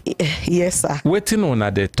meeting? Yes, sir. Waiting on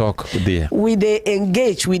they talk there. We they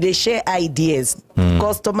engage, we they share ideas,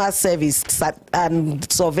 customer service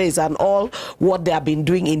and surveys and all what they have been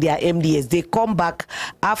doing in their MDS. They come back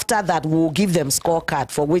after that. We'll give them scorecard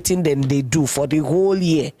for waiting then they do for the whole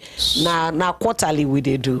year. Now quarterly we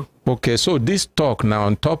they do. Okay, so this talk now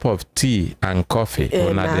on top of tea and coffee.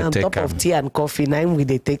 Now on top of tea and coffee, now we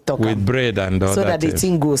they take talk with bread and all so that the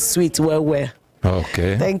thing goes sweet well.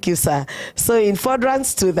 Okay. Thank you, sir. So in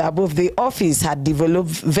furtherance to the above, the office had developed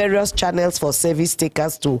various channels for service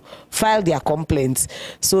takers to file their complaints.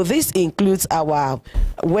 So this includes our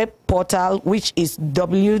web portal, which is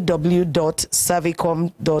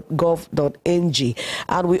www.servicom.gov.ng,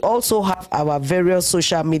 and we also have our various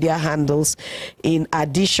social media handles in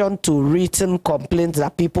addition to written complaints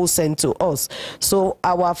that people send to us. So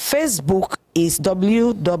our Facebook is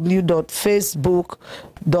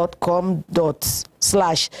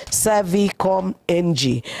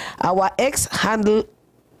www.facebook.com/servicomng. Our X handle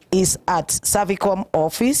is at Servicom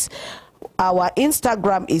Office. Our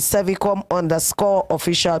Instagram is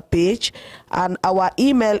Servicom_official page, and our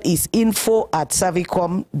email is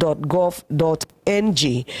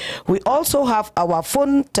info@servicom.gov.ng. We also have our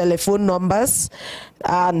telephone numbers,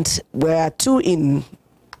 and there are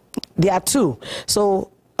two. So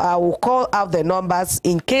I will call out the numbers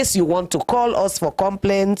in case you want to call us for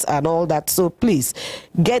complaints and all that. So please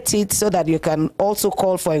get it so that you can also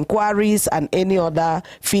call for inquiries and any other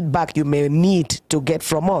feedback you may need to get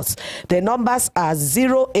from us. The numbers are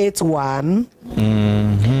 081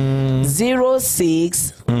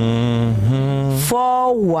 06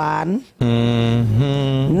 41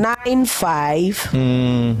 95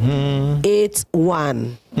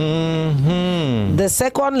 81. The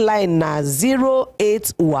second line now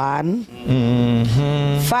 081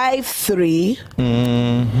 53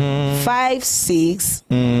 56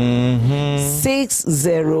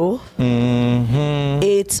 60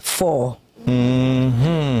 84.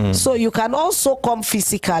 So you can also come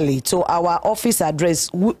physically to our office address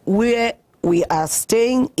where we are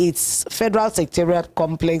staying. It's Federal Secretariat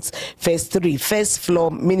Complex, Phase 3, first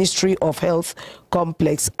floor, Ministry of Health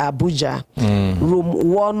Complex, Abuja,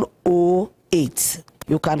 room 108.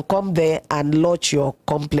 You can come there and lodge your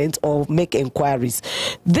complaint or make inquiries.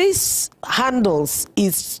 This handles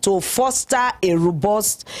is to foster a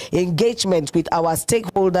robust engagement with our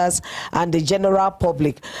stakeholders and the general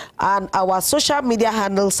public. And our social media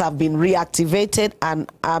handles have been reactivated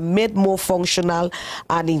and are made more functional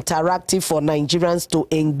and interactive for Nigerians to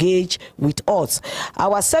engage with us.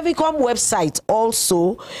 Our Servicom website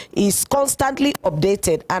also is constantly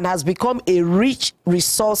updated and has become a rich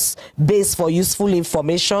resource base for useful information,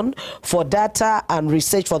 for data and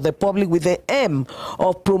research for the public, with the aim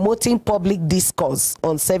of promoting public discourse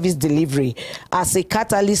on service delivery as a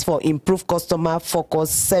catalyst for improved customer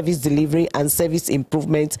focused service delivery and service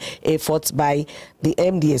improvement efforts by the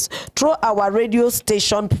MDS. Through our radio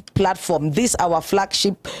station platform, this our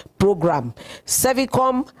flagship program,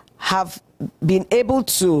 Servicom have been able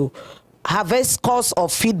to harvest scores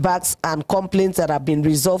of feedbacks and complaints that have been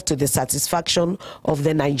resolved to the satisfaction of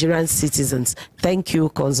the Nigerian citizens. Thank you,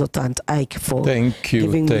 Consultant Ike, for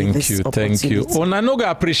giving me this opportunity. Thank you.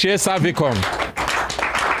 Onanoga appreciate Servicom.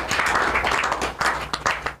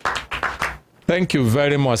 Thank you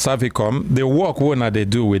very much, Servicom. The work they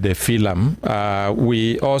do with the film,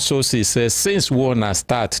 we also see since we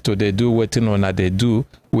start to do what they do,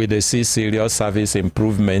 we see serious service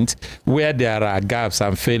improvement. Where there are gaps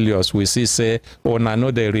and failures, we see they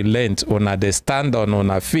relent, they stand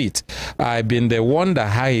on feet. I've been the wonder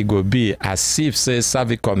how it go be as if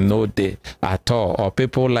Servicom no day at all, or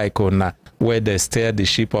people like where they steer the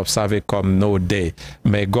ship of Servicom no day.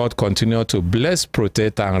 May God continue to bless,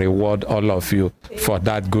 protect, and reward all of you for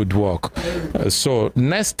that good work. So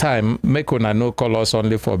next time, make una no call us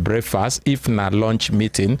only for breakfast. If na lunch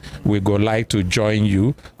meeting, we go like to join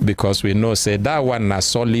you, because we know say that one na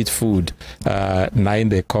solid food. Nine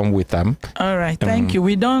they come with them. All right, thank you.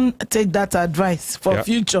 We don't take that advice for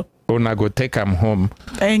future. Una go take them home.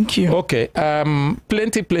 Thank you. Okay.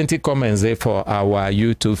 Plenty comments there for our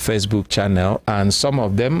YouTube, Facebook channel, and some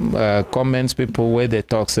of them comments people where they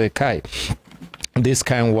talk say Kai. This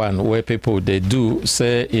kind one where people they do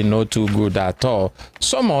say not too good at all.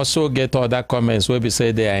 Some also get other comments where we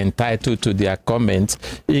say they are entitled to their comments.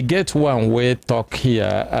 You get one where talk here.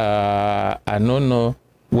 I don't know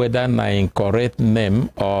whether an incorrect name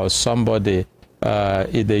or somebody.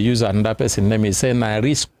 If they use another person's name, he say na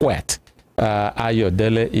riskwet.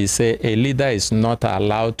 Ayodele, he say a leader is not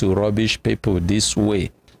allowed to rubbish people this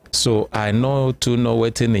way. So I know to know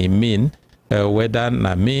what he mean. whether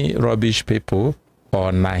na me rubbish people,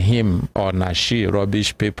 or na him, or na she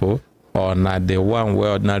rubbish people, or na the one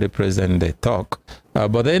where ordinary president they talk.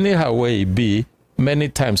 But anyhow where it be, many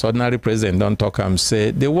times ordinary president don't talk and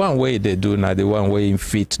say the one way they do now, the one way in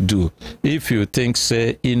fit do. If you think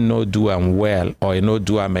say he no do am well or he no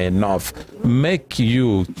do am enough, make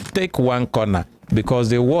you take one corner, because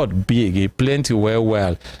the word big, it plenty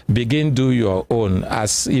well. Begin do your own,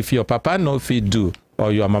 as if your papa no fit do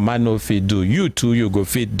or your mama no fit do, you too you go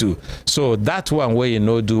fit do. So that one way you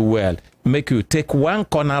no do well, make you take one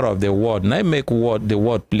corner of the word, now make the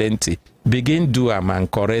word plenty. Begin do am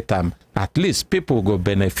and correct am. At least people go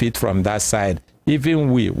benefit from that side.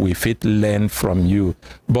 Even we fit learn from you.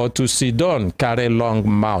 But to sit down, carry long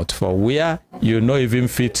mouth for where you no even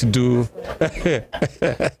fit do,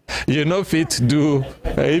 you no fit do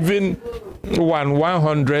even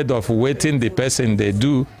 1/100 of waiting the person they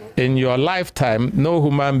do. In your lifetime, no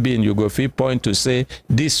human being you go fit point to say,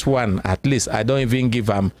 this one, at least I don't even give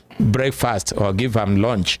them breakfast or give them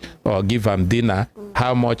lunch or give them dinner.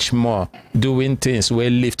 How much more doing things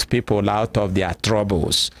will lift people out of their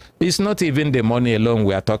troubles? It's not even the money alone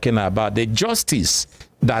we are talking about, the justice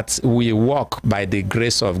that we walk by the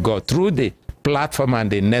grace of God through the platform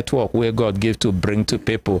and the network where God gave to bring to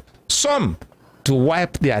people. Some to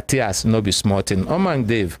wipe their tears, no be small thing. Among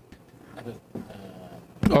Dave,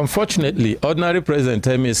 unfortunately, ordinary president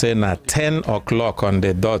tell me say na 10 o'clock on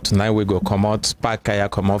the dot, now we go come out, pack kaya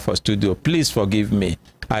come out for studio. Please forgive me.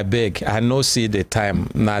 I beg, I no see the time.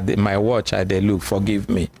 Now my watch I dey look, forgive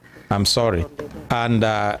me. I'm sorry. And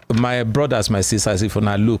my brothers, my sisters, if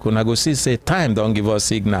una look, una go see say time don't give us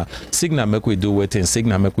signal. Signal make we do waiting,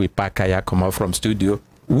 signal make we pack kaya come out from studio.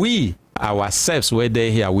 We ourselves where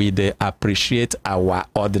they here, we they appreciate our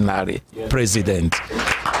ordinary president.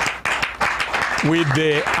 We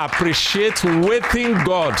they appreciate waiting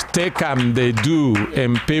God take they do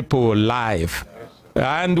in people life.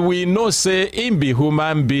 And we know say him be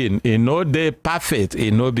human being, he no dey perfect, he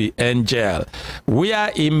no be angel.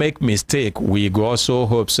 Where he make mistake, we go also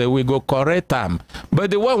hope say we go correct him.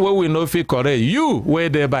 But the one where we know fit correct, you where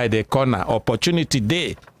there by the corner, opportunity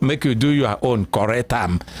day, make you do your own correct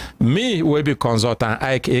him. Me we be consultant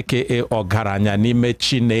Ike aka Ogaranya Nime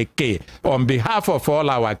Chineke, on behalf of all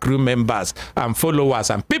our crew members and followers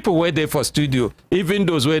and people where they for studio, even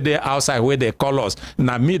those where they outside where they call us.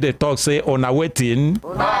 Now me they talk say on a waiting.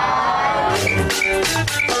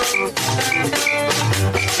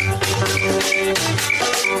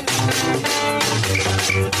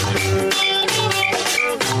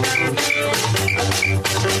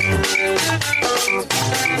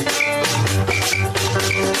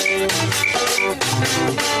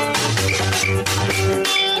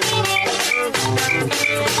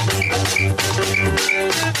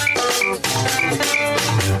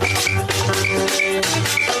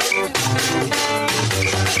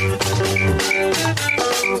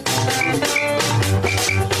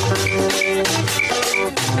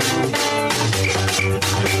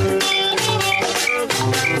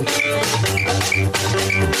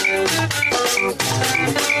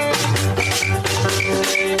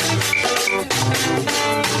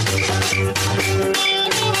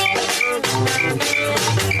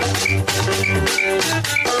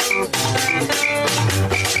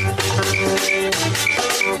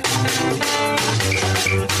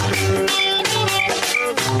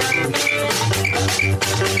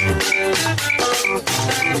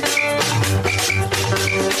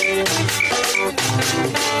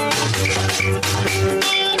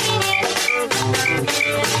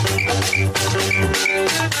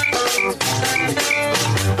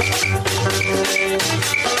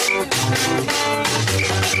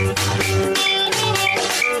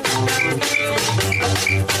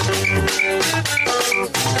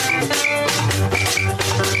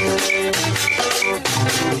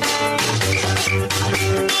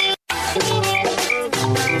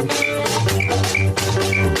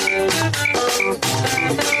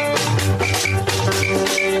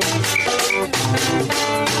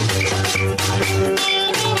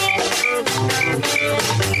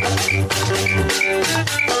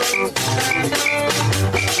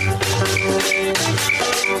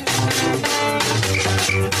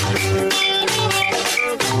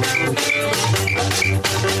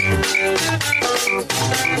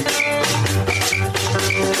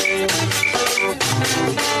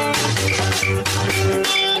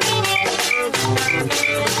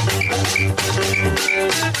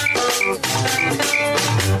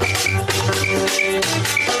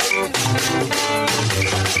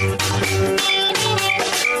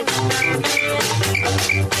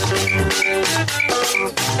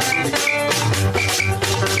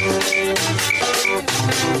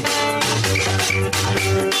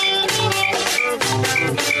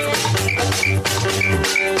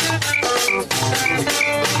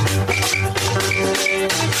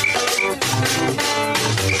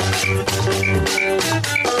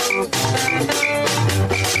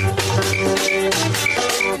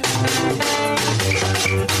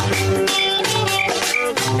 Bye.